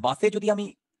এই বাসে যদি আমি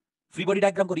ফ্রি বডি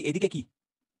ডায়াগ্রাম করি, এদিকে কি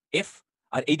এফ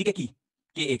আর এইদিকে কি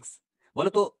কে এক্স, বলো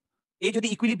তো এই যদি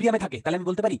ইকুইলিব্রিয়ামে থাকে তাহলে আমি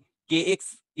বলতে পারি কে এক্স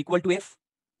ইকুয়াল টু এফ।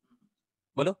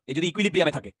 বলো এই যদি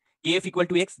ইকুইলিব্রিয়ামে থাকে K F equal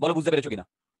to x, বলো বুঝতে পেরেছো কিনা?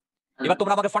 এবার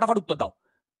তোমরা আমাকে ফটাফট উত্তর দাও,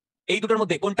 এই দুটোর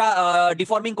মধ্যে কোনটা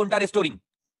ডিফর্মিং কোনটা রেস্টোরিং?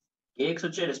 এক্স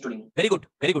হচ্ছে restoring. Very good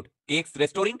very good, x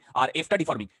restoring আর এফটা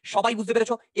ডিফর্মিং। সবাই বুঝতে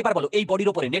পেরেছো? এবার বলো এই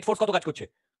বডির উপরে নেট ফোর্স কত কাজ করছে?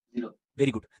 0।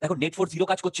 ভেরি গুড, দেখো নেট ফোর্স 0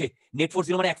 কাজ করছে। নেট ফোর্স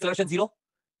 0 মানে অ্যাক্সেলারেশন 0,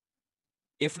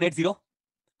 এফ নেট 0,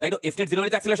 তাই তো? এফ নেট 0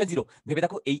 মানে অ্যাক্সেলারেশন 0। ভেবে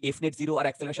দেখো এই এফ নেট 0 আর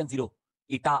অ্যাক্সেলারেশন 0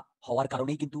 এটা হওয়ার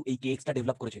কারণেই কিন্তু এই কে এক্সটা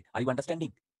ডেভেলপ করেছে। Are you understanding?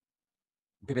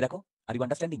 ভেবে দেখো, আর ইউ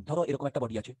আন্ডারস্ট্যান্ডিং? ধরো এরকম একটা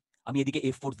বডি আছে, আমি এদিকে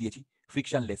এফ ফোর্স দিয়েছি,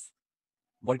 ফ্রিকশনলেস,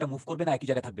 বডিটা মুভ করবে না একই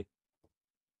জায়গায় থাকবে?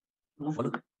 বলো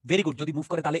ভেরি গুড, যদি মুভ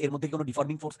করে তাহলে এর মধ্যে কোনো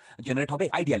ডিফর্মিং ফোর্স জেনারেট হবে?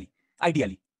 আইডিয়ালি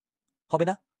আইডিয়ালি হবে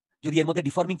না? যদি এর মধ্যে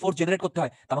ডিফর্মিং ফোর্স জেনারেট করতে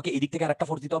হয় আমাকে এই দিক থেকে আরেকটা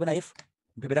ফোর্স দিতে হবে না, এফ?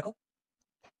 ভেবে দেখো।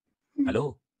 হ্যালো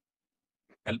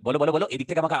বলো বলো বলো, এদিক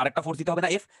থেকে আমাকে আরেকটা ফোর্স দিতে হবে না,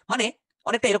 এফ? মানে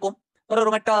অনেকটা এরকম, ধরো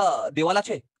এরকম একটা দেওয়াল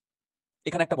আছে,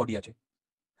 এখানে একটা বডি আছে,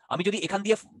 আমি যদি এখান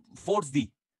দিয়ে ফোর্স দিই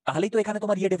তাহলেই তো এখানে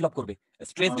তোমার ইয়ে ডেভেলপ করবে,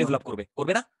 স্ট্রেস ডেভেলপ করবে,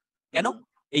 করবে না? কেন?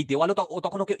 এই দেওয়ালও তো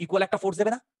তখন ওকে ইকুয়াল একটা ফোর্স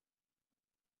দেবে না?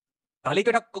 তাহলেই তো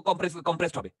এটা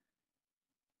কম্প্রেসড হবে।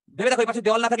 ভেবে দেখো এই পাশে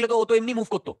দেওয়াল না থাকলে তো ও তো এমনি মুভ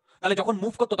করতো, তাহলে যখন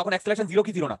মুভ করতো তখন অ্যাক্সেলারেশন 0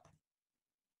 কি 0 না?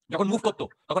 যখন মুভ করতো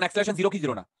তখন অ্যাক্সেলারেশন 0 কি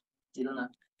 0 না? 0 না।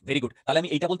 ভেরি গুড, তাহলে আমি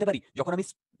এইটা বলতে পারি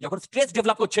যখন স্ট্রেস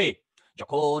ডেভেলপ করছে,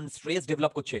 যখন স্ট্রেস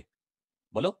ডেভেলপ করছে,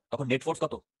 বলো তখন নেট ফোর্স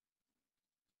কত?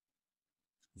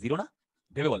 0 না?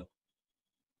 ভেবে বলো,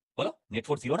 বলো নেট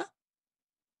ফোর্স 0 না?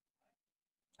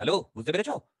 হ্যালো বুঝতে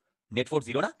পেরেছো? নেট ফোর্স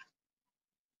 0 না?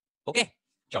 ওকে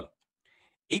চলো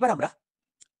এইবার আমরা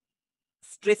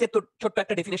স্ট্রেসের তো ছোট্ট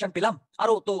একটা ডেফিনেশন পেলাম,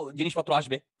 আরো তো জিনিসপত্র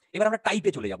আসবে, এবার আমরা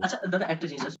টাইপে চলে যাব। আচ্ছা দাদা একটা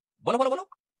জিনিস আছে, বলো বলো বলো।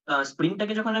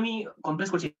 স্প্রিংটাকে যখন আমি কম্প্রেস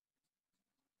করছি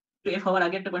এফ হওয়ার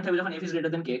আগে একটা পয়েন্ট থাকবে যখন F is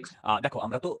greater than K x. দেখো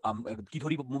আমরা তো কি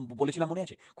ধরি বলেছিলাম মনে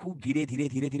আছে? খুব ধীরে ধীরে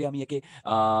ধীরে ধীরে আমি একে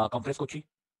কম্প্রেস করছি,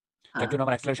 যার জন্য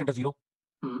আমার অ্যাক্সেলারেশনটা 0,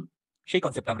 সেই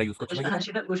কনসেপ্ট আমরা ইউজ করছি। হ্যাঁ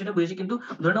সেটা বুঝেছি, কিন্তু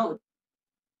ধরে নাও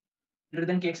গ্রেটার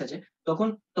দেন কে এক্স আছে,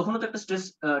 তখনও তো একটা স্ট্রেস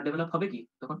ডেভেলপ হবে কি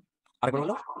তখন? আরেকবার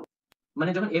বলো।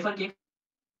 মানে যখন এফ আর কে,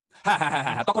 হ্যাঁ হ্যাঁ হ্যাঁ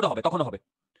হ্যাঁ, তখনও হবে তখনও হবে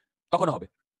তখনও হবে।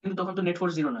 কিন্তু তখন তো নেট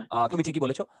ফোর্স 0 নয়। তুমি ঠিকই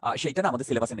বলেছো, সেইটা না আমাদের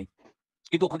সিলেবাসে নেই,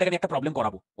 কিন্তু ওখান থেকে আমি একটা প্রবলেম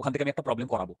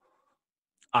করাবো।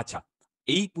 আচ্ছা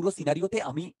এই পুরো সিনারিওতে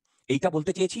আমি এইটা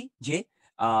বলতে চেয়েছি যে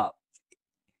আহ,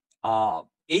 আহ,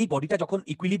 এই বডিটা যখন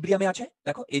ইকুইলিব্রিয়ামে আছে,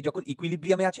 দেখো এই যখন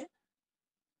ইকুইলিব্রিয়ামে আছে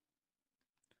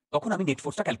তখন আমি নেট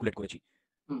ফোর্সটা ক্যালকুলেট করেছি,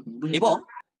 এবং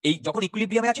এই যখন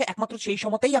ইকুইলিব্রিয়ামে আছে একমাত্র সেই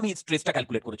সময়তেই আমি স্ট্রেসটা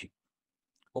ক্যালকুলেট করেছি।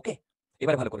 ওকে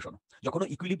এবারে ভালো করে শোনো, যখন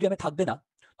ইকুইলিব্রিয়ামে থাকবে না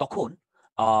তখন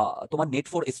তোমার নেট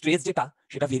ফোর্স স্ট্রেস যেটা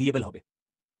সেটা ভেরিয়েবল হবে।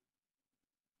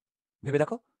 ভেবে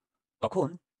দেখো, তখন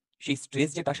সেই স্ট্রেস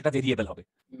যেটা সেটা ভেরিয়েবল হবে,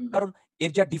 কারণ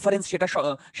এর যা ডিফারেন্স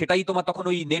সেটাই তোমার তখন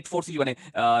ওই নেট ফোর্স মানে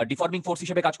ডিফর্মিং ফোর্স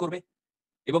হিসেবে কাজ করবে,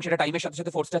 এবং সেটা টাইমের সাথে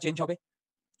সাথে ফোর্সটা চেঞ্জ হবে,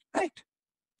 কারেক্ট?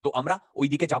 তো আমরা ওই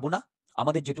দিকে যাব না,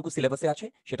 আমাদের যেটুকু সিলেবাসে আছে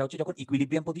সেটা হচ্ছে যখন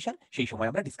ইকুইলিব্রিয়াম পজিশন সেই সময়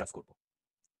আমরা ডিসকাস করব।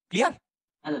 ক্লিয়ার?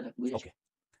 ওকে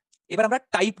এবার আমরা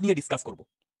টাইপ নিয়ে ডিসকাস করব,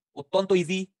 অত্যন্ত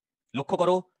ইজি, লক্ষ্য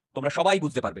করো তোমরা সবাই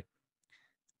বুঝতে পারবে।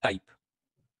 টাইপ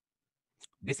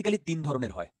বেসিক্যালি 3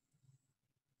 ধরনের হয়,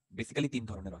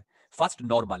 ফার্স্ট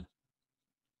নরমাল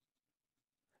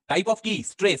টাইপ অফ কি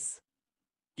স্ট্রেস,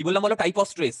 কি বললাম বলো? টাইপ অফ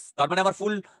স্ট্রেস, তার মানে আমার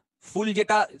ফুল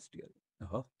যেটা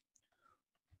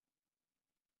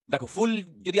দেখো ফুল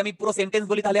যদি আমি পুরো সেন্টেন্স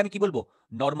বলি তাহলে আমি কি বলবো?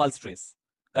 Normal stress,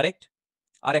 correct?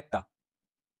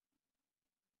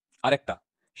 আরেকটা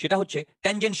সেটা হচ্ছে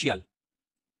ট্যানজেনশিয়াল,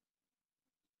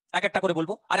 এক একটা করে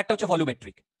বলবো। আরেকটা হচ্ছে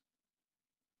ভলিউমেট্রিক।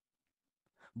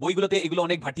 বইগুলোতে এগুলো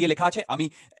অনেক ভাটিয়ে লেখা আছে, আমি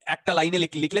একটা লাইনে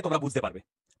লিখলে তোমরা বুঝতে পারবে।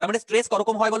 তার মানে স্ট্রেস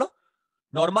করকম হয় বলো?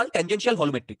 Normal, tangential,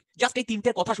 volumetric. জাস্ট এই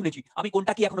তিনটের কথা শুনেছি, আমি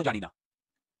কোনটা কি এখনো জানি না।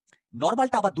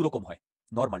 নরমালটা আবার দুরকম হয়,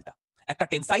 নরমালটা একটা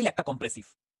টেনসাইল একটা কম্প্রেসিভ।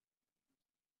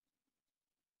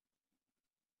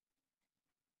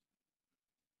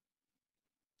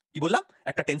 কি বললাম?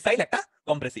 একটা টেনসাইল একটা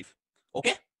কম্প্রেসিভ।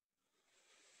 ওকে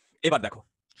এবার দেখো,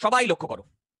 সবাই লক্ষ্য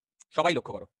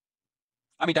করো,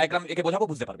 আমি ডায়াগ্রাম একে বোঝাবো,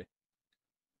 বুঝতে পারবে।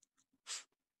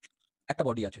 একটা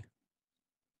বডি আছে,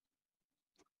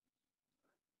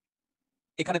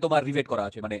 এখানে তোমার রিভেট করা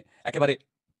আছে, মানে একেবারে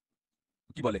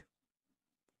কি বলে,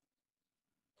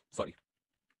 সরি,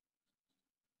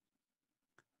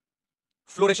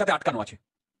 ফ্লোরের সাথে আটকানো আছে।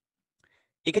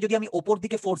 একে যদি আমি ওপর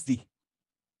দিকে ফোর্স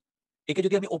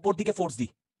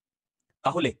দিই,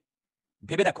 তাহলে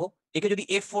ভেবে দেখো একে যদি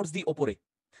এফ ফোর্স দিই ওপরে,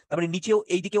 তার মানে নিচেও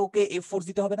এই দিকে ওকে এফ ফোর্স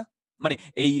দিতে হবে না? মানে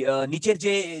এই নিচের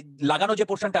যে লাগানো যে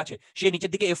পোর্শনটা আছে সে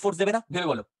নিচের দিকে এফ ফোর্স দেবে না? ভেবে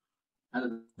বলো।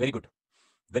 Very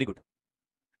good.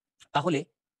 তাহলে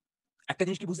একটা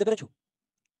জিনিস কি বুঝতে পেরেছো?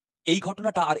 এই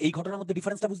ঘটনাটা আর এই ঘটনার মধ্যে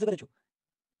ডিফারেন্সটা বুঝতে পেরেছো?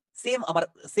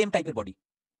 সেম টাইপের বডি।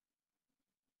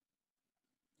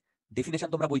 ডেফিনেশন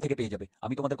তোমরা বই থেকে পেয়ে যাবে,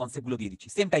 আমি তোমাদের কনসেপ্টগুলো দিয়ে দিচ্ছি।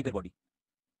 সেম টাইপের বডি,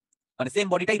 মানে সেম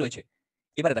বডিটাই রয়েছে।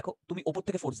 এবারে দেখো, তুমি ওপর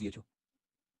থেকে ফোর্স দিয়েছো,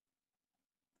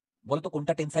 বলো তো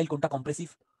কোনটা টেনসাইল কোনটা কম্প্রেসিভ?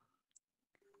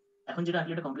 এখন যেটা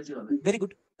আসলে এটা কমপ্লেক্সিভ হবে। ভেরি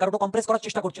গুড, কারণ ওটা কম্প্রেস করার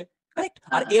চেষ্টা করছে, কারেক্ট।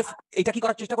 আর হ্যাঁ, এফ এটা কি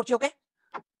করার চেষ্টা করছে? ওকে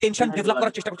টেনশন হ্যাঁ, ডেভেলপ হ্যাঁ,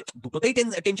 করার চেষ্টা করছে, দুটোতেই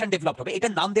টেনশন ডেভেলপ হবে।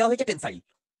 এটার নাম দেওয়া হয়েছে টেনসাইল।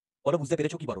 বলো বুঝতে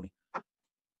পেরেছো কি পারোনি?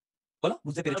 বলো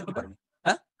বুঝতে পেরেছো কি পারোনি?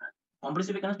 হ্যাঁ,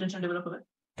 কমপ্লেক্সিভে কেন টেনশন ডেভেলপ হবে?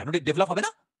 কেন ডেভেলপ হবে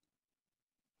না?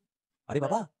 আরে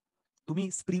বাবা, তুমি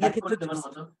স্প্রিং এর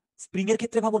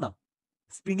ক্ষেত্রে ভাবো না।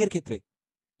 স্প্রিং এর ক্ষেত্রে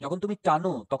যখন তুমি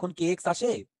টানো তখন কেএক্স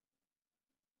আসে।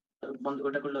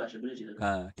 ওটা করলেও আসে, বুঝেছি দাদা।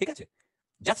 হ্যাঁ ঠিক আছে,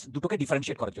 জাস্ট দুটোকে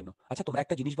ডিফারেন্সিয়েট করার জন্য। আচ্ছা তোমরা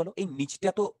একটা জিনিস বলো, এই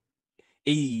নিচটা তো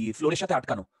এই ফ্লোরের সাথে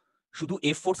আটকানো, শুধু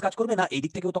এফ ফোর্স কাজ করবে না এই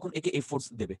দিক থেকেও তখন একে এফ ফোর্স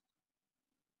দেবে?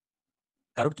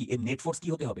 কারণ কি এর নেট ফোর্স কি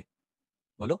হতে হবে?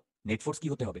 বলো নেট ফোর্স কি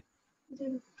হতে হবে?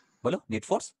 বলো নেট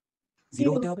ফোর্স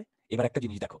 0 হতে হবে। এবার একটা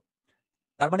জিনিস দেখো,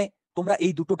 তার মানে তোমরা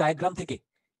এই দুটো ডায়াগ্রাম থেকে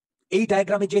এই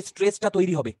ডায়াগ্রামে যে স্ট্রেসটা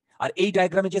তৈরি হবে আর এই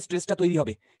ডায়াগ্রামে যে স্ট্রেসটা তৈরি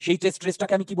হবে, সেই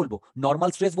স্ট্রেসটাকে আমি কি বলবো?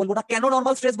 নরমাল স্ট্রেস বলবো না? কেন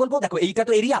নরমাল স্ট্রেস বলবো? দেখো এইটা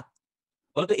তো এরিয়া,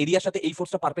 বলো তো এরিয়ার সাথে এই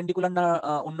ফোর্সটা পারপেন্ডিকুলার না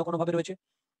অন্য কোনো ভাবে রয়েছে?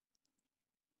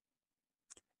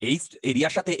 এই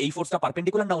এরিয়ার সাথে এই ফোর্সটা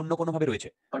পারপেন্ডিকুলার না অন্য কোনো ভাবে রয়েছে?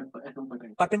 একদম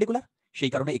perfect। পারপেন্ডিকুলার,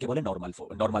 সেই কারণে একে বলে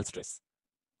normal stress.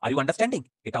 Are you understanding?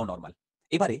 এটাও নরমাল।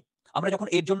 এবারে আমরা যখন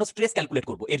এর জন্য স্ট্রেস ক্যালকুলেট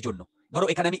করব, এর জন্য ধরো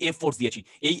এখানে আমি এফ ফোর্স দিয়েছি,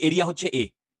 এই এরিয়া হচ্ছে এ,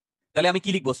 তাহলে আমি কি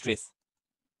লিখবো স্ট্রেস?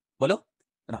 বলো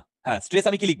না, হ্যাঁ স্ট্রেস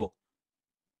আমি কি লিখবো?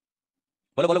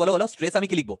 বলো বলো বলো বলো স্ট্রেস আমি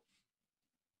কি লিখবো?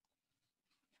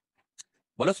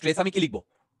 বলো স্ট্রেস আমি কি লিখবো?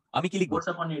 আমি কি লিখবো? ফোর্স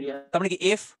আপন এরিয়া। তার মানে কি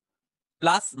F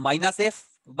plus minus F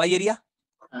by area?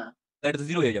 হ্যাঁ। এটা তো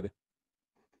 0 হয়ে যাবে।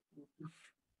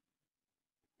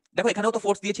 দেখো এখানেও তো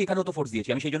ফোর্স দিয়েছি, এখানেও তো ফোর্স দিয়েছি,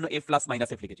 আমি সেই জন্য এফ প্লাস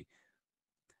মাইনাস এফ লিখেছি।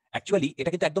 অ্যাকচুয়ালি এটা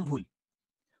কিন্তু একদম ভুল।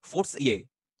 ফোর্স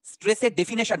স্ট্রেসের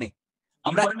ডেফিনেশনে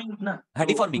আমরা ডিফর্মিং না, হ্যাঁ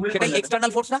ডিফর্মিং, two way সেটাই করলে হবে।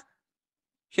 এক্সটার্নাল ফোর্স না?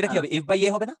 সেটা কি হ্যাঁ। হবে? এফ বাই এ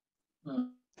হবে না? হুম।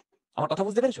 আমার কথা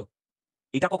বুঝতে পেরেছো?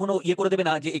 এটা কখনো করে দেবে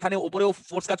না যে এখানে উপরেও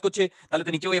ফোর্স কাজ করছে তাহলে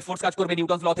তো নিচেও এফ ফোর্স কাজ করবে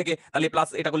নিউটনস ল থেকে, তাহলে প্লাস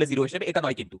এটা করলে 0 হিসেবে, এটা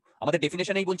নয়। কিন্তু আমাদের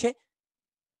ডেফিনেশনেই বলছে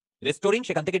রেস্টোরিং,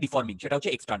 সেখান থেকে ডিফর্মিং, সেটা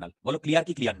হচ্ছে এক্সটার্নাল। বলো ক্লিয়ার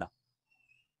কি ক্লিয়ার না?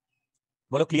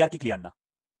 বলো ক্লিয়ার কি ক্লিয়ার না?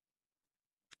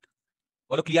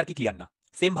 বলো ক্লিয়ার কি ক্লিয়ার না?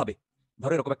 সেম ভাবে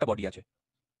ধরো এরকম একটা বডি আছে,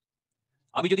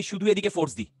 আমি যদি শুধু এদিকে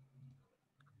ফোর্স দিই,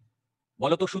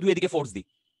 বলো তো শুধু এদিকে ফোর্স দিই,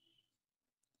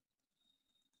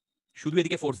 শুধু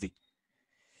এদিকে ফোর্স দিই,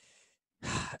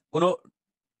 কোনো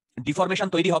ডিফরমেশন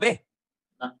তৈরি হবে?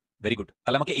 না। ভেরি গুড,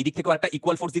 তাহলে আমাকে এই দিক থেকেও একটা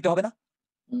ইকুয়াল ফোর্স দিতে হবে না?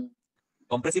 হুম।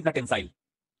 কম্প্রেসিভ না টেনসাইল?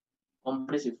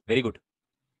 কম্প্রেসিভ। Very good.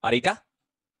 আর এইটা?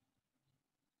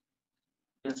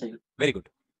 টেনসাইল। ভেরি গুড,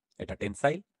 এটা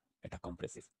টেনসাইল, এটা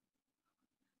কম্প্রেসিভ।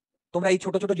 তোমরা এই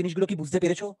ছোট ছোট জিনিসগুলো কি বুঝতে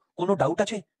পেরেছো? কোনো ডাউট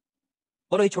আছে?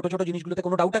 বলো এই ছোট ছোট জিনিসগুলোতে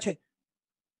কোনো ডাউট আছে?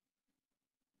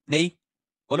 নেই?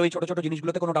 বলো এই ছোট ছোট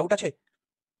জিনিসগুলোতে কোনো ডাউট আছে?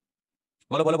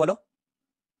 বলো বলো বলো।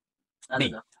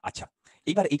 নেই? আচ্ছা,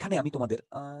 এইবার এখানে আমি তোমাদের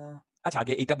আচ্ছা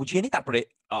আগে এটা বুঝিয়ে নিই, তারপরে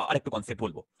আরেকটু কনসেপ্ট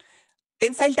বলবো।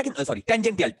 টেনসাইলটা কিন্তু সরি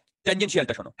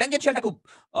ট্যানজেনশিয়ালটা শোনো। ট্যানজেনশিয়ালটা খুব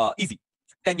ইজি,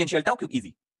 ট্যানজেনশিয়ালটাও খুব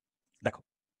ইজি। দেখো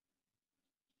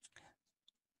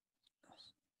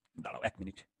দাঁড়াও 1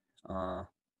 মিনিট।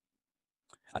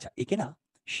 আচ্ছা একে না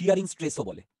শিয়ারিং স্ট্রেসও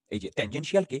বলে। এই যে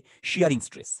ট্যানজেনশিয়ালকে শিয়ারিং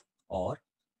স্ট্রেস অর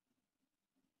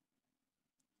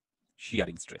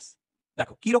শিয়ারিং স্ট্রেস।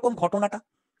 দেখো কি রকম ঘটনাটা,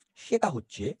 সেটা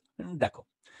হচ্ছে দেখো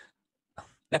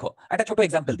দেখো একটা ছোট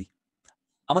এক্সাম্পল দিই।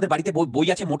 আমাদের বাড়িতে বই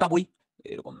আছে, মোটা বই,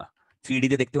 এরকম না, 3D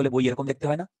তে দেখতে হলে বই এরকম দেখতে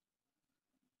হয় না?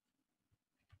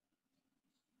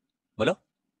 বলো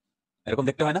এরকম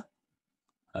দেখতে হয় না?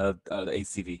 এই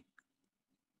সিভি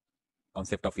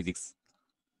কনসেপ্ট অফ ফিজিক্স,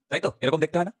 তাই তো এরকম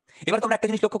দেখতে হয় না? এবার তোমরা একটা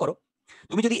জিনিস লক্ষ্য করো,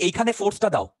 তুমি যদি এইখানে ফোর্সটা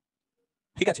দাও,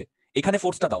 ঠিক আছে, এখানে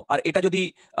ফোর্সটা দাও, আর এটা যদি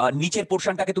নিচের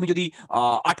পোর্শনটাকে তুমি যদি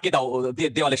আটকে দাও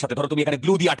দেওয়ালের সাথে, ধরো তুমি এখানে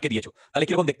গ্লু দিয়ে আটকে দিয়েছো, তাহলে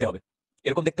কিরকম দেখতে হবে?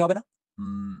 এরকম দেখতে হবে না?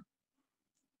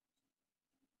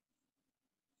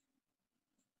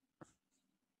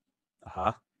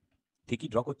 হ্যাঁ ঠিকই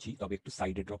ড্র করছি, তবে একটু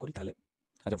সাইডে ড্র করি তাহলে।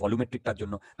 আচ্ছা ভলিউমেট্রিকটার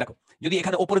জন্য দেখো, যদি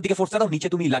এখানে উপরের দিকে ফোর্সটা দাও, নিচে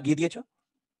তুমি লাগিয়ে দিয়েছো,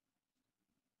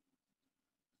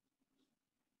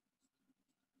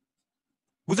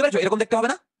 বুঝতে পেরেছো? এরকম দেখতে হবে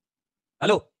না?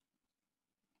 হ্যালো,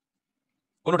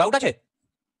 কোনো ডাউট আছে?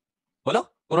 বলো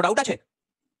কোনো ডাউট আছে?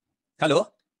 হ্যালো,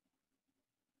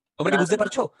 তোমরা কি বুঝতে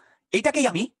পারছো? এইটাকেই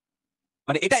আমি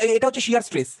মানে এটা হচ্ছে শিয়ার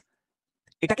স্ট্রেস।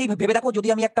 এটাকেই ভেবে দেখো, যদি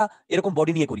আমি একটা এরকম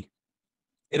বডি নিয়ে করি,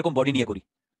 এরকম বডি নিয়ে করি,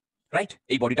 রাইট?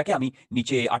 এই বডিটাকে আমি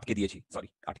নিচে আটকে দিয়েছি, সরি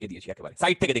আটকে দিয়েছি একেবারে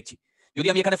সাইড থেকে দেখছি, যদি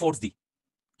আমি এখানে ফোর্স দিই,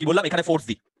 কি বললাম, এখানে ফোর্স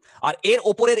দিই, আর এর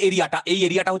ওপরের এরিয়াটা, এই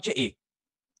এরিয়াটা হচ্ছে এ,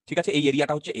 ঠিক আছে, এই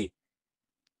এরিয়াটা হচ্ছে এ,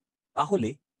 তাহলে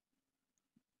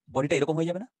বডিটা এরকম হয়ে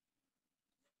যাবে না?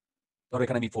 ধরো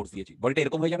এখানে আমি ফোর্স দিয়েছি, বডিটা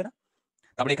এরকম হয়ে যাবে না?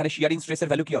 তারপরে এখানে শিয়ারিং স্ট্রেসের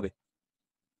ভ্যালু কি হবে?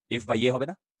 এফ বাই এ হবে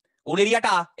না? কোন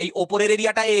এরিয়াটা? এই ওপরের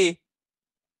এরিয়াটা এ,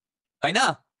 তাই না?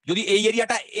 যদি এই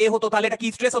এরিয়াটা এ হতো তাহলে এটা কি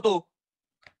স্ট্রেস হতো?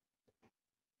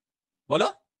 বলো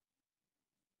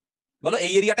বলো,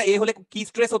 এই এরিয়াটা এ হলে কি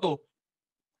স্ট্রেস হতো?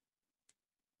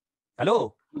 হ্যালো,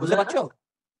 বুঝতে পারছো?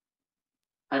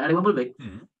 আরেকবার বলবে?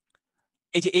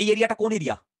 এই যে এই এরিয়াটা কোন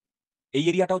এরিয়া? এই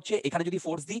এরিয়াটা হচ্ছে, এখানে যদি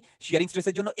ফোর্স দিই শিয়ারিং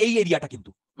স্ট্রেসের জন্য, এই এরিয়াটা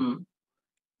কিন্তু,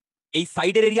 এই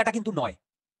সাইডের এরিয়াটা কিন্তু নয়,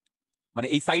 মানে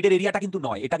এই সাইডের এরিয়াটা কিন্তু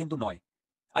নয়, এটা কিন্তু নয়।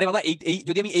 আরে বাবা, এই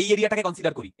যদি আমি এই এরিয়াটাকে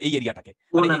কনসিডার করি, এই এরিয়াটাকে,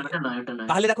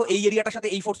 তাহলে দেখো এই এরিয়াটার সাথে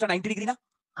এই ফোর্সটা 90 ডিগ্রি না?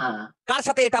 কার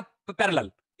সাথে এটা প্যারালাল?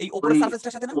 এই উপরের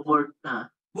সারফেসটার সাথে না?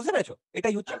 বুঝতে পেরেছো?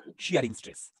 এটাই হচ্ছে শিয়ারিং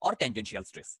স্ট্রেস অর ট্যানজেনশিয়াল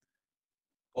স্ট্রেস।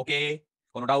 ওকে,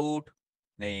 কোনো ডাউট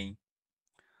নেই?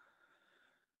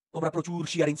 তোমরা প্রচুর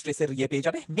শিয়ারিং স্ট্রেসের ইয়ে পেয়ে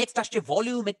যাবে। নেক্সট আসছে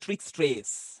ভলিউমেট্রিক স্ট্রেস।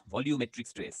 ভলিউমেট্রিক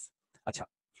স্ট্রেস, আচ্ছা,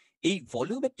 এই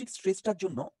ভলিউমেট্রিক স্ট্রেসটার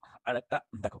জন্য আর একটা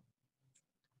দেখো,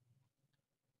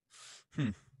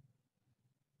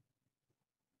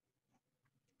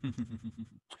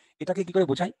 এটাকে কি করে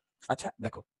বোঝাই? আচ্ছা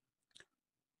দেখো,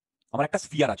 আমার একটা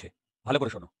স্ফিয়ার আছে, ভালো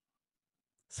করে শোনো,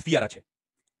 স্ফিয়ার আছে।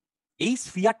 এই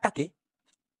স্ফিয়ারটাকে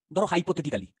ধরো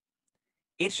হাইপোথেটিক্যালি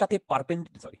এর সাথে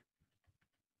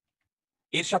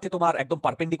এর সাথে তোমার একদম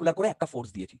পারপেন্ডিকুলার করে একটা ফোর্স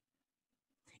দিয়েছি।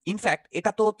 ইনফ্যাক্ট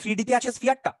এটা তো 3D তে আছে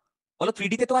স্ফিয়ারটা, বলো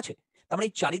 3D তে তো আছে, তার মানে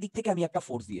এই চারিদিক থেকে আমি একটা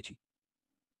ফোর্স দিয়েছি,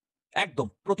 একদম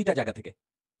প্রতিটা জায়গা থেকে।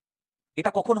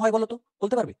 এটা কখন হয় বলো তো,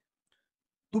 বলতে পারবে?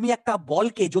 তুমি একটা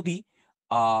বলকে যদি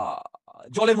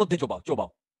জলের মধ্যে চোবাও,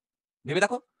 ভেবে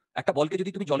দেখো, একটা বলকে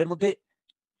যদি তুমি জলের মধ্যে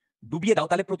ডুবিয়ে দাও,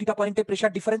 তাহলে প্রতিটা পয়েন্টে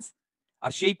প্রেসার ডিফারেন্স,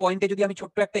 আর সেই পয়েন্টে যদি আমি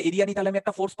ছোট্ট একটা এরিয়া নিই, তাহলে আমি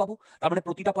একটা ফোর্স পাবো। তার মানে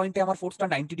প্রতিটা পয়েন্টে আমার ফোর্সটা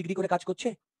 90 ডিগ্রি করে কাজ করছে।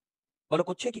 বলো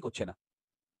করছে কি করছে না?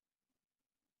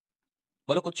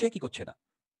 বলো করছে কি করছে না?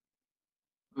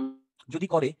 যদি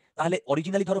করে, তাহলে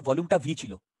অরিজিনালি ধরো ভলিউমটা ভি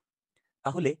ছিল,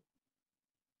 তাহলে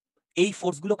এই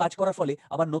ফোর্সগুলো কাজ করার ফলে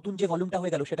আমার নতুন যে ভলিউমটা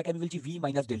হয়ে গেল, সেটাকে আমি বলছি ভি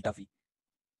মাইনাস ডেল্টা ভি,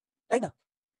 তাই না?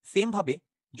 সেম ভাবে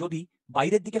যদি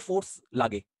বাইরের দিকে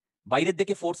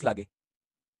ফোর্স লাগে,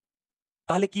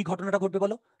 তাহলে কি ঘটনাটা ঘটবে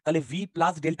বলো? তাহলে ভি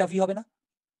প্লাস ডেল্টা ভি হবে না?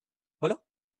 বলো,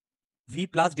 ভি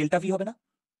প্লাস ডেল্টা ভি হবে না?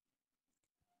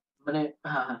 মানে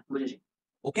হ্যাঁ বুঝেছি।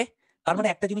 ওকে, তার মানে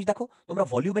একটা জিনিস দেখো, তোমরা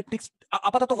ভলিউমেট্রিক,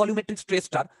 আপাতত ভলিউমেট্রিক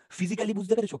স্ট্রেসটার ফিজিক্যালি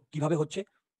বুঝতে পেরেছো কিভাবে হচ্ছে,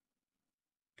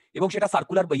 এবং সেটা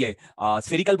সার্কুলার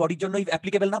স্ফেরিক্যাল বডির জন্যই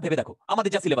অ্যাপ্লিকেবল না? ভেবে দেখো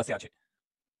আমাদের যা সিলেবাসে আছে,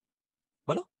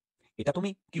 বলো, এটা তুমি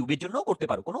কিউবের জন্য করতে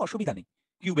পারো, কোনো অসুবিধা নেই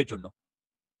কিউবের জন্য,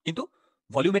 কিন্তু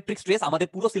ভলিউমেট্রিক স্ট্রেস আমাদের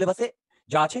পুরো সিলেবাসে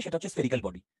যা আছে সেটা হচ্ছে স্ফেরিক্যাল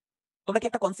বডি। তোমরা কি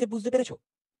একটা কনসেপ্ট বুঝতে পেরেছো?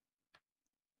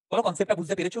 বলো, কনসেপ্টটা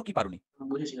বুঝতে পেরেছো কি পারোনি?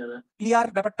 বুঝেছি দাদা। ক্লিয়ার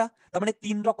ব্যাপারটা? তার মানে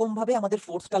 3 রকম ভাবে আমাদের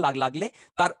ফোর্সটা লাগলে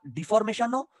তার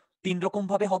ডিফরমেশনও 3 রকম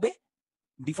ভাবে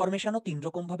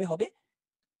হবে,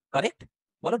 কারেক্ট?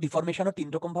 বলো, ডিফরমেশনও 3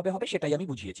 রকম ভাবে হবে, সেটাই আমি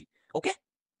বুঝিয়েছি। ওকে,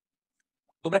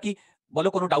 তোমরা কি বলো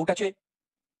কোনো ডাউট আছে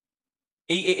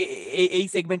এই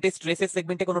সেগমেন্টে, স্ট্রেসের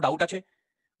সেগমেন্টে কোনো ডাউট আছে?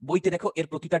 বইতে দেখো এর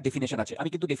প্রতিটা ডেফিনেশন আছে, আমি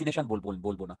কিন্তু ডেফিনেশন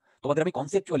বলবো না, তোমাদের আমি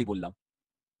কনসেপচুয়ালি বললাম।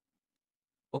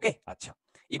 ওকে, আচ্ছা,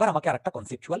 এবার আমাকে আরেকটা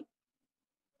কনসেপচুয়াল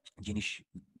জিনিস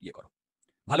ইয়ে করো,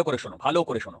 ভালো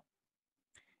করে শোনো,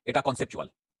 এটা কনসেপচুয়াল।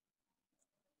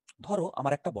 ধরো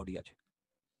আমার একটা বডি আছে,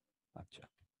 আচ্ছা,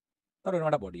 ধরো এরকম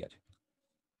একটা বডি আছে,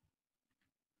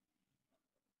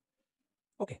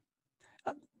 ওকে,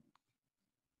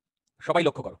 সবাই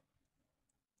লক্ষ্য করো,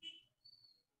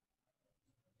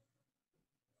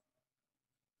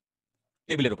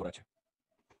 টেবিলের উপর আছে,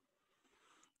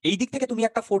 এই দিক থেকে তুমি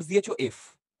একটা ফোর্স দিয়েছো এফ,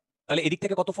 তাহলে এদিক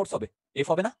থেকে কত ফোর্স হবে? এফ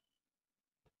হবে না?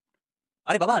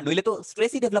 আরে বাবা, নইলে তো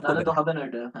স্ট্রেসই ডেভেলপ করবে তো না। হবে না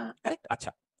এটা, হ্যাঁ। কারেক্ট,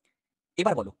 আচ্ছা,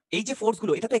 এবার বলো, এই যে ফোর্স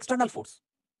গুলো, এটা তো এক্সটার্নাল ফোর্স,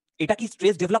 এটা কি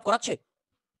স্ট্রেস ডেভেলপ করাচ্ছে?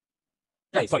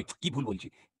 সরি, কি ভুল বলছি,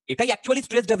 এটাই অ্যাকচুয়ালি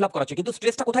স্ট্রেস ডেভেলপ করাচ্ছে, কিন্তু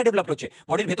স্ট্রেসটা কোথায় ডেভেলপ হচ্ছে?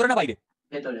 বডির ভেতরে না বাইরে?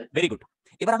 ভেতরে। Very good.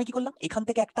 এবার আমি কি করলাম, এখান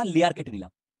থেকে একটা লেয়ার কেটে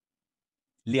নিলাম,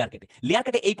 লেয়ার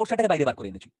কেটে এই পোর্শনটাকে বাইরে বার করে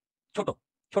এনেছি, ছোট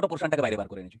ছোট পোর্শনটাকে বাইরে বার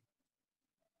করে এনেছি।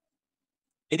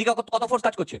 এদিকে কত ফোর্স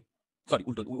কাজ করছে? সরি,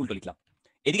 উল্টো লিখলাম।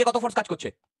 এদিকে কত ফোর্স কাজ করছে?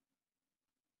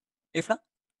 এফ না?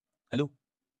 হ্যালো,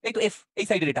 এই তো এফ, এই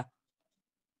সাইডের এটা।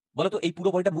 বলো তো এই পুরো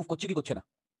বডিটা মুভ করছে কি করছে না?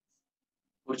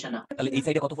 করছে না। তাহলে এই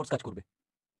সাইডে কত ফোর্স কাজ করবে?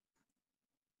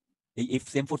 এই এফ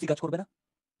সেম ফোর্সই কাজ করবে না?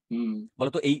 বলো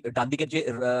তো এই ডান দিকের যে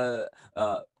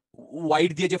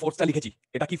ওয়াইড দিয়ে যে ফোর্সটা লিখেছি,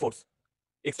 এটা কি ফোর্স?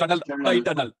 এক্সটার্নাল না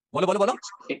ইন্টারনাল? বলো বলো বলো।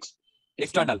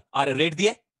 এক্সটার্নাল। আর রেড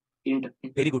দিয়ে?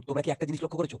 Very good. তোমরা কি একটা জিনিস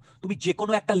লক্ষ্য করেছো, তুমি যে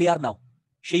কোনো একটা লেয়ার নাও,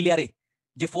 সেই লেয়ারে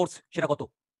যে ফোর্স সেটা কত?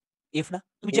 এফ না?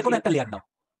 তুমি যে কোনো একটা লেয়ার নাও,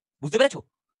 বুঝতে পেরেছো?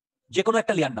 যে কোনো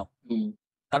একটা লেয়ার নাও,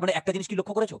 তার মানে একটা জিনিস কি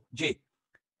লক্ষ্য করেছো যে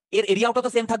এর এরিয়াটা তো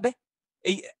সেম থাকবে।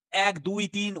 এই 1 2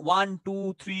 3 1 2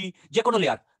 3 যে কোনো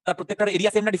লেয়ার, তার প্রত্যেকটার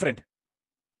এরিয়া সেম না ডিফারেন্ট?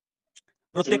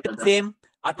 প্রত্যেকটা সেম।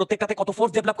 আর প্রত্যেকটাতে কত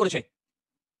ফোর্স ডেভেলপ করেছে?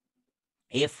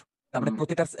 এফ। তার মানে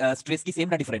প্রত্যেকটার স্ট্রেস কি সেম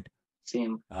না ডিফারেন্ট?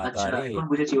 সেম। আচ্ছা, এখন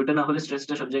বুঝেছি, ওটা না হলে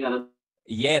স্ট্রেসটা সব জায়গায় আলাদা।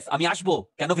 ইয়েস, আমি আসবো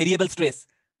কেন ভেরিয়েবল স্ট্রেস।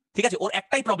 ঠিক আছে, ওর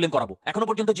একটাই প্রবলেম করাবো, এখনো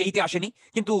পর্যন্ত জেইতে আসেনি,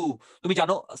 কিন্তু তুমি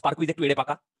জানো স্পার্ক কুইজ একটু এড়ে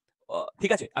পাকা।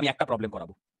 ঠিক আছে, আমি একটা প্রবলেম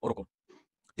করাবো ওরকম।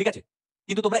 ঠিক আছে,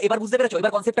 কিন্তু তোমরা এবার বুঝতে পেরেছো,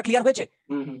 এবার কনসেপ্টটা ক্লিয়ার হয়েছে?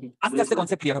 আস্তে আস্তে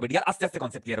কনসেপ্ট ক্লিয়ার হবে ডিয়ার, আস্তে আস্তে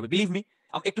কনসেপ্ট ক্লিয়ার হবে, বিলিভ মি।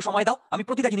 একটু সময় দাও, আমি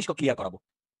প্রতিটা জিনিস ক্লিয়ার করাবো।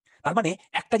 তার মানে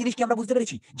একটা জিনিস কি আমরা বুঝতে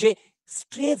পেরেছি যে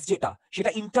স্ট্রেস যেটা, সেটা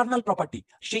ইন্টারনাল প্রপার্টি।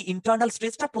 সেই ইন্টারনাল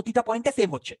স্ট্রেসটা প্রতিটা পয়েন্টে সেম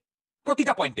হচ্ছে,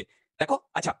 প্রতিটা পয়েন্টে। দেখো,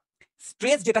 আচ্ছা,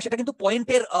 স্ট্রেস যেটা সেটা কিন্তু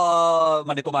পয়েন্টের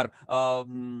মানে তোমার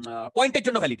পয়েন্টের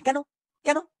জন্য ভ্যালিড। কেন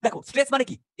কেন? দেখো, স্ট্রেস মানে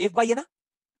কি? এফ বাই এ না?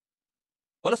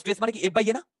 বলো, স্ট্রেস মানে কি এফ বাই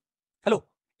এ না? হ্যালো,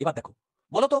 এবার দেখো,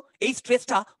 বলো তো এই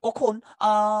স্ট্রেসটা কখন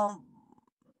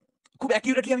খুব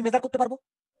অ্যাকিউরেটলি আমি মেজার করতে পারবো?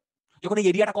 যখন এই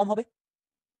এরিয়াটা কম হবে,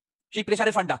 সেই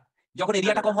প্রেসারের ফান্ডা যখন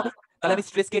এরিয়াটা কম হবে, তাহলে আমি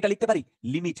স্ট্রেসকে এটা লিখতে পারি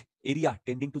লিমিট এরিয়া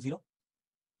টেন্ডিং টু 0।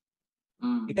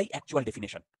 এটাই অ্যাকচুয়াল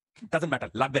ডেফিনেশন, ডাজন্ট ম্যাটার,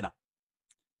 লাগবে না।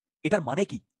 এটার মানে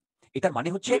কি? এটার মানে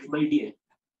হচ্ছে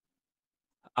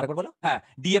আরেকবার বলো। হ্যাঁ,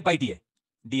 DF by DA,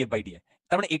 DF by DA.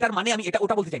 তার মানে এটার মানে আমি এটা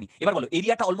ওটা বলতে চাইনি। এবার বলো,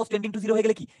 এরিয়াটা অলমোস্ট টেন্ডিং টু 0 হয়ে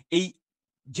গেলে কি এই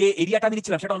যে এরিয়াটা আমি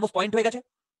নিচ্ছিলাম সেটা অলমোস্ট পয়েন্ট হয়ে গেছে।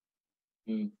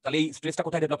 তাহলে এই স্ট্রেসটা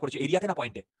কোথায় ডেভেলপ করেছে? এরিয়াতে না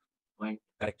পয়েন্টে?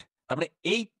 কারেক্ট। তার মানে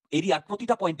এই এরিয়ার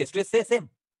প্রতিটা পয়েন্টে স্ট্রেস সেম।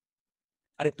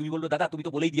 আরে তুমি বললো দাদা তুমি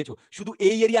তো বলেই দিয়েছো, শুধু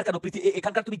এই এরিয়ার কেন,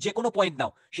 এখানকার তুমি যে কোনো পয়েন্ট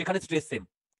নাও সেখানে স্ট্রেস সেম।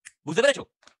 বুঝতে পেরেছো?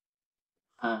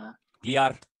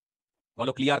 ক্লিয়ার?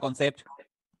 বলো ক্লিয়ার কনসেপ্ট?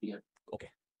 ওকে,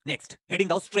 নেক্সট হেডিং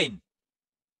দাও স্ট্রেন।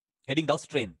 হেডিং দাও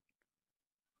স্ট্রেন।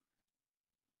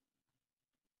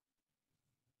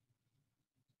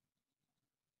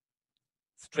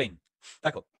 স্ট্রেন,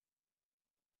 দেখো,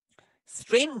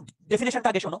 স্ট্রেন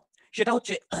ডেফিনেশনটা আগে শোনো। সেটা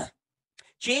হচ্ছে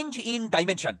change in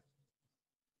dimension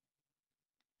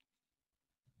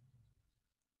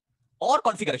or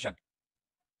configuration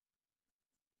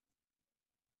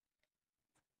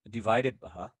divided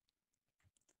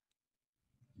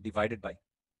by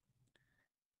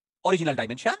original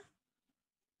dimension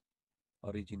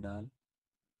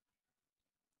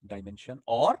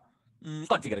or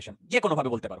configuration, যে কোনো ভাবে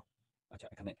বলতে পারো। আচ্ছা,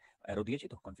 এখানে অ্যারো দিয়েছি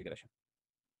তো, কনফিগারেশন।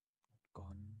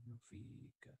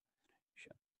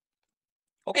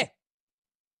 ওকে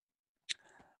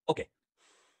ওকে।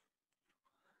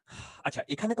 আচ্ছা,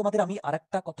 এখানে তোমাদের আমি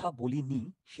আরেকটা কথা বলিনি,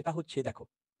 সেটা হচ্ছে দেখো,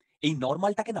 এই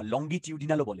নরমালটাকে না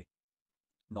লঙ্গিটিউডিনালও বলে।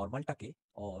 নরমালটাকে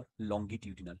অর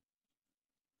লঙ্গিটিউডিনাল।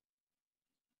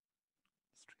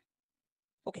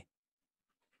 ওকে,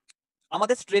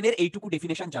 আমাদের স্ট্রেনের এইটুকু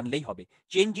ডেফিনেশন জানলেই হবে।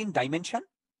 Change in dimension,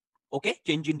 okay,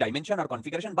 change in dimension R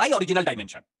configuration by original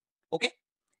dimension. ওকে,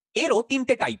 এরও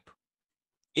তিনটে টাইপ,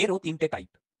 এরও তিনটে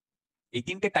টাইপ। এই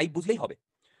তিনটে টাইপ বুঝলেই হবে।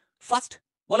 ফার্স্ট,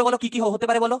 বলো বলো কি কি হতে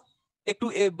পারে, বলো একটু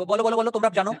বলো বলো বলো, তোমরা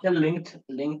জানো।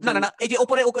 না না না, এই যে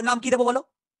উপরে নাম কি দেবো বলো?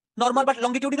 নরমাল বা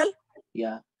লঙ্গিটিউডিনাল?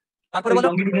 তারপরে বলো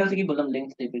লঙ্গিটিউডিনাল থেকে বললাম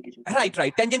লেংথ টাইপের কিছু। রাইট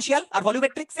রাইট, ট্যানজেনশিয়াল আর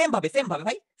ভলিউমেট্রিক সেম ভাবে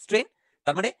ভাই স্ট্রেন।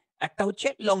 তার মানে একটা হচ্ছে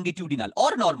longitudinal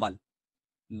or normal,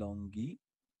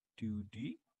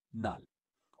 longitudinal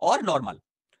or normal.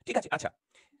 ঠিক আছে, আচ্ছা,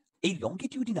 এই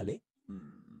লঙ্গিটিউডিনালে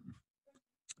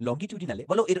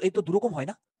বলো এর তো দুরকম হয়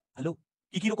না? হ্যালো,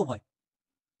 কি কি রকম হয়?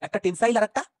 একটা টেনসাইল আর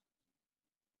একটা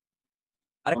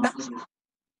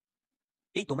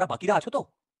এই তোমরা বাকিরা আছো তো?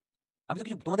 আমি তো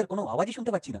কিছু তোমাদের কোনো আওয়াজই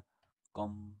শুনতে পাচ্ছি না।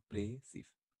 কম্প্রেসিভ।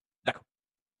 দেখো,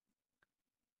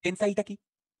 টেনসাইলটা কি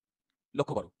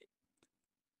লক্ষ্য করো,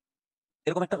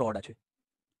 এরকম একটা রড আছে,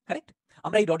 কারেক্ট?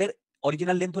 আমরা এই রডের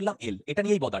অরিজিনাল লেন্থ ধরলাম এল, এটা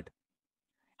নিয়েই বদার্ড।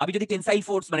 আমি যদি টেনসাইল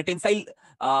ফোর্স মানে টেনসাইল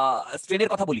স্ট্রেনের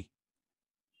কথা বলি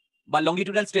বা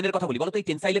লঙ্গিটিউডাল স্ট্রেনের কথা বলি, বলো তো এই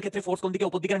টেনসাইলের ক্ষেত্রে ফোর্স কোন দিকে,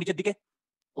 উপর দিকে না নিচের দিকে?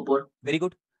 উপর। Very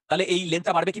good. তাহলে এই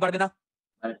লেন্থটা বাড়বে কি বাড়বে না?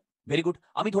 Very good.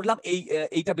 আমি ধরলাম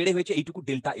এইটা বেড়ে হয়েছে এইটুকু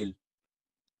ডেল্টা এল।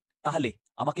 তাহলে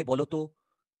আমাকে বলো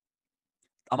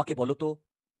তো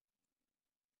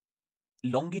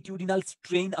লঙ্গিটিউডিনাল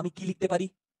স্ট্রেন আমি কি লিখতে পারি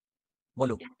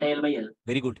বলো?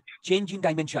 Very good. Change in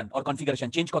dimension or configuration,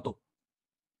 change কত?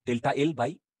 ডেল্টা এল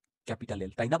বাই ক্যাপিটাল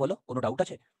এল, তাই না? বলো, কোনো ডাউট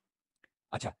আছে?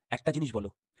 আচ্ছা, একটা জিনিস বলো,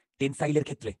 টেনসাইলের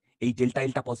ক্ষেত্রে এই ডেল্টা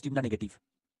এলটা পজিটিভ না নেগেটিভ?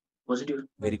 পজিটিভ।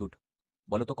 Very good.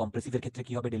 বলো তো কম্প্রেসিভের ক্ষেত্রে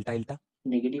কি হবে ডেল্টা এলটা?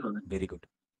 নেগেটিভ হবে। Very good.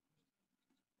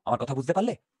 আমার কথা বুঝতে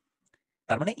পারলে?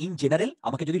 তার মানে ইন জেনারেল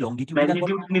আমাকে যদি লঙ্গিটিউডিনাল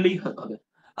ম্যাগনিটিউড নিলেই হবে।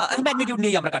 ম্যাগনিটিউড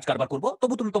নিয়েই আমরা কাজ কারবার করব,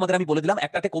 তবু তোমাদের আমি বলে দিলাম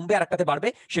একটাতে কমবে আর একটাতে বাড়বে,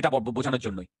 সেটা বোঝানোর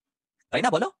জন্যই, তাই না?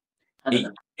 বলো, এই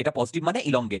এটা পজিটিভ মানে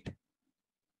ইলংগেট,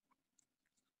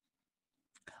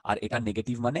 আর এটা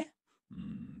নেগেটিভ মানে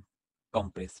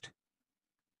কম্প্রেসড।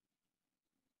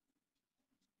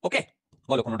 ওকে,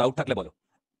 বলো, কোনো ডাউট থাকলে বলো।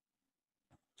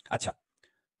 আচ্ছা,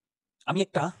 আমি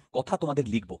একটা কথা তোমাদের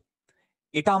লিখবো,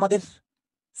 এটা আমাদের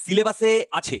সিলেবাসে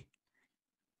আছে,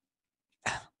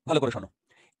 ভালো করে শোনো।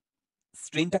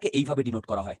 স্ট্রেনটাকে এইভাবে ডিনোট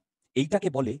করা হয়, এইটাকে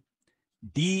বলে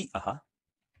ডি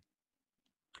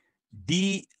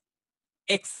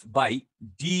এক্স বাই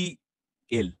ডি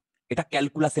এল। এটা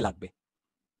ক্যালকুলাসে লাগবে,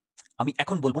 আমি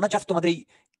এখন বলবো না, জাস্ট তোমাদের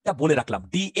এইটা বলে রাখলাম,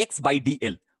 ডি এক্স বাই ডি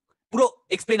এল। পুরো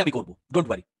এক্সপ্লেন আমি করবো, ডোন্ট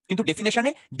ওয়ারি, কিন্তু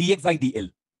ডেফিনেশনে D x by D L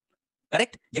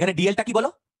correct. যেখানে ডিএলটা কি বলো,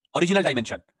 অরিজিনাল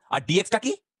ডাইমেনশন, আর ডিএক্সটা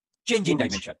কি, চেঞ্জ ইন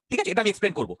ডাইমেনশন। ঠিক আছে, এটা আমি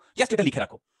এক্সপ্লেন করবো, জাস্ট এটা লিখে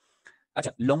রাখো।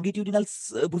 আচ্ছা, লংগিটিউডিনালস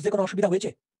বুঝতে কোনো অসুবিধা হয়েছে?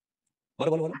 বলো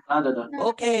বলো বলো। হ্যাঁ দাদা।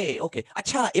 ওকে ওকে,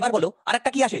 আচ্ছা এবার বলো আরেকটা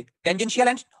কি আসে, tangential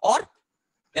and or,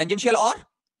 tangential or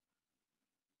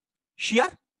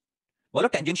শিয়ার, বলো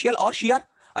ট্যানজেনশিয়াল অর শিয়ার।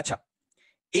 আচ্ছা,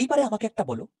 এইবারে আমাকে একটা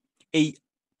বলো, এই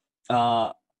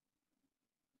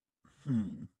হুম হুম,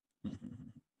 হুম, হুম,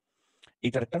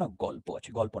 এটার একটা না গল্প আছে,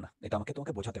 গল্প না, এটা আমাকে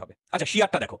তোমাকে বোঝাতে হবে। আচ্ছা,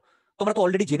 শিয়ারটা দেখো, তোমরা তো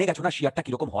অলরেডি জেনে গেছো না শিয়ারটা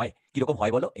কিরকম হয়, কিরকম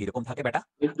হয় বলো, এইরকম থাকে বেটা।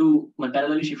 একটু মানে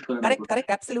প্যারালালি শিফট করার কারেক্ট উপর। কারেক্ট,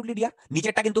 অ্যাবসলিউটলি ডিয়ার,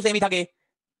 নিচেরটা কিন্তু সেমই থাকে,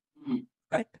 হুম।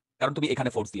 কারেক্ট, কারণ তুমি এখানে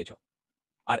ফোর্স দিয়েছো,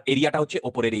 আর এরিয়াটা হচ্ছে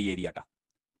ওপরের এই এরিয়াটা,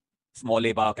 স্মল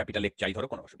এ বা ক্যাপিটাল এ যাই ধরো,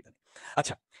 কোনো অসুবিধা নেই।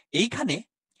 আচ্ছা, এইখানে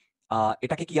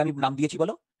এটাকে কি আমি নাম দিয়েছি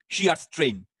বলো, শিয়ার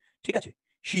স্ট্রেইন। ঠিক আছে,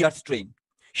 শিয়ার স্ট্রেইন,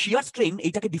 শিয়ার স্ট্রেইন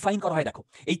এইটাকে ডিফাইন করা হয় দেখো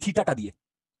এই থিটাটা দিয়ে,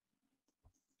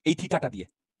 এই থিটাটা দিয়ে,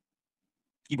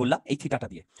 কি বললাম, এই থিটাটা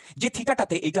দিয়ে, যে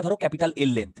থিটাটাতে এইটা ধরো ক্যাপিটাল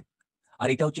এল লেন্থ, আর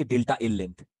এটা হচ্ছে ডেল্টা এল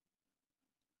লেন্থ।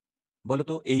 বলো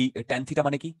তো এই ট্যান থিটা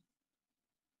মানে কি,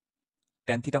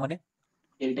 ট্যান থিটা মানে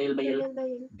delta L by L. L by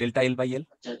L. Delta L by এল।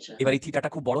 আচ্ছা আচ্ছা। এবার এই থিটাটা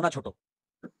খুব বড় না ছোট,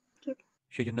 ছোট।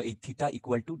 সেই জন্য এই theta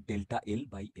equal to delta L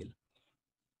by এল।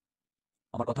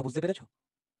 আমার কথা বুঝতে পেরেছো?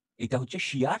 এটা হচ্ছে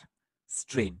শিয়ার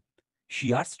স্ট্রেন,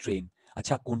 শিয়ার স্ট্রেন।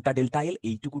 আচ্ছা, কোনটা ডেল্টা এল,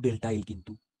 এইটুকু ডেল্টা এল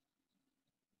কিন্তু।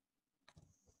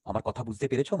 আমার কথা বুঝতে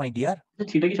পেরেছো মাই ডিয়ার?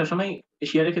 থিটা কি সবসময়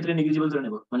শিয়ারের ক্ষেত্রে নেগলিজিবল ধরে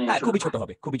নেব, মানে হ্যাঁ, ছোট? খুবই ছোট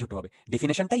হবে, খুবই ছোট হবে,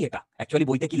 ডেফিনেশনটাই এটা। অ্যাকচুয়ালি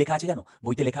বইতে কি লেখা আছে জানো,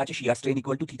 বইতে লেখা আছে শিয়ার strain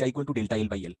equal to theta equal to delta L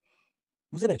by এল,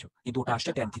 বুঝতে পেরেছো? কিন্তু ওটা আসছে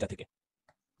আচ্ছা। ট্যান থিটা থেকে।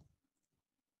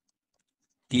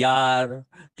 Clear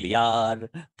clear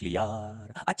clear.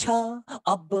 আচ্ছা,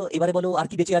 এবারে বলো আর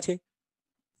কি বেঁচে আছে,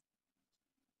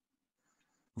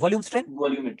 ভলিউম স্ট্রেন।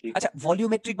 ভলিউমেট্রিক। আচ্ছা,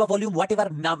 ভলিউমেট্রিক বা ভলিউম হোয়াট এভার,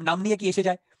 নাম নাম নিয়ে কি এসে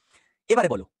যায়। এবারে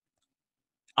বলো,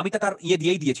 আমি তো তার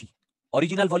দিয়েই দিয়েছি,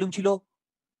 অরিজিনাল ভলিউম ছিল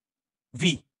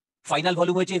ভি, ফাইনাল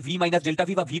ভলিউম হয়েছে ভি মাইনাস ডেল্টা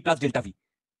ভি বা ভি প্লাস ডেল্টা ভি,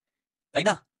 তাই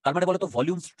না? তার মানে বলো তো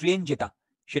ভলিউম স্ট্রেন যেটা,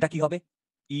 সেটা কি হবে,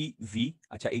 ই ভি।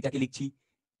 আচ্ছা, এইটাকে লিখছি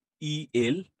ই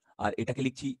এল, আর এটাকে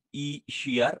লিখছি ই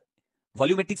শিয়ার।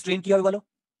 ভলিউমেট্রিক স্ট্রেন কি হবে বলো,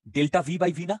 ডেল্টা ভি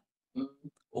বাই ভি না?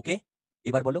 ওকে,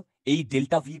 এবার বলো এই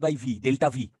delta V by V, delta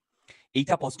V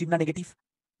এইটা পজিটিভ না নেগেটিভ?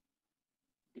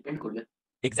 ডিপেন্ড করবে।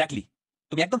 এক্স্যাক্টলি,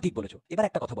 তুমি একদম ঠিক বলেছো। এবার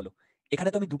একটা কথা বলো, এখানে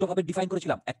তো আমি দুটো ভাবে ডিফাইন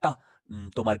করেছিলাম, একটা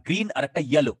তোমার গ্রিন আর একটা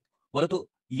ইয়েলো। বলো তো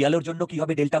ইয়েলোর জন্য কি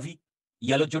হবে ডেল্টা ভি,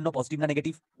 ইয়েলোর জন্য পজিটিভ না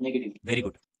নেগেটিভ? নেগেটিভ। ভেরি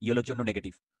গুড, ইয়েলোর জন্য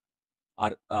নেগেটিভ।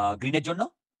 আর গ্রিনের জন্য,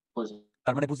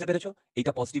 তার মানে বুঝতে পেরেছো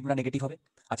এইটা পজিটিভ না নেগেটিভ হবে।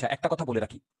 আচ্ছা, একটা কথা বলে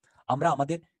রাখি, আমরা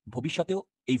আমাদের ভবিষ্যতেও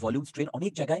এই ভলিউম স্ট্রেন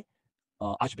অনেক জায়গায়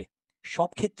আসবে, সব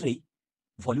ক্ষেত্রেই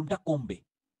ভলিউমটা কমবে।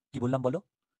 কি বললাম বলো,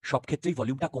 সব ক্ষেত্রেই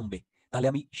ভলিউমটা কমবে। তাহলে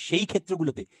আমি সেই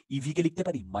ক্ষেত্রগুলোতে ইভি কে লিখতে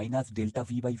পারি minus delta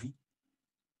V by V.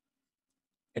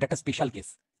 এটা একটা স্পেশাল কেস,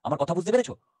 আমার কথা বুঝতে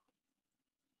পেরেছো?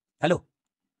 হ্যালো,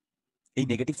 এই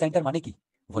নেগেটিভ সাইনটার মানে কি,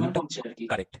 ভলিউমটা কমছে আর কি।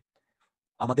 কারেক্ট।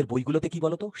 আমাদের বইগুলোতে কি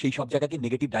বলতো, সেই সব জায়গাকে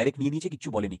নেগেটিভ ডাইরেক্ট নিয়ে নিয়েছে, কিচ্ছু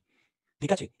বলেনি।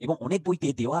 ঠিক আছে, এবং অনেক বইতে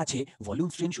দেওয়া আছে ভলিউম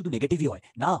স্ট্রেন শুধু নেগেটিভই হয়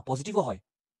না, পজিটিভও হয়,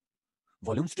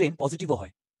 ভলিউম স্ট্রেন পজিটিভও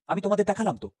হয়। আমি তোমাদের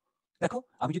দেখালাম তো, দেখো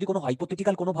আমি যদি কোনো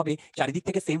হাইপোথেটিক্যাল কোনো ভাবে চারিদিক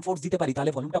থেকে সেম ফোর্স দিতে পারি,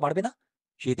 তাহলে ভলিউমটা বাড়বে না?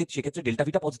 সেক্ষেত্রে ডেল্টা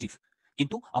ভিটা পজিটিভ।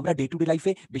 কিন্তু আমরা ডে টু ডে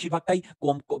লাইফে বেশিরভাগটাই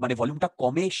কম, মানে ভলিউমটা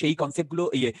কমে সেই কনসেপ্টগুলো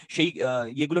সেই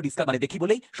ইয়েগুলো ডিসকাস মানে দেখি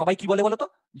বলেই সবাই কি বলে বলতো,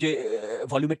 যে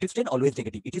volumetric strain always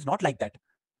negative. It is not like that.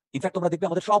 In fact তোমরা দেখবে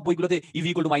আমাদের সব বইগুলোতে EV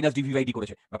equal to minus DV by D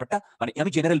করেছে। ব্যাপারটা মানে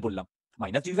আমি জেনারেল বললাম,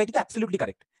 মাইনাস ডিভি বাই ডি তো অ্যাবসলিউটলি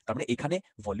কারেক্ট। তার মানে এখানে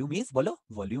ভলিউম ইজ, বলো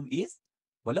ভলিউম ইজ,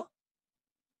 বলো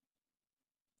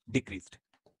ডিক্রিজড।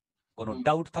 কোনো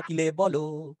ডাউট থাকিলে বলো,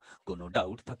 কোনো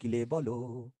ডাউট থাকিলে বলো।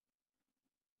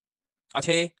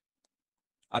 আছে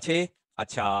আছে।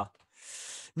 আচ্ছা,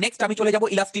 নেক্সট আমি চলে যাব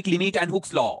elastic limit and hooks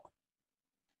law.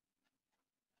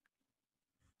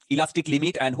 Elastic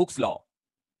limit and hooks ল,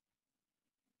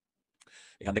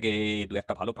 এখান থেকে দু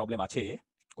একটা ভালো প্রবলেম আছে,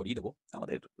 করিয়ে দেবো,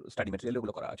 আমাদের স্টাডি ম্যাটেরিয়াল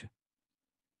ওগুলো করা আছে।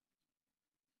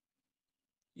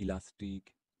 Elastic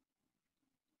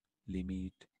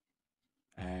limit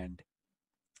and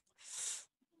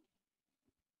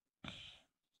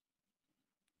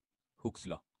hooks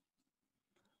law.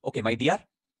 Okay my dear,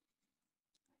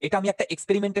 এটা আমি একটা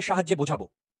এক্সপেরিমেন্টের সাহায্যে বোঝাবো।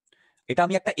 এটা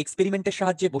আমি একটা এক্সপেরিমেন্টের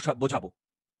সাহায্যে বোঝাবো।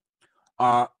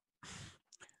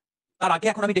 তার আগে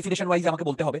এখন আমি ডেফিনেশন ওয়াইজ আমাকে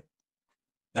বলতে হবে।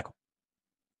 দেখো,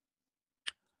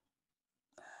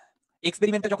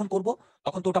 এক্সপেরিমেন্টটা যখন করব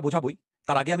তখন তো ওটা বোঝাবোই,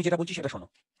 তার আগে আমি যেটা বলছি সেটা শোনো।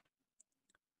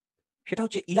 সেটা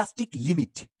হচ্ছে ইলাস্টিক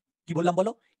লিমিট। কি বললাম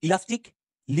বলো? Elastic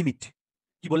limit.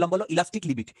 কি বললাম বলো? Elastic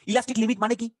limit. ইলাস্টিক লিমিট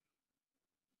মানে কি?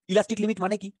 ইলাস্টিক লিমিট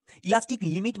মানে কি? ইলাস্টিক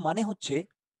লিমিট মানে হচ্ছে,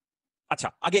 আচ্ছা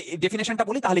আগে ডেফিনেশনটা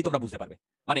বলি তাহলেই তোমরা বুঝতে পারবে।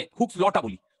 মানে হুকস লটা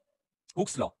বলি,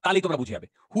 হুকস ল, তাহলেই তোমরা বুঝে যাবে।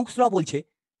 হুকস ল বলছে,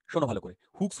 শোনো ভালো করে,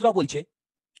 হুকস ল বলছে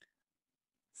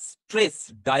stress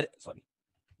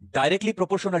directly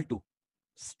proportional to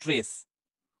stress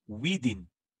within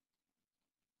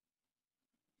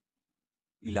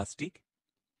elastic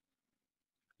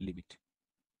limit।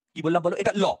 কি বললাম বলো?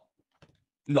 এটা ল,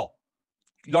 ল,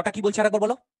 লটা কি বলছে আরেকবার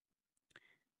বলো?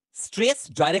 Stress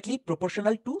directly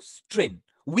proportional to strain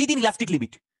within elastic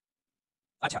limit.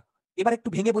 আচ্ছা এবার একটু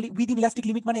ভেঙে বলি, উইদিন ইলাস্টিক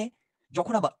লিমিট মানে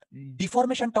যখন আবার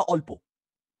ডিফরমেশনটা অল্প,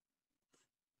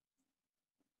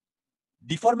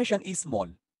 ডিফরমেশন ইজ স্মল।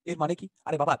 এর মানে কি?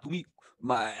 আরে বাবা তুমি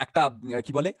একটা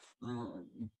কি বলে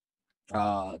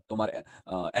তোমার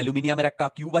অ্যালুমিনিয়ামের একটা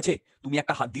কিউব আছে, তুমি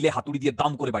একটা হাত দিলে হাতুড়ি দিয়ে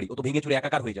দাম করে বাড়ি, ও তো ভেঙে চুরে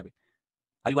একাকার হয়ে যাবে।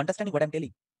 Are you understanding what I am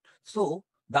telling? So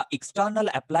the external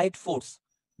applied force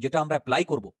যেটা আমরা অ্যাপ্লাই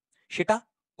করব সেটা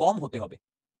কম হতে হবে,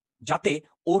 যাতে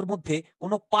ওর মধ্যে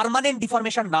কোনো পার্মানেন্ট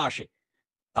ডিফরমেশন না আসে।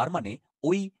 তার মানে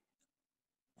ওই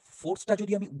ফোর্সটা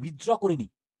যদি আমি উইথড্র করে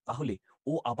নিই তাহলে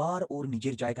ও আবার ওর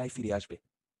নিজের জায়গায় ফিরে আসবে,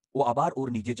 ও আবার ওর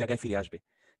নিজের জায়গায় ফিরে আসবে।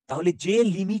 তাহলে যে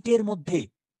লিমিটের মধ্যে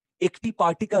একটি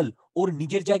পার্টিকেল ওর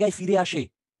নিজের জায়গায় ফিরে আসে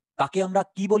তাকে আমরা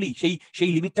কি বলি?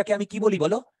 সেই লিমিটটাকে আমি কি বলি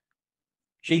বলো?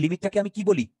 সেই লিমিটটাকে আমি কি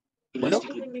বলি বলো?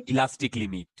 Elastic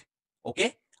limit. ওকে,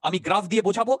 আমি গ্রাফ দিয়ে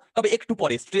বোঝাবো, তবে একটু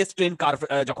পরে স্ট্রেস স্ট্রেন কার্ভ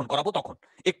যখন করাবো তখন,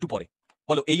 একটু পরে।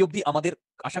 বলো এই অবধি আমাদের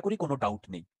আশা করি কোনো ডাউট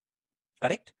নেই,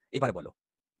 কারেক্ট? এবার বলো,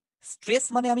 স্ট্রেস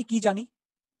মানে আমি কি জানি?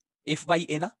 এফ বাই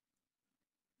এ না?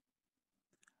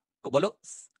 বলো,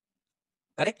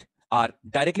 correct. R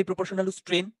directly proportional to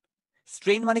strain,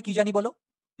 strain মানে কি জানি বলো?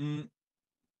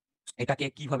 এটাকে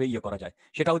কিভাবে ইয়ে করা যায়,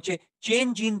 সেটা হচ্ছে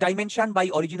change in dimension by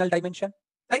original dimension,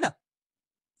 তাই না?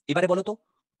 এবারে বলো তো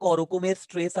ক রকমের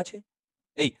স্ট্রেস আছে?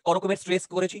 এই ক রকমের স্ট্রেস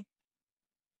করেছি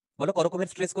বলো? ক রকমের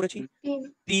স্ট্রেস করেছি?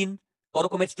 3। ক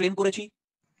রকমের স্ট্রেন করেছি?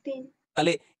 3।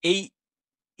 তাহলে এই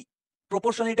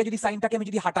প্রপোর্শনালিটি যদি সাইনটাকে আমি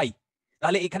যদি হাঁটাই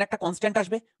তাহলে এখানে একটা কনস্ট্যান্ট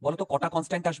আসবে। বলো তো কটা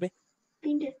কনস্ট্যান্ট আসবে?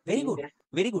 3টে। Very good,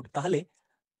 very good. তাহলে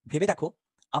ভেবে দেখো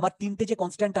আমার 3টে যে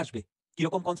কনস্ট্যান্ট আসবে,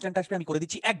 কিরকম কনস্ট্যান্ট আসবে আমি করে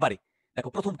দিচ্ছি একবারে। দেখো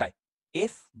প্রথমটায়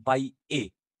F by A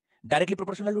directly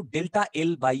proportional to delta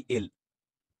L by এল।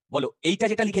 বলো এইটা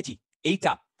যেটা লিখেছি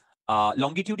এইটা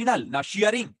লঙ্গিটিউডিনাল না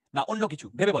শিয়ারিং না অন্য কিছু?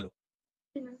 ভেবে বলো।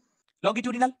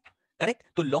 Longitudinal, correct.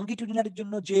 তো লঙ্গিটিউডিনালের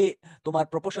জন্য যে তোমার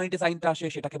প্রপোর্শনালিটি সাইনটা আসে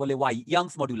সেটাকে বলে ওয়াই,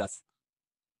 ইয়াংস মডুলাস।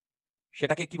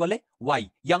 সেটাকে কি বলে? Y,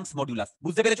 youngs modulus.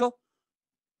 বুঝতে পেরেছো?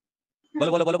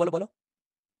 বলো বলো বলো বলো বলো,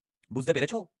 বুঝতে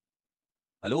পেরেছো?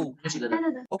 হ্যালো,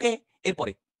 ওকে।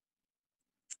 এরপরে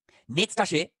নেক্সট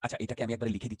আসে, আচ্ছা এটাকে আমি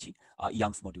একবারে লিখে দিচ্ছি,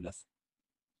 youngs modulus,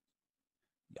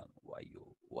 young YO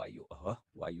YO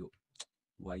YO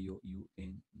YO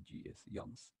ইউএনজিএস,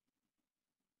 youngs.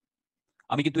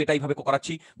 আমি কিন্তু এটা এইভাবে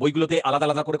করাচ্ছি, বইগুলোতে আলাদা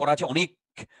আলাদা করে করা আছে, অনেক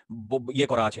ইয়ে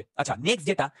করা আছে। আচ্ছা নেক্সট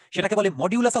যেটা, সেটাকে বলে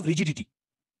modulus of rigidity.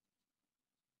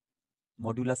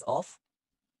 Modulus of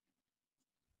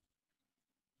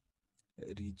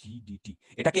rigidity,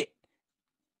 এটাকে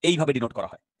এইভাবে ডিনোট করা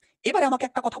হয়। এবারে আমাকে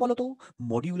একটা কথা বলো তো,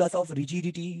 modulus of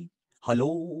rigidity, hello,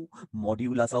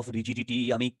 modulus of rigidity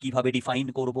আমি কিভাবে ডিফাইন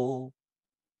করব?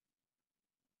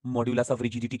 মডিউলাস অফ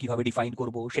রিজিডিটি কিভাবে ডিফাইন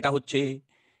করব? সেটা হচ্ছে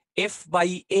F by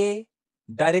A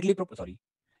directly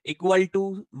equal to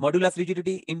modulus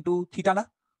rigidity into theta না?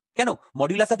 কেন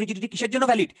মডিউলাস অফ রিজিডিটি কিসের জন্য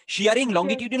ভ্যালিড? শিয়ারিং,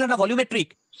 লঙ্গিটিউডিনাল না ভলিউমেট্রিক?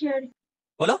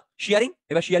 বলো শিয়ারিং।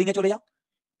 এবার শিয়ারিং এ চলে যাও।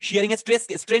 শিয়ারিং এর স্ট্রেস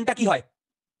স্ট্রেনটা কি হয়?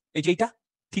 এই যে এইটা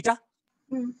থিটা,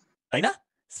 তাই না?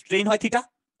 স্ট্রেন হয় থিটা।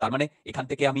 তার মানে এখান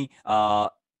থেকে আমি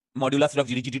মডিউলাস অফ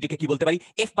রিজিডিটিকে কি বলতে পারি?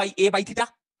 F by A by theta.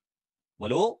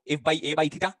 বলো F by A by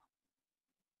theta,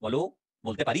 বলো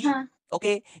বলতে পারি?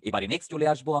 ওকে, এবারে নেক্সট চলে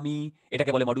আসবো আমি,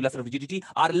 এটাকে বলে modulus of rigidity.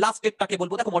 R last স্টেপটাকে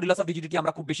বলবো, দেখো মডুলাস অফ রিজিডিটি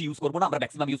আমরা খুব বেশি ইউজ করবো না, আমরা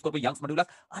ম্যাক্সিমাম ইউজ করবো ইয়াংস মডুলাস।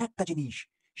 আর একটা জিনিস,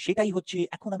 সেটাই হচ্ছে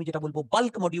এখন আমি যেটা বলবো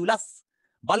bulk modulus.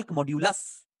 Bulk modulus,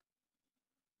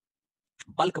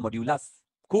 bulk modulus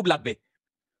খুব লাগবে।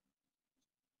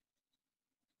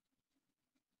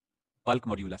 বাল্ক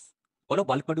মডিউলাস, বলো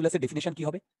বাল্ক মডিউলাসের ডেফিনেশন কি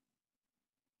হবে?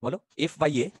 বলো এফ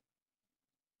বাই এ,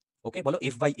 ওকে বলো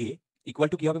F by A equal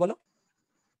to কি হবে বলো?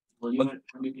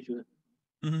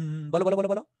 বলো বলো বলো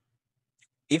বলো,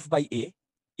 F by A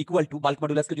equal to bulk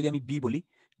মডুলাসকে যদি আমি বি বলি,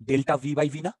 ডেল্টা ভি বাই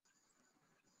ভি না?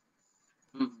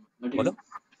 বলো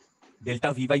ডেল্টা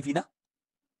ভি বাই ভি না?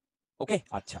 ওকে,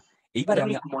 আচ্ছা এইবারে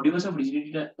আমি মডিউলাস অফ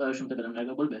রিজিডিটিটা শুনতে পেলাম না,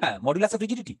 একবার বলবে? হ্যাঁ, মডুলাস অফ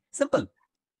রিজিডিটি সিম্পল।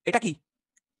 এটা কি?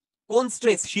 কোন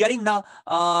স্ট্রেস, শিয়ারিং না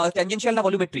ট্যানজেনশিয়াল না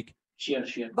ভলিউমেট্রিক?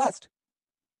 শিয়ার। বাস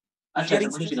আচ্ছা শিয়ারিং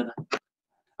বুঝেছি দাদা।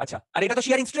 আচ্ছা, আর এটা তো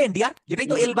শিয়ারিং স্ট্রেন ডিয়ার, যেটাই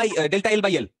তো L by delta L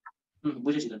by এল।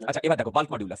 বুঝেছি দাদা। আচ্ছা এবার দেখো বাল্ক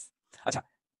মডুলাস। আচ্ছা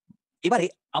এবারে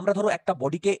আমরা ধরো একটা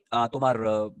বডিকে তোমার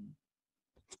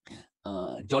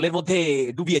জলের মধ্যে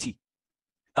ডুবিয়েছি,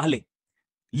 তাহলে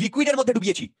লিকুইডের মধ্যে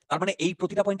ডুবিয়েছি, তার মানে এই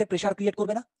প্রতিটা পয়েন্টে প্রেসার ক্রিয়েট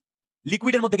করবে না?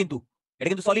 লিকুইডের মধ্যে, কিন্তু এটা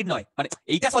কিন্তু সলিড নয়, মানে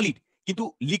এইটা সলিড কিন্তু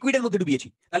লিকুইডের মধ্যে ডুবিয়েছি,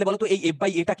 তাহলে বলো তো এই এফ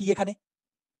বাই এটা কি এখানে?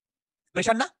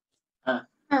 প্রেসার না? হ্যাঁ।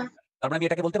 তার মানে আমি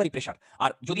এটাকে বলতে পারি প্রেসার।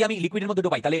 আর যদি আমি লিকুইডের মধ্যে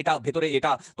ডুবাই তাহলে এটা ভেতরে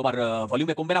এটা তোমার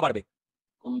ভলিউমে কমবে না বাড়বে?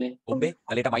 কমবে,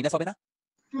 তাহলে এটা মাইনাস হবে না?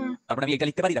 তার মানে আমি এটা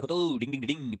লিখতে পারি, দেখো তো, ding ding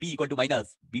ding, P equal to minus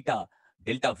beta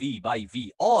delta V by V,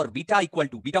 or beta equal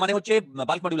to, beta মানে হচ্ছে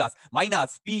bulk modulus,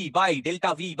 minus P by delta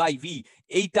V by V.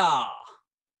 এইটা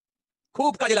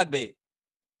খুব কাজে লাগবে।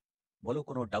 বলো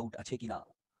কোনো ডাউট আছে কিনা?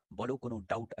 বলো কোনো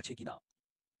ডাউট আছে কিনা?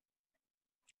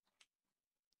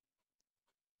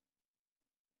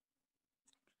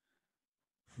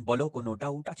 বলো কোনো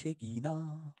ডাউট আছে কিনা?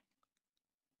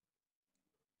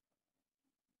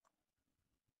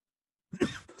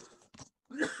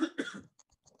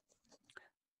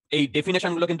 এই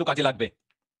ডেফিনেশন গুলো কিন্তু কাজে লাগবে।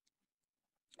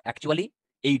 অ্যাকচুয়ালি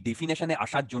এই ডেফিনেশনে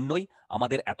আসার জন্যই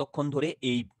আমাদের এতক্ষণ ধরে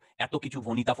এই এত কিছু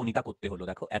ভনিতা ফনিতা করতে হলো।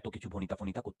 দেখো এত কিছু ভনিতা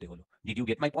ফনিতা করতে হলো। Did you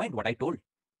get my point, what I told?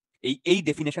 এই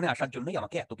ডেফিনেশনে আসার জন্যই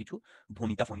আমাকে এত কিছু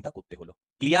ভনিতা ফনিতা করতে হলো।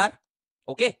 ক্লিয়ার?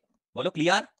 ওকে, বলো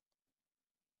ক্লিয়ার?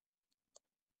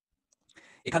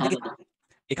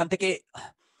 এখান থেকে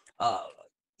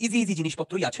ইজি ইজি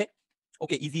জিনিসপত্রই আছে।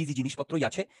 ওকে, ইজি ইজি জিনিসপত্রই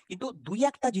আছে, কিন্তু দুই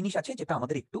একটা জিনিস আছে যেটা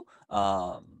আমাদের একটু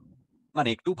মানে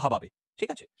একটু ভাবাবে। ঠিক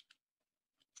আছে,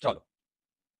 চলো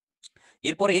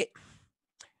এরপরে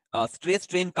স্ট্রেস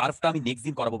স্ট্রেন কার্ভটা আমি নেক্সট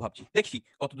দিন করাবো ভাবছি, দেখি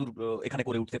কতদূর এখানে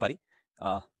করে উঠতে পারি।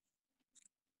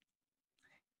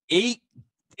 এই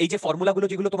এই যে ফর্মুলাগুলো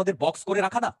যেগুলো তোমাদের বক্স করে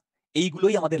রাখা না,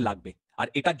 এইগুলোই আমাদের লাগবে। আর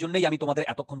এটার জন্যই আমি তোমাদের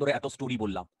এতক্ষণ ধরে এত স্টোরি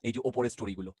বললাম, এই যে ওপরের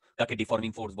স্টোরিগুলো, তাকে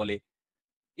ডিফর্মিং ফোর্স বলে।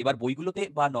 এবার বইগুলোতে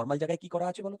বা নর্মাল জায়গায় কি করা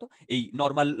আছে বলতো, এই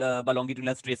নর্মাল বা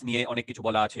লঙ্গিটিউডিনাল স্ট্রেস নিয়ে অনেক কিছু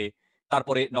বলা আছে,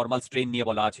 তারপরে নর্মাল স্ট্রেন নিয়ে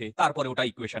বলা আছে, তারপরে ওটা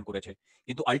ইকুয়েশন করেছে।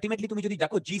 কিন্তু আলটিমেটলি তুমি যদি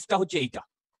দেখো জিস্টটা হচ্ছে এইটা,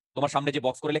 তোমার সামনে যে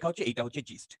বক্স করে লেখা হচ্ছে এইটা হচ্ছে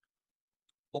জিস্ট।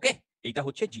 ওকে, এইটা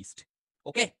হচ্ছে জিস্ট।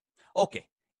 ওকে ওকে,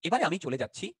 এবারে আমি চলে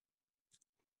যাচ্ছি।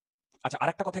 আচ্ছা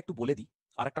আরেকটা কথা একটু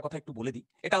বলে দিই,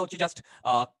 এটা হচ্ছে জাস্ট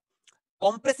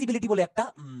কম্প্রেসিবিলিটি বলে একটা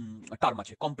টার্ম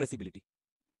আছে, কম্প্রেসিবিলিটি।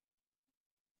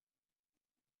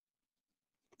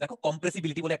 দেখো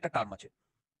কম্প্রেসিবিলিটি বলে একটা টার্ম আছে।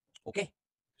 ওকে,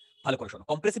 ভালো করে শোনো,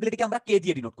 কম্প্রেসিবিলিটিকে আমরা কে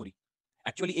দিয়ে ডিনোট করি।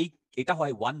 অ্যাকচুয়ালি এটা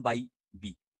হয় 1/b।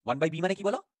 1/b মানে কি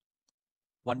বলো?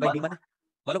 1/b মানে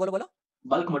বলো বলো বলো।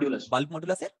 Bulk modulus. বাল্ক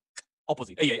মডুলাসের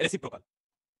অপোজিট, এই রেসিপ্রোকাল,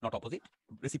 নট অপোজিট,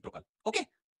 রেসিপ্রোকাল। ওকে,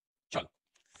 চলো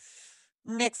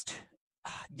নেক্সট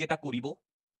যেটা করিব,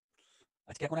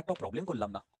 আজকে এখন একটা প্রবলেম করলাম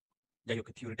না, যাই হোক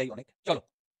থিওরিটাই অনেক। চলো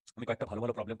আমি কয়েকটা ভালো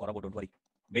ভালো প্রবলেম করাবো, ডোন্ট ওয়ারি,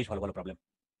 বেশ ভালো ভালো প্রবলেম।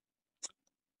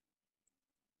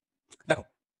 দেখো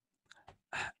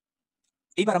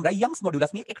এইবার আমরা ইয়াংস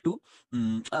মডুলাস নিয়ে একটু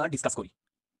ডিসকাস করি।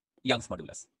 ইয়াংস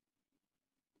মডুলাস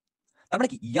তার মানে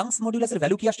কি? ইয়াংস মডুলাসের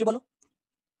ভ্যালু কি আসছে বলো?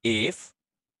 এফ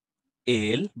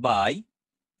এল বাই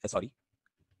সরি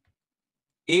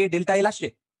এ ডেল্টা এল আসছে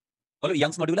বলো,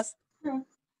 ইয়াংস মডুলাস।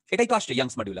 এটাই তো আসছে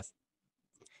ইয়াংস মডুলাস।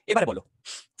 এবারে বলো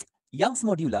ইয়াংস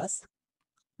মডুলাস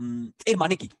এর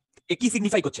মানে কি? এ কি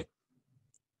সিগনিফাই করছে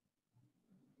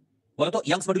বলো তো?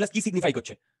 ইয়াংস মডুলাস কি সিগনিফাই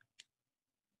করছে?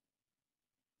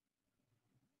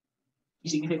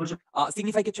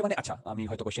 সিগনিফাই করছে মানে, আচ্ছা আমি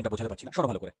হয়তো কোশ্চেনটা বোঝাতে পারছি না, শোনো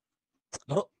ভালো করে।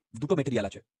 ধরো দুটো মেটেরিয়াল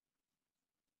আছে,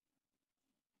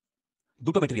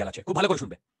 খুব ভালো করে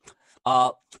শুনবে।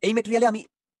 এই মেটেরিয়ালে আমি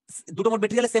দুটো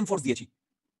মেটেরিয়ালে সেম ফোর্স দিয়েছি,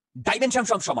 ডাইমেনশন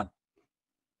সমান,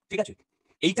 ঠিক আছে?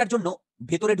 এইটার জন্য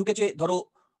ভেতরে ঢুকেছে ধরো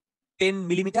 10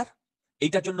 মিলিমিটার,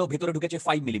 এইটার জন্য ভেতরে ঢুকেছে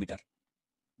 5 মিলিমিটার।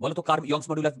 বলো তো কার ইয়াংস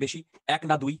মডুলাস বেশি, 1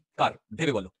 না 2? কার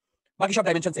ভেবে বলো, বাকি সব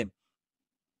ডাইমেনশন সেম।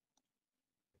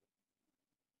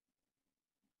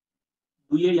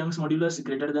 2 এর ইয়াংস মডুলাস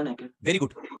গ্রেটার দ্যান 1 এর। Very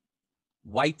good,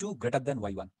 y2 greater than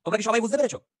y1। তোমরা কি সবাই বুঝতে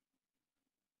পেরেছো?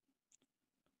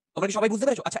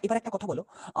 আচ্ছা এবার একটা কথা বলো,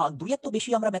 2 এর তো বেশি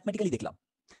আমরা ম্যাথমেটিক্যালি দেখলাম,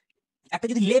 একটা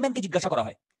যদি লেম্যানকে জিজ্ঞাসা করা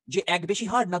হয় যে 1 বেশি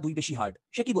হার্ড না 2 বেশি হার্ড,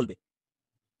 সে কি বলবে?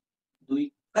 2।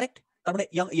 কারেক্ট। তার মানে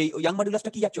ইয়াং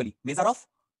মডুলাসটা কি অ্যাকচুয়ালি মেজার অফ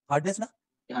হার্ডনেস না?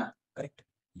 হ্যাঁ কারেক্ট,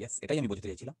 ইয়েস, এটাই আমি বোঝাতে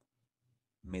চাইছিলাম,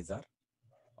 মেজার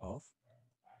অফ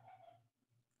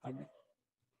হার্ডনেস।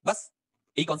 বাস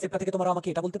এই কনসেপ্টটা থেকে তোমরা আমাকে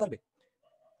এটা বলতে পারবে,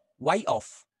 y of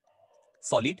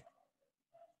solid,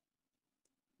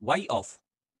 y of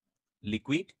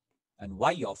liquid and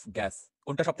y of gas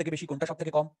কোনটা সবথেকে বেশি, কোনটা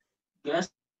সবথেকে কম? গ্যাস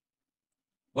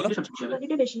বলো। সবচেয়ে বেশি হবে।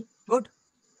 সলিডে বেশি। গুড।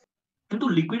 কিন্তু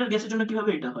লিকুইড আর গ্যাসের জন্য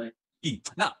কিভাবে এটা হয়? কি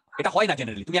না, এটা হয় না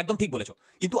জেনারেলি, তুমি একদম ঠিক বলেছো।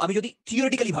 কিন্তু আমি যদি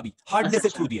থিওরিটিক্যালি ভাবি হার্ডনেসের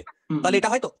আচ্ছা। থ্রু দিয়ে, হুম, তাহলে এটা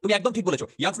হয় তো। তুমি একদম ঠিক বলেছো,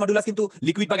 ইয়াংস মডুলাস কিন্তু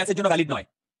লিকুইড বা গ্যাসের জন্য ভ্যালিড নয়।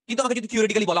 কিন্তু আমাকে যদি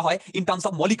থিওরিটিক্যালি বলা হয় ইন টার্মস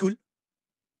অফ মলিকিউল,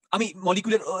 আমি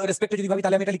মলিকিউলের রেসপেক্টে যদি ভাবি,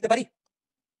 তাহলে আমি এটা লিখতে পারি।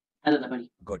 হ্যাঁ দাদা পারি।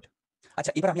 গুড।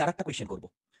 আচ্ছা, এবার আমি আরেকটা কোয়েশ্চেন করব,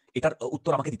 এটার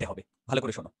উত্তর আমাকে দিতে হবে, ভালো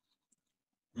করে শোনো।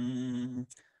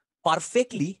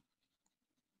 পারফেক্টলি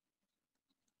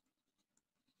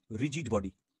রিজিড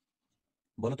বডি,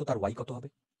 বলো তো তার ওয়াই কত হবে?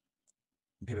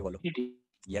 ভেবে বলো।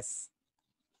 ইয়েস।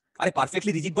 আরে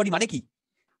পারফেক্টলি রিজিড বডি মানে কি?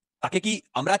 তাকে কি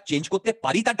আমরা চেঞ্জ করতে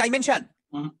পারি তার ডাইমেনশন?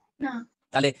 না।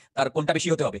 তাহলে তার কোনটা বেশি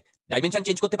হতে হবে? ডাইমেনশন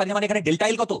চেঞ্জ করতে পারি না, মানে এখানে ডেল্টা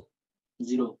এল কত?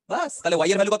 0। বাস, তাহলে ওয়াই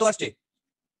এর ভ্যালু কত আসছে?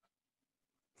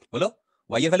 বলো,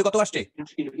 ওয়াই এর ভ্যালু কত আসছে?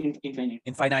 ইনফাইনাইট।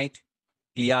 ইনফাইনাইট।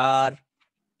 ক্লিয়ার?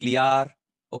 ক্লিয়ার?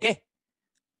 ওকে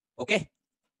ওকে,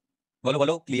 বলো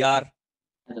বলো, ক্লিয়ার?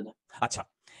 হ্যাঁ দাদা। আচ্ছা,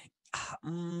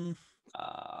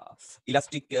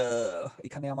 ইলাস্টিক,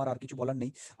 এখানে আমার আর কিছু বলার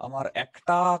নেই। আমার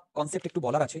একটা কনসেপ্ট একটু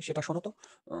বলার আছে, সেটা শোনো তো।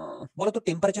 বলো তো,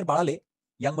 টেম্পারেচার বাড়ালে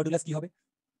ইয়াং মডুলাস কি হবে?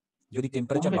 যদি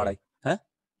টেম্পারেচার কমবে। বাড়াই, হ্যাঁ,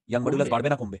 ইয়াং মডুলাস কমবে। বাড়বে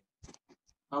না কমবে?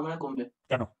 আমার মনে হয় কমবে।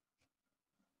 কেন?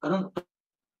 কারণ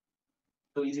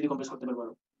তো ইজিলি কম্প্রেস করতে পারবো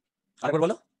আরো। আরেকবার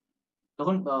বলো।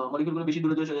 তখন মলিকিউল গুলো বেশি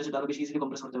দূরে দূরে চলে যাচ্ছে, আরো বেশি ইজিলি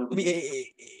কম্প্রেস করতে পারবো। তুমি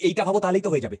এইটা ভাবো, তাহলেই তো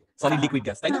হয়ে যাবে সলিড হ্যাঁ। লিকুইড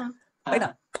গ্যাস, তাই না? হ্যাঁ। তাই না?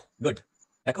 গুড।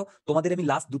 দেখো, তোমাদের আমি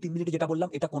লাস্ট 2-3 মিনিটে যেটা বললাম,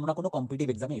 এটা কোনো না কোনো কম্পিটিটিভ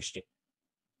এক্সামে এসছে,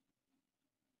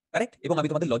 কারেক্ট? এবং আমি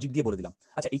তোমাদের লজিক দিয়ে বলে দিলাম।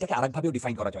 আচ্ছা, এটাকে আরেকভাবেও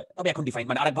ডিফাইন করা যায়, তবে এখন ডিফাইন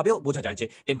মানে আরেকভাবেও বোঝা যায় যে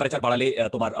টেম্পারেচার বাড়ালে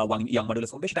তোমার ইয়াং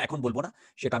মডুলাস কমবে। সেটা এখন বলবো না,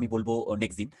 সেটা আমি বলবো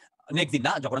নেক্সট দিন। নেক্সট দিন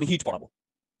না, যখন আমি হিট পড়াবো।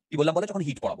 কি বললাম বলে? যখন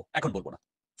হিট পড়াবো, এখন বলবো না।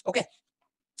 ওকে।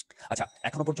 আচ্ছা,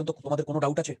 এখনো পর্যন্ত তোমাদের কোনো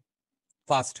ডাউট আছে?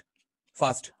 ফার্স্ট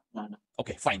ফার্স্ট না না।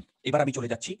 ওকে, ফাইন। এবার আমি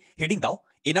চলে যাচ্ছি, হেডিং দাও,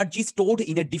 energy stored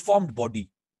in a deformed body.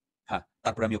 হ্যাঁ,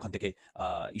 তারপরে আমি ওখান থেকে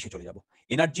ইসে চলে যাব,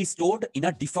 energy stored in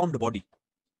a deformed body.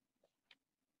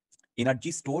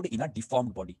 Energy stored in a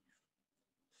deformed body.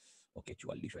 ওকে,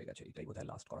 44 হয়ে গেছে, এটাই বোধহয়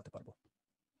লাস্ট করাতে পারবো।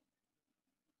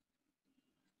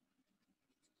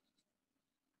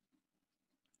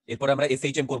 এরপরে আমরা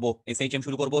এসএইচএম করব, এসএইচএম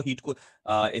শুরু করব, হিট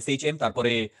এসএইচএম,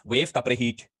 তারপরে ওয়েভ, তারপরে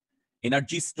hit.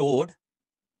 Energy stored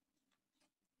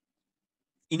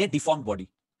in a deformed body,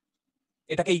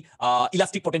 এটাকেই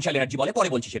ইলাস্টিক পটেনশিয়াল এনার্জি বলে, পরে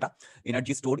বলছি সেটা।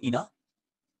 Energy stored in a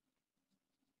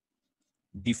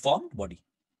deformed body.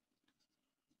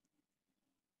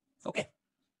 ওকে।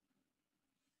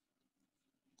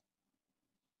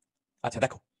 আচ্ছা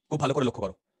দেখো, খুব ভালো করে লক্ষ্য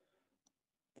করো।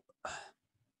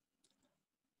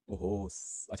 ওহো,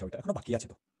 আচ্ছা, ওটা এখনো বাকি আছে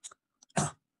তো।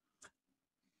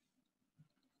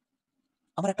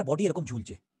 আমার একটা বডি এরকম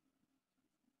ঝুলছে,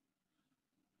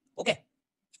 ওকে।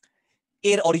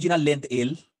 এর অরিজিনাল লেন্থ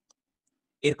এল,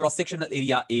 এর ক্রস সেকশনাল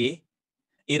এরিয়া এ,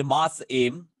 এর মাস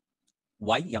এম,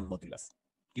 ওয়াই ইয়াং মডুলাস।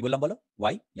 কি বললাম বলো?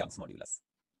 Y youngs modulus.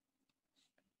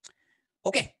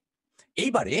 ওকে।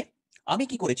 এইবারে আমি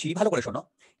কি করেছি, ভালো করে শোনো।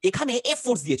 এখানে এফ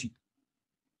ফোর্স দিয়েছি।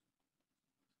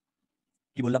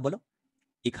 কি বললাম বলো?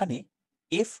 এখানে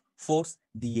এফ ফোর্স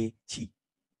দিয়েছি।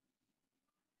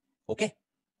 ওকে।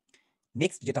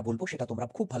 নেক্সট যেটা বলবো সেটা তোমরা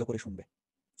খুব ভালো করে শুনবে।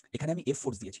 এখানে আমি এফ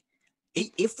ফোর্স দিয়েছি, এই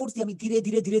এফ ফোর্স দিয়ে আমি ধীরে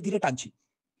ধীরে ধীরে ধীরে টানছি।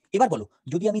 এবার বলো,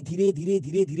 যদি আমি ধীরে ধীরে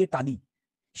ধীরে ধীরে টানি,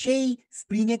 সেই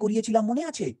স্প্রিং এ করিয়েছিলাম মনে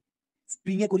আছে?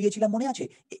 স্প্রিং এ করিয়েছিলাম মনে আছে?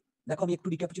 দেখো, আমি একটু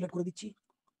রিক্যাপিচুলেট করে দিচ্ছি।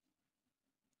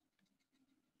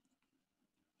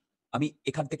 আমি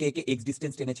এখান থেকে একে এক্স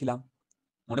ডিস্টেন্স টেনেছিলাম,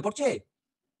 মনে পড়ছে?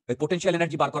 ওই পোটেনশিয়াল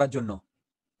এনার্জি বার করার জন্য।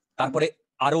 তারপরে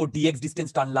আরো ডিএক্স ডিস্টেন্স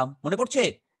টানলাম, মনে পড়ছে?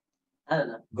 হ্যাঁ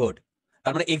দাদা। গুড।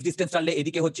 তার মানে এক্স ডিস্টেন্স টানলে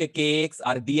এদিকে হচ্ছে কে এক্স,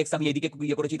 আর ডিএক্স আমি এদিকে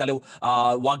ইয়ে করেছি, তাহলে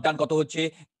ওয়ার্ক ডান কত হচ্ছে?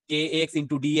 কে এক্স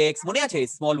ইন্টু ডিএক্স, মনে আছে?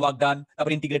 স্মল ওয়ার্ক ডান,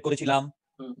 তারপর ইন্টিগ্রেট করেছিলাম।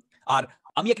 আর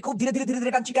আমি একে খুব ধীরে ধীরে ধীরে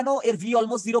ধীরে টানছি, কেন? এর ভি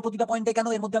অলমোস্ট 0 প্রতিটা পয়েন্টে, কেন?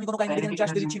 এর মধ্যে আমি কোনো কাইনেটিক এনার্জি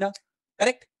আসতে দিচ্ছি না,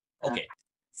 কারেক্ট? ওকে।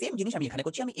 সেম জিনিস আমি এখানে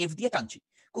করছি, আমি এফ দিয়ে টানছি,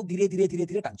 খুব ধীরে ধীরে ধীরে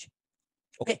ধীরে টানছি।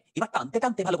 ওকে। এবার টানতে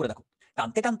টানতে, ভালো করে দেখো,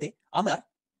 টানতে টানতে আমার,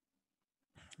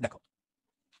 দেখো,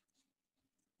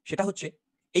 সেটা হচ্ছে,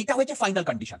 এইটা হচ্ছে ফাইনাল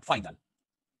কন্ডিশন, ফাইনাল।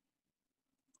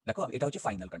 দেখো, এটা হচ্ছে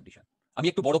ফাইনাল কন্ডিশন, আমি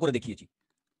একটু বড় করে দেখিয়েছি।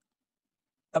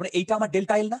 তারপরে এইটা আমার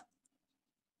ডেল্টা এল না?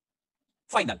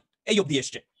 ফাইনাল, এই অবধি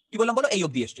এসছে। কি বললাম বলো? এই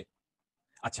অবধি এসছে।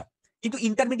 আচ্ছা, কিন্তু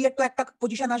ইন্টারমিডিয়েট তো একটা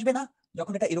পজিশন আসবে না,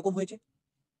 যখন এটা এরকম হয়েছে?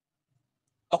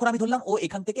 তখন আমি ধরলাম ও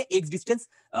এখান থেকে এক্স ডিস্টেন্স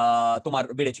তোমার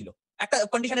বেড়েছিল, একটা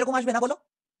কন্ডিশন এরকম আসবে না বলো?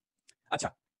 আচ্ছা,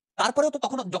 তারপরেও তো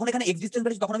তখন, যখন এখানে এক্স ডিস্টেন্স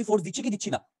বেড়েছে, তখন আমি ফোর্স দিচ্ছি কি দিচ্ছি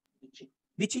না?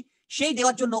 দিচ্ছি। সেই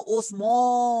দেওয়ার জন্য ও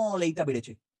স্মল এইটা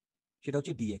বেড়েছে, সেটা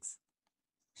হচ্ছে ডিএক্স।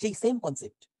 সেই সেম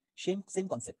কনসেপ্ট, সেম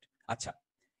কনসেপ্ট। আচ্ছা,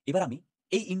 এবার আমি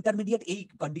এই ইন্টারমিডিয়েট এই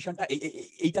কন্ডিশনটা,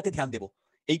 এইটাতে ধ্যান দেব,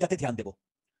 এইটাতে ধ্যান দেব।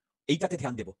 এইটাতে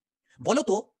ধ্যান দেব। বলো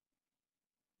তো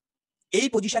এই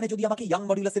পজিশনে যদি আমাকে ইয়াং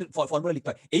মডুলাসের ফর্মুলা লিখতে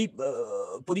হয়, এই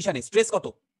পজিশনে স্ট্রেস কত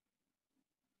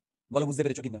বলো, বুঝতে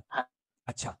পেরেছো কিনা? হ্যাঁ।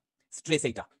 আচ্ছা, স্ট্রেস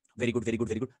এইটা। Very good very good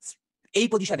very good. এই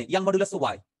পজিশনে ইয়াং মডুলাস তো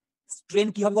ওয়াই, স্ট্রেন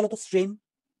কি হবে বলো তো? স্ট্রেন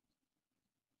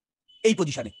এই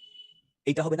পজিশনে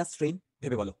এইটা হবে না স্ট্রেন?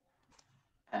 ভেবে বলো।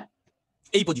 হ্যাঁ।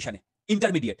 এই পজিশনে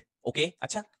ইন্টারমিডিয়েট। ওকে,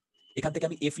 আচ্ছা এখান থেকে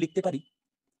আমি এফ লিখতে পারি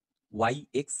ওয়াই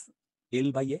এক্স এল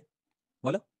বাই এ,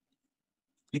 বলো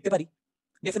লিখতে পারি?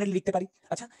 ডেফিনেটলি লিখতে পারি।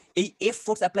 আচ্ছা এই এফ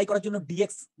ফোর্স অ্যাপ্লাই করার জন্য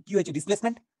ডিএক্স কি হয়েছে?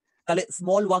 ডিসপ্লেসমেন্ট। তাহলে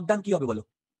স্মল ওয়ার্ক ডান কি হবে বলো?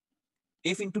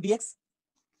 F into dx.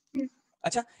 হুম।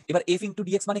 আচ্ছা এবার এফ ইন্টু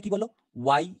ডিএক্স মানে কি বলো?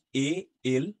 ওয়াই এ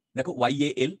এল, দেখো Y A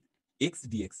L X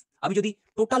dx. আমি যদি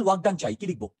টোটাল ওয়ার্ক ডান চাই কি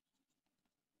লিখবো?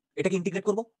 এটাকে ইন্টিগ্রেট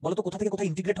করবো, বলো তো কোথা থেকে কোথায়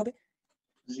ইন্টিগ্রেট হবে?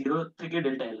 0 থেকে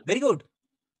delta L. Very good,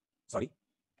 sorry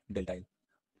delta L.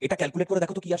 এটা ক্যালকুলেট করে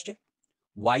দেখো তো কি আসছে?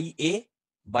 Y A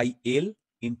by L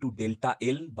into delta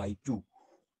L by 2।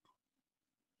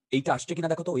 এইটা আসছে কিনা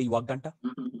দেখো তো, এই ওয়ার্ক ডানটা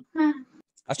হ্যাঁ।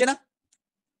 আসছে না?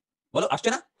 বলো আসছে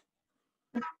না?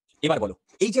 এবার বলো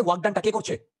এই যে ওয়ার্ক ডানটা কে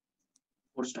করছে?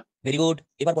 ফোর্সটা। Very good.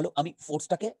 এবার বলো আমি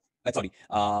ফোর্সটাকে, সরি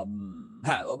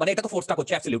হ্যাঁ মানে এটা তো ফোর্সটা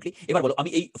করছে অ্যাবসলিউটলি। এবার বলো আমি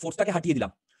এই ফোর্সটাকে হাঁটিয়ে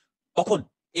দিলাম, তখন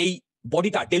এই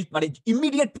বডিটা মানে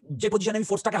ইমিডিয়েট যে পজিশনে আমি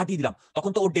ফোর্সটাকে হাঁটিয়ে দিলাম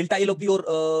তখন তো ওর ডেল্টা এল অব্দি ওর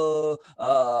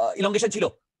ইলংগেশন ছিল।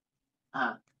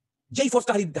 হ্যাঁ। যেই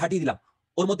ফোর্সটা হাঁটিয়ে দিলাম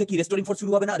ওর মধ্যে কি রেস্টোরিং ফোর্স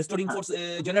শুরু হবে না? রেস্টোরিং ফোর্স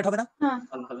জেনারেট হবে না? হ্যাঁ।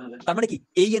 ভালোভাবে। তার মানে কি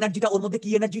এই এনার্জিটা ওর মধ্যে কি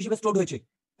এনার্জি হিসেবে স্টোর হয়েছে?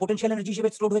 পোটেনশিয়াল এনার্জি হিসেবে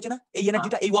স্টোর হয়েছে না এই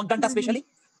এনার্জিটা, এই ওয়ার্ক ডানটা স্পেশালি,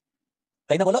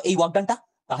 তাই না? বলো এই ওয়ার্ক ডানটা।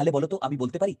 তাহলে বলো তো আমি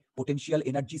বলতে পারি পোটেনশিয়াল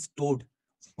এনার্জি স্টোরড,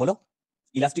 বলো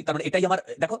ইলাস্টিক। তার মানে এটাই আমার,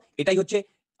 দেখো এটাই হচ্ছে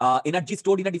energy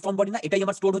stored in a deform body না? এটাই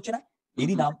আমার স্টোর হচ্ছে না?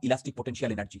 এরই নাম ইলাস্টিক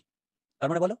পোটেনশিয়াল এনার্জি। তার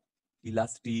মানে বলো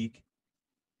ইলাস্টিক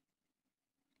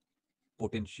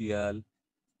পোটেনশিয়াল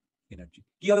এনার্জি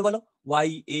কি হবে বলো? Y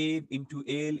A into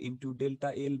L into delta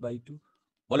L by 2।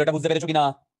 বলো এটা বুঝতে পেরেছো কিনা?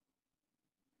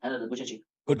 হ্যাঁ দাদা বুঝেছি।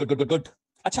 Good good good good good.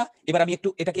 আচ্ছা এবার আমি একটু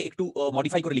এটাকে একটু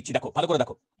মডিফাই করে লিখছি, দেখো ভালো করে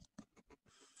দেখো।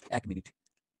 এক মিনিট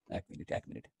এক মিনিট এক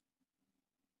মিনিট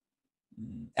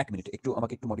এক মিনিট, একটু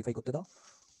আমাকে একটু মডিফাই করতে দাও।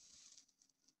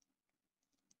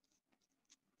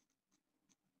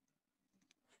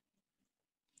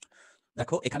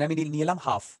 দেখো এখানে আমি নিয়ে এলাম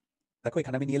হাফ, দেখো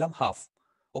এখানে আমি নিয়ে এলাম হাফ।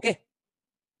 ওকে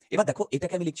এবার দেখো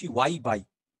এটাকে আমি লিখছি Y by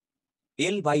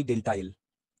L by delta L.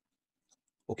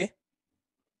 Okay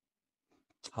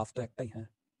half তো একটাই, হ্যাঁ,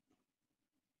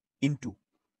 ইনটু,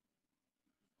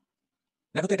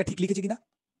 দেখো তো এটা ঠিক লিখেছি কিনা?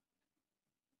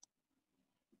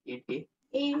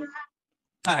 এই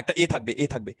হ্যাঁ একটা এ থাকবে, এ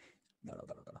থাকবে। দাঁড়াও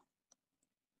দাঁড়াও দাঁড়াও,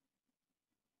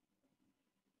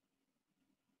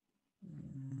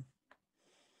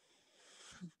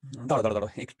 দাঁড়াও দাঁড়াও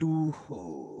দাঁড়াও একটু,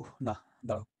 না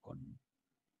দাঁড়াও,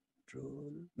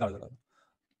 কন্ট্রোল, দাঁড়াও দাঁড়াও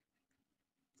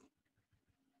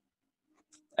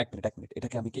এক মিনিট এক মিনিট,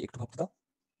 এটাকে আমি কি একটু ভাবতে দাও,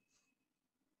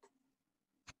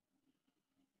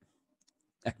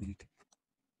 এক মিনিট।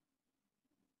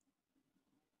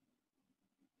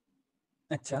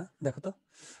 আচ্ছা দেখো তো,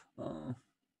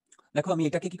 দেখো আমি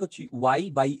এটাকে কি করছি, Y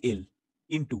by L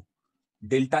into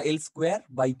delta L square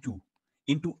by 2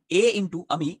 into A into,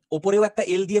 আমি ওপরেও একটা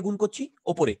এল দিয়ে গুণ করছি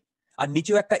ওপরে, আর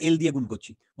নিচেও একটা এল দিয়ে গুণ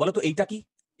করছি। বলো তো এইটা কি?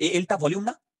 এ এলটা ভলিউম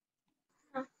না?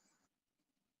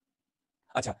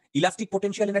 আচ্ছা ইলাস্টিক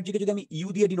পোটেনশিয়াল এনার্জিকে যদি আমি ইউ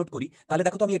দিয়ে ডিনোট করি তাহলে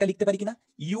দেখো তো আমি এটা লিখতে পারি কিনা,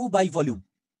 ইউ বাই ভলিউম।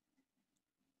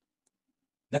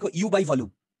 দেখো you by volume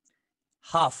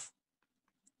half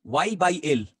Y by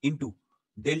L into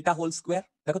delta whole square.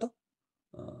 দেখো তো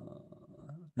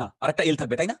না আরেকটা এল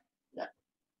থাকবে তাই না?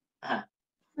 হ্যাঁ।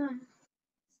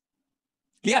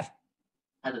 ক্লিয়ার?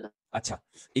 হ্যাঁ দাদা। আচ্ছা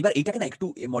এবার এইটাকে না একটু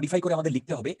মডিফাই করে আমাদের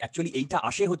লিখতে হবে। অ্যাকচুয়ালি এইটা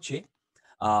আসে হচ্ছে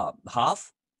হাফ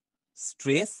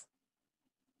স্ট্রেস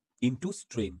ইন্টু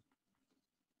স্ট্রেন।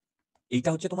 এইটা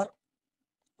হচ্ছে তোমার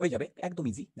হয়ে যাবে একদম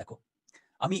ইজি। দেখো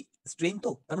আমি স্ট্রেন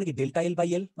তো, তার মানে কি ডেল্টা এল বাই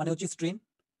এল মানে হচ্ছে স্ট্রেন,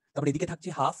 তারপরে এদিকে থাকছে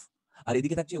হাফ আর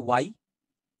এদিকে থাকছে Y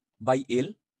by L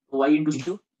Y into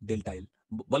into delta L.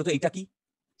 বলো তো এইটা কি?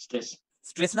 স্ট্রেস।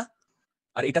 স্ট্রেস না?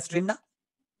 আর এটা স্ট্রেন না?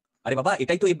 আরে বাবা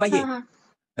এটাই তো এফ বাই এ। হ্যাঁ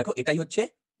দেখো এটাই হচ্ছে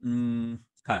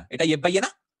হ্যাঁ এটাই এফ বাই এ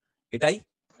না? এটাই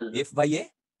এফ বাই এ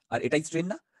আর এটাই স্ট্রেন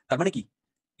না? তার মানে কি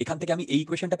এখান থেকে আমি এই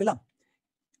ইকুয়েশনটা পেলাম,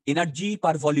 energy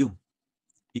per volume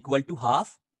equal to half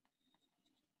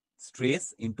stress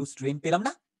into strain, পেলাম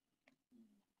না?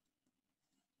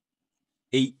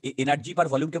 এই এনার্জি পার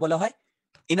ভলিউমকে বলা হয়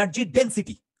energy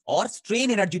density or strain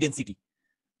energy density.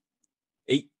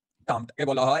 এই টার্মটাকে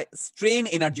বলা হয় strain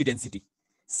energy density,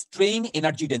 strain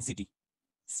energy density,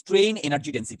 strain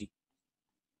energy density.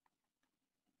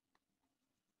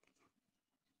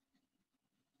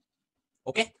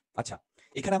 ওকে আচ্ছা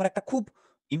এখানে আমার একটা খুব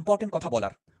ইম্পর্টেন্ট কথা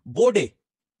বলার, বোর্ডে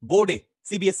বোর্ডে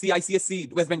CBSE, ICSE,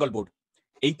 West Bengal board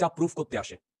এইটা প্রুফ করতে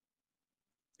আসে।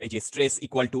 এই যে স্ট্রেস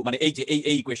ইকুয়াল টু মানে এই যে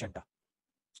এই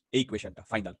ইকুয়েশনটা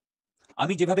ফাইনাল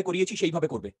আমি যেভাবে করিয়েছি সেইভাবে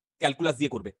করবে, ক্যালকুলাস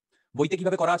দিয়ে করবে। বইতে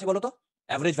কিভাবে করা আছে বলো তো?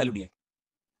 অ্যাভারেজ ভ্যালু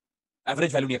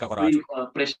নিয়ে করা ওই আছে।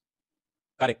 প্রেশার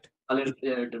কারেক্ট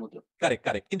এর মতো।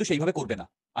 কারেক্ট কিন্তু সেইভাবে করবে না,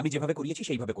 আমি যেভাবে করিয়েছি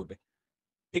সেইভাবে করবে।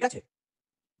 ঠিক আছে,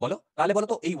 বলো তাহলে বলো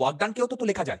তো এই ওয়ার্ক ডান কেও তো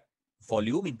লেখা যায়,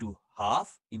 volume into half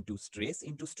into stress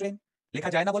into strain, লেখা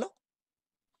যায় না বলো?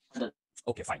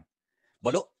 ওকে ফাইন,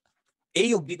 বলো এই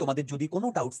অবধি তোমাদের যদি কোনো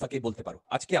ডাউটস থাকে বলতে পারো।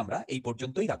 আজকে আমরা এই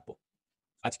পর্যন্তই রাখবো,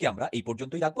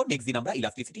 নেক্সট দিন আমরা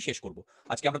ইলাস্টিসিটি শেষ করব।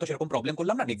 আজকে আমরা তো সেরকম প্রবলেম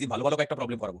করলাম না, নেক্সট দিন ভালো কয়েকটা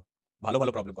প্রবলেম করাবো, ভালো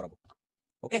প্রবলেম করাবো।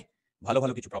 ওকে,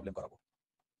 ভালো কিছু প্রবলেম করাবো।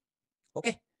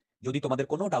 ওকে, যদি তোমাদের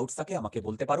কোনো ডাউটস থাকে আমাকে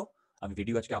বলতে পারো, আমি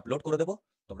ভিডিও আজকে আপলোড করে দেবো,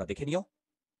 তোমরা দেখে নিও।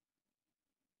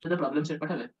 সেটা প্রবলেম সেট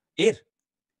পাঠাবে? এর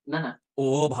না ও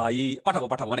ভাই পাঠাবো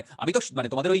মানে আমি তো মানে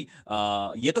তোমাদের ওই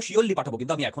ইয়ে তো শিওরলি পাঠাবো,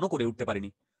 কিন্তু আমি এখনো করে উঠতে পারিনি।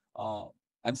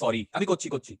 আই এম সরি, আমি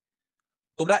করছি।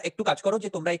 তোমরা একটু কাজ করো যে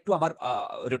তোমরা একটু আমার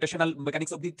rotational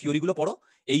mechanics of the theory গুলো পড়ো।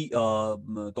 এই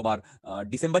তোমার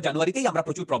ডিসেম্বর জানুয়ারিতেই আমরা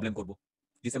প্রচুর প্রবলেম করব,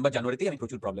 আমি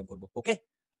প্রচুর প্রবলেম করব। ওকে,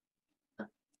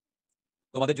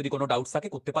 তোমাদের যদি কোনো ডাউটস থাকে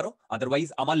করতে পারো, আদারওয়াইজ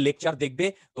আমার লেকচার দেখবে,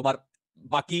 তোমার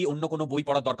বাকি অন্য কোনো বই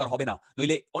পড়ার দরকার হবে না।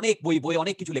 নইলে অনেক বই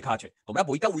অনেক কিছু লেখা আছে, তোমরা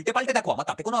বইটা উল্টে পাল্টে দেখো, আমার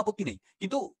তাতে কোনো আপত্তি নেই,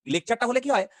 কিন্তু লেকচারটা হলে কি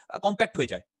হয়, কম্প্যাক্ট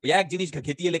হয়ে যায়। ওই এক জিনিস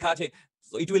ঘেটিয়ে লেখা আছে,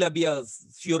 ইট উইল বি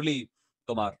শিওরলি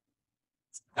তোমার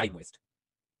টাইম ওয়েস্ট।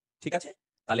 ঠিক আছে,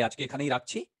 তাহলে আজকে এখানেই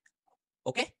রাখছি।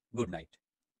 ওকে, গুড নাইট।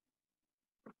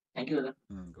 থ্যাংক ইউ দাদা।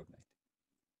 Good night.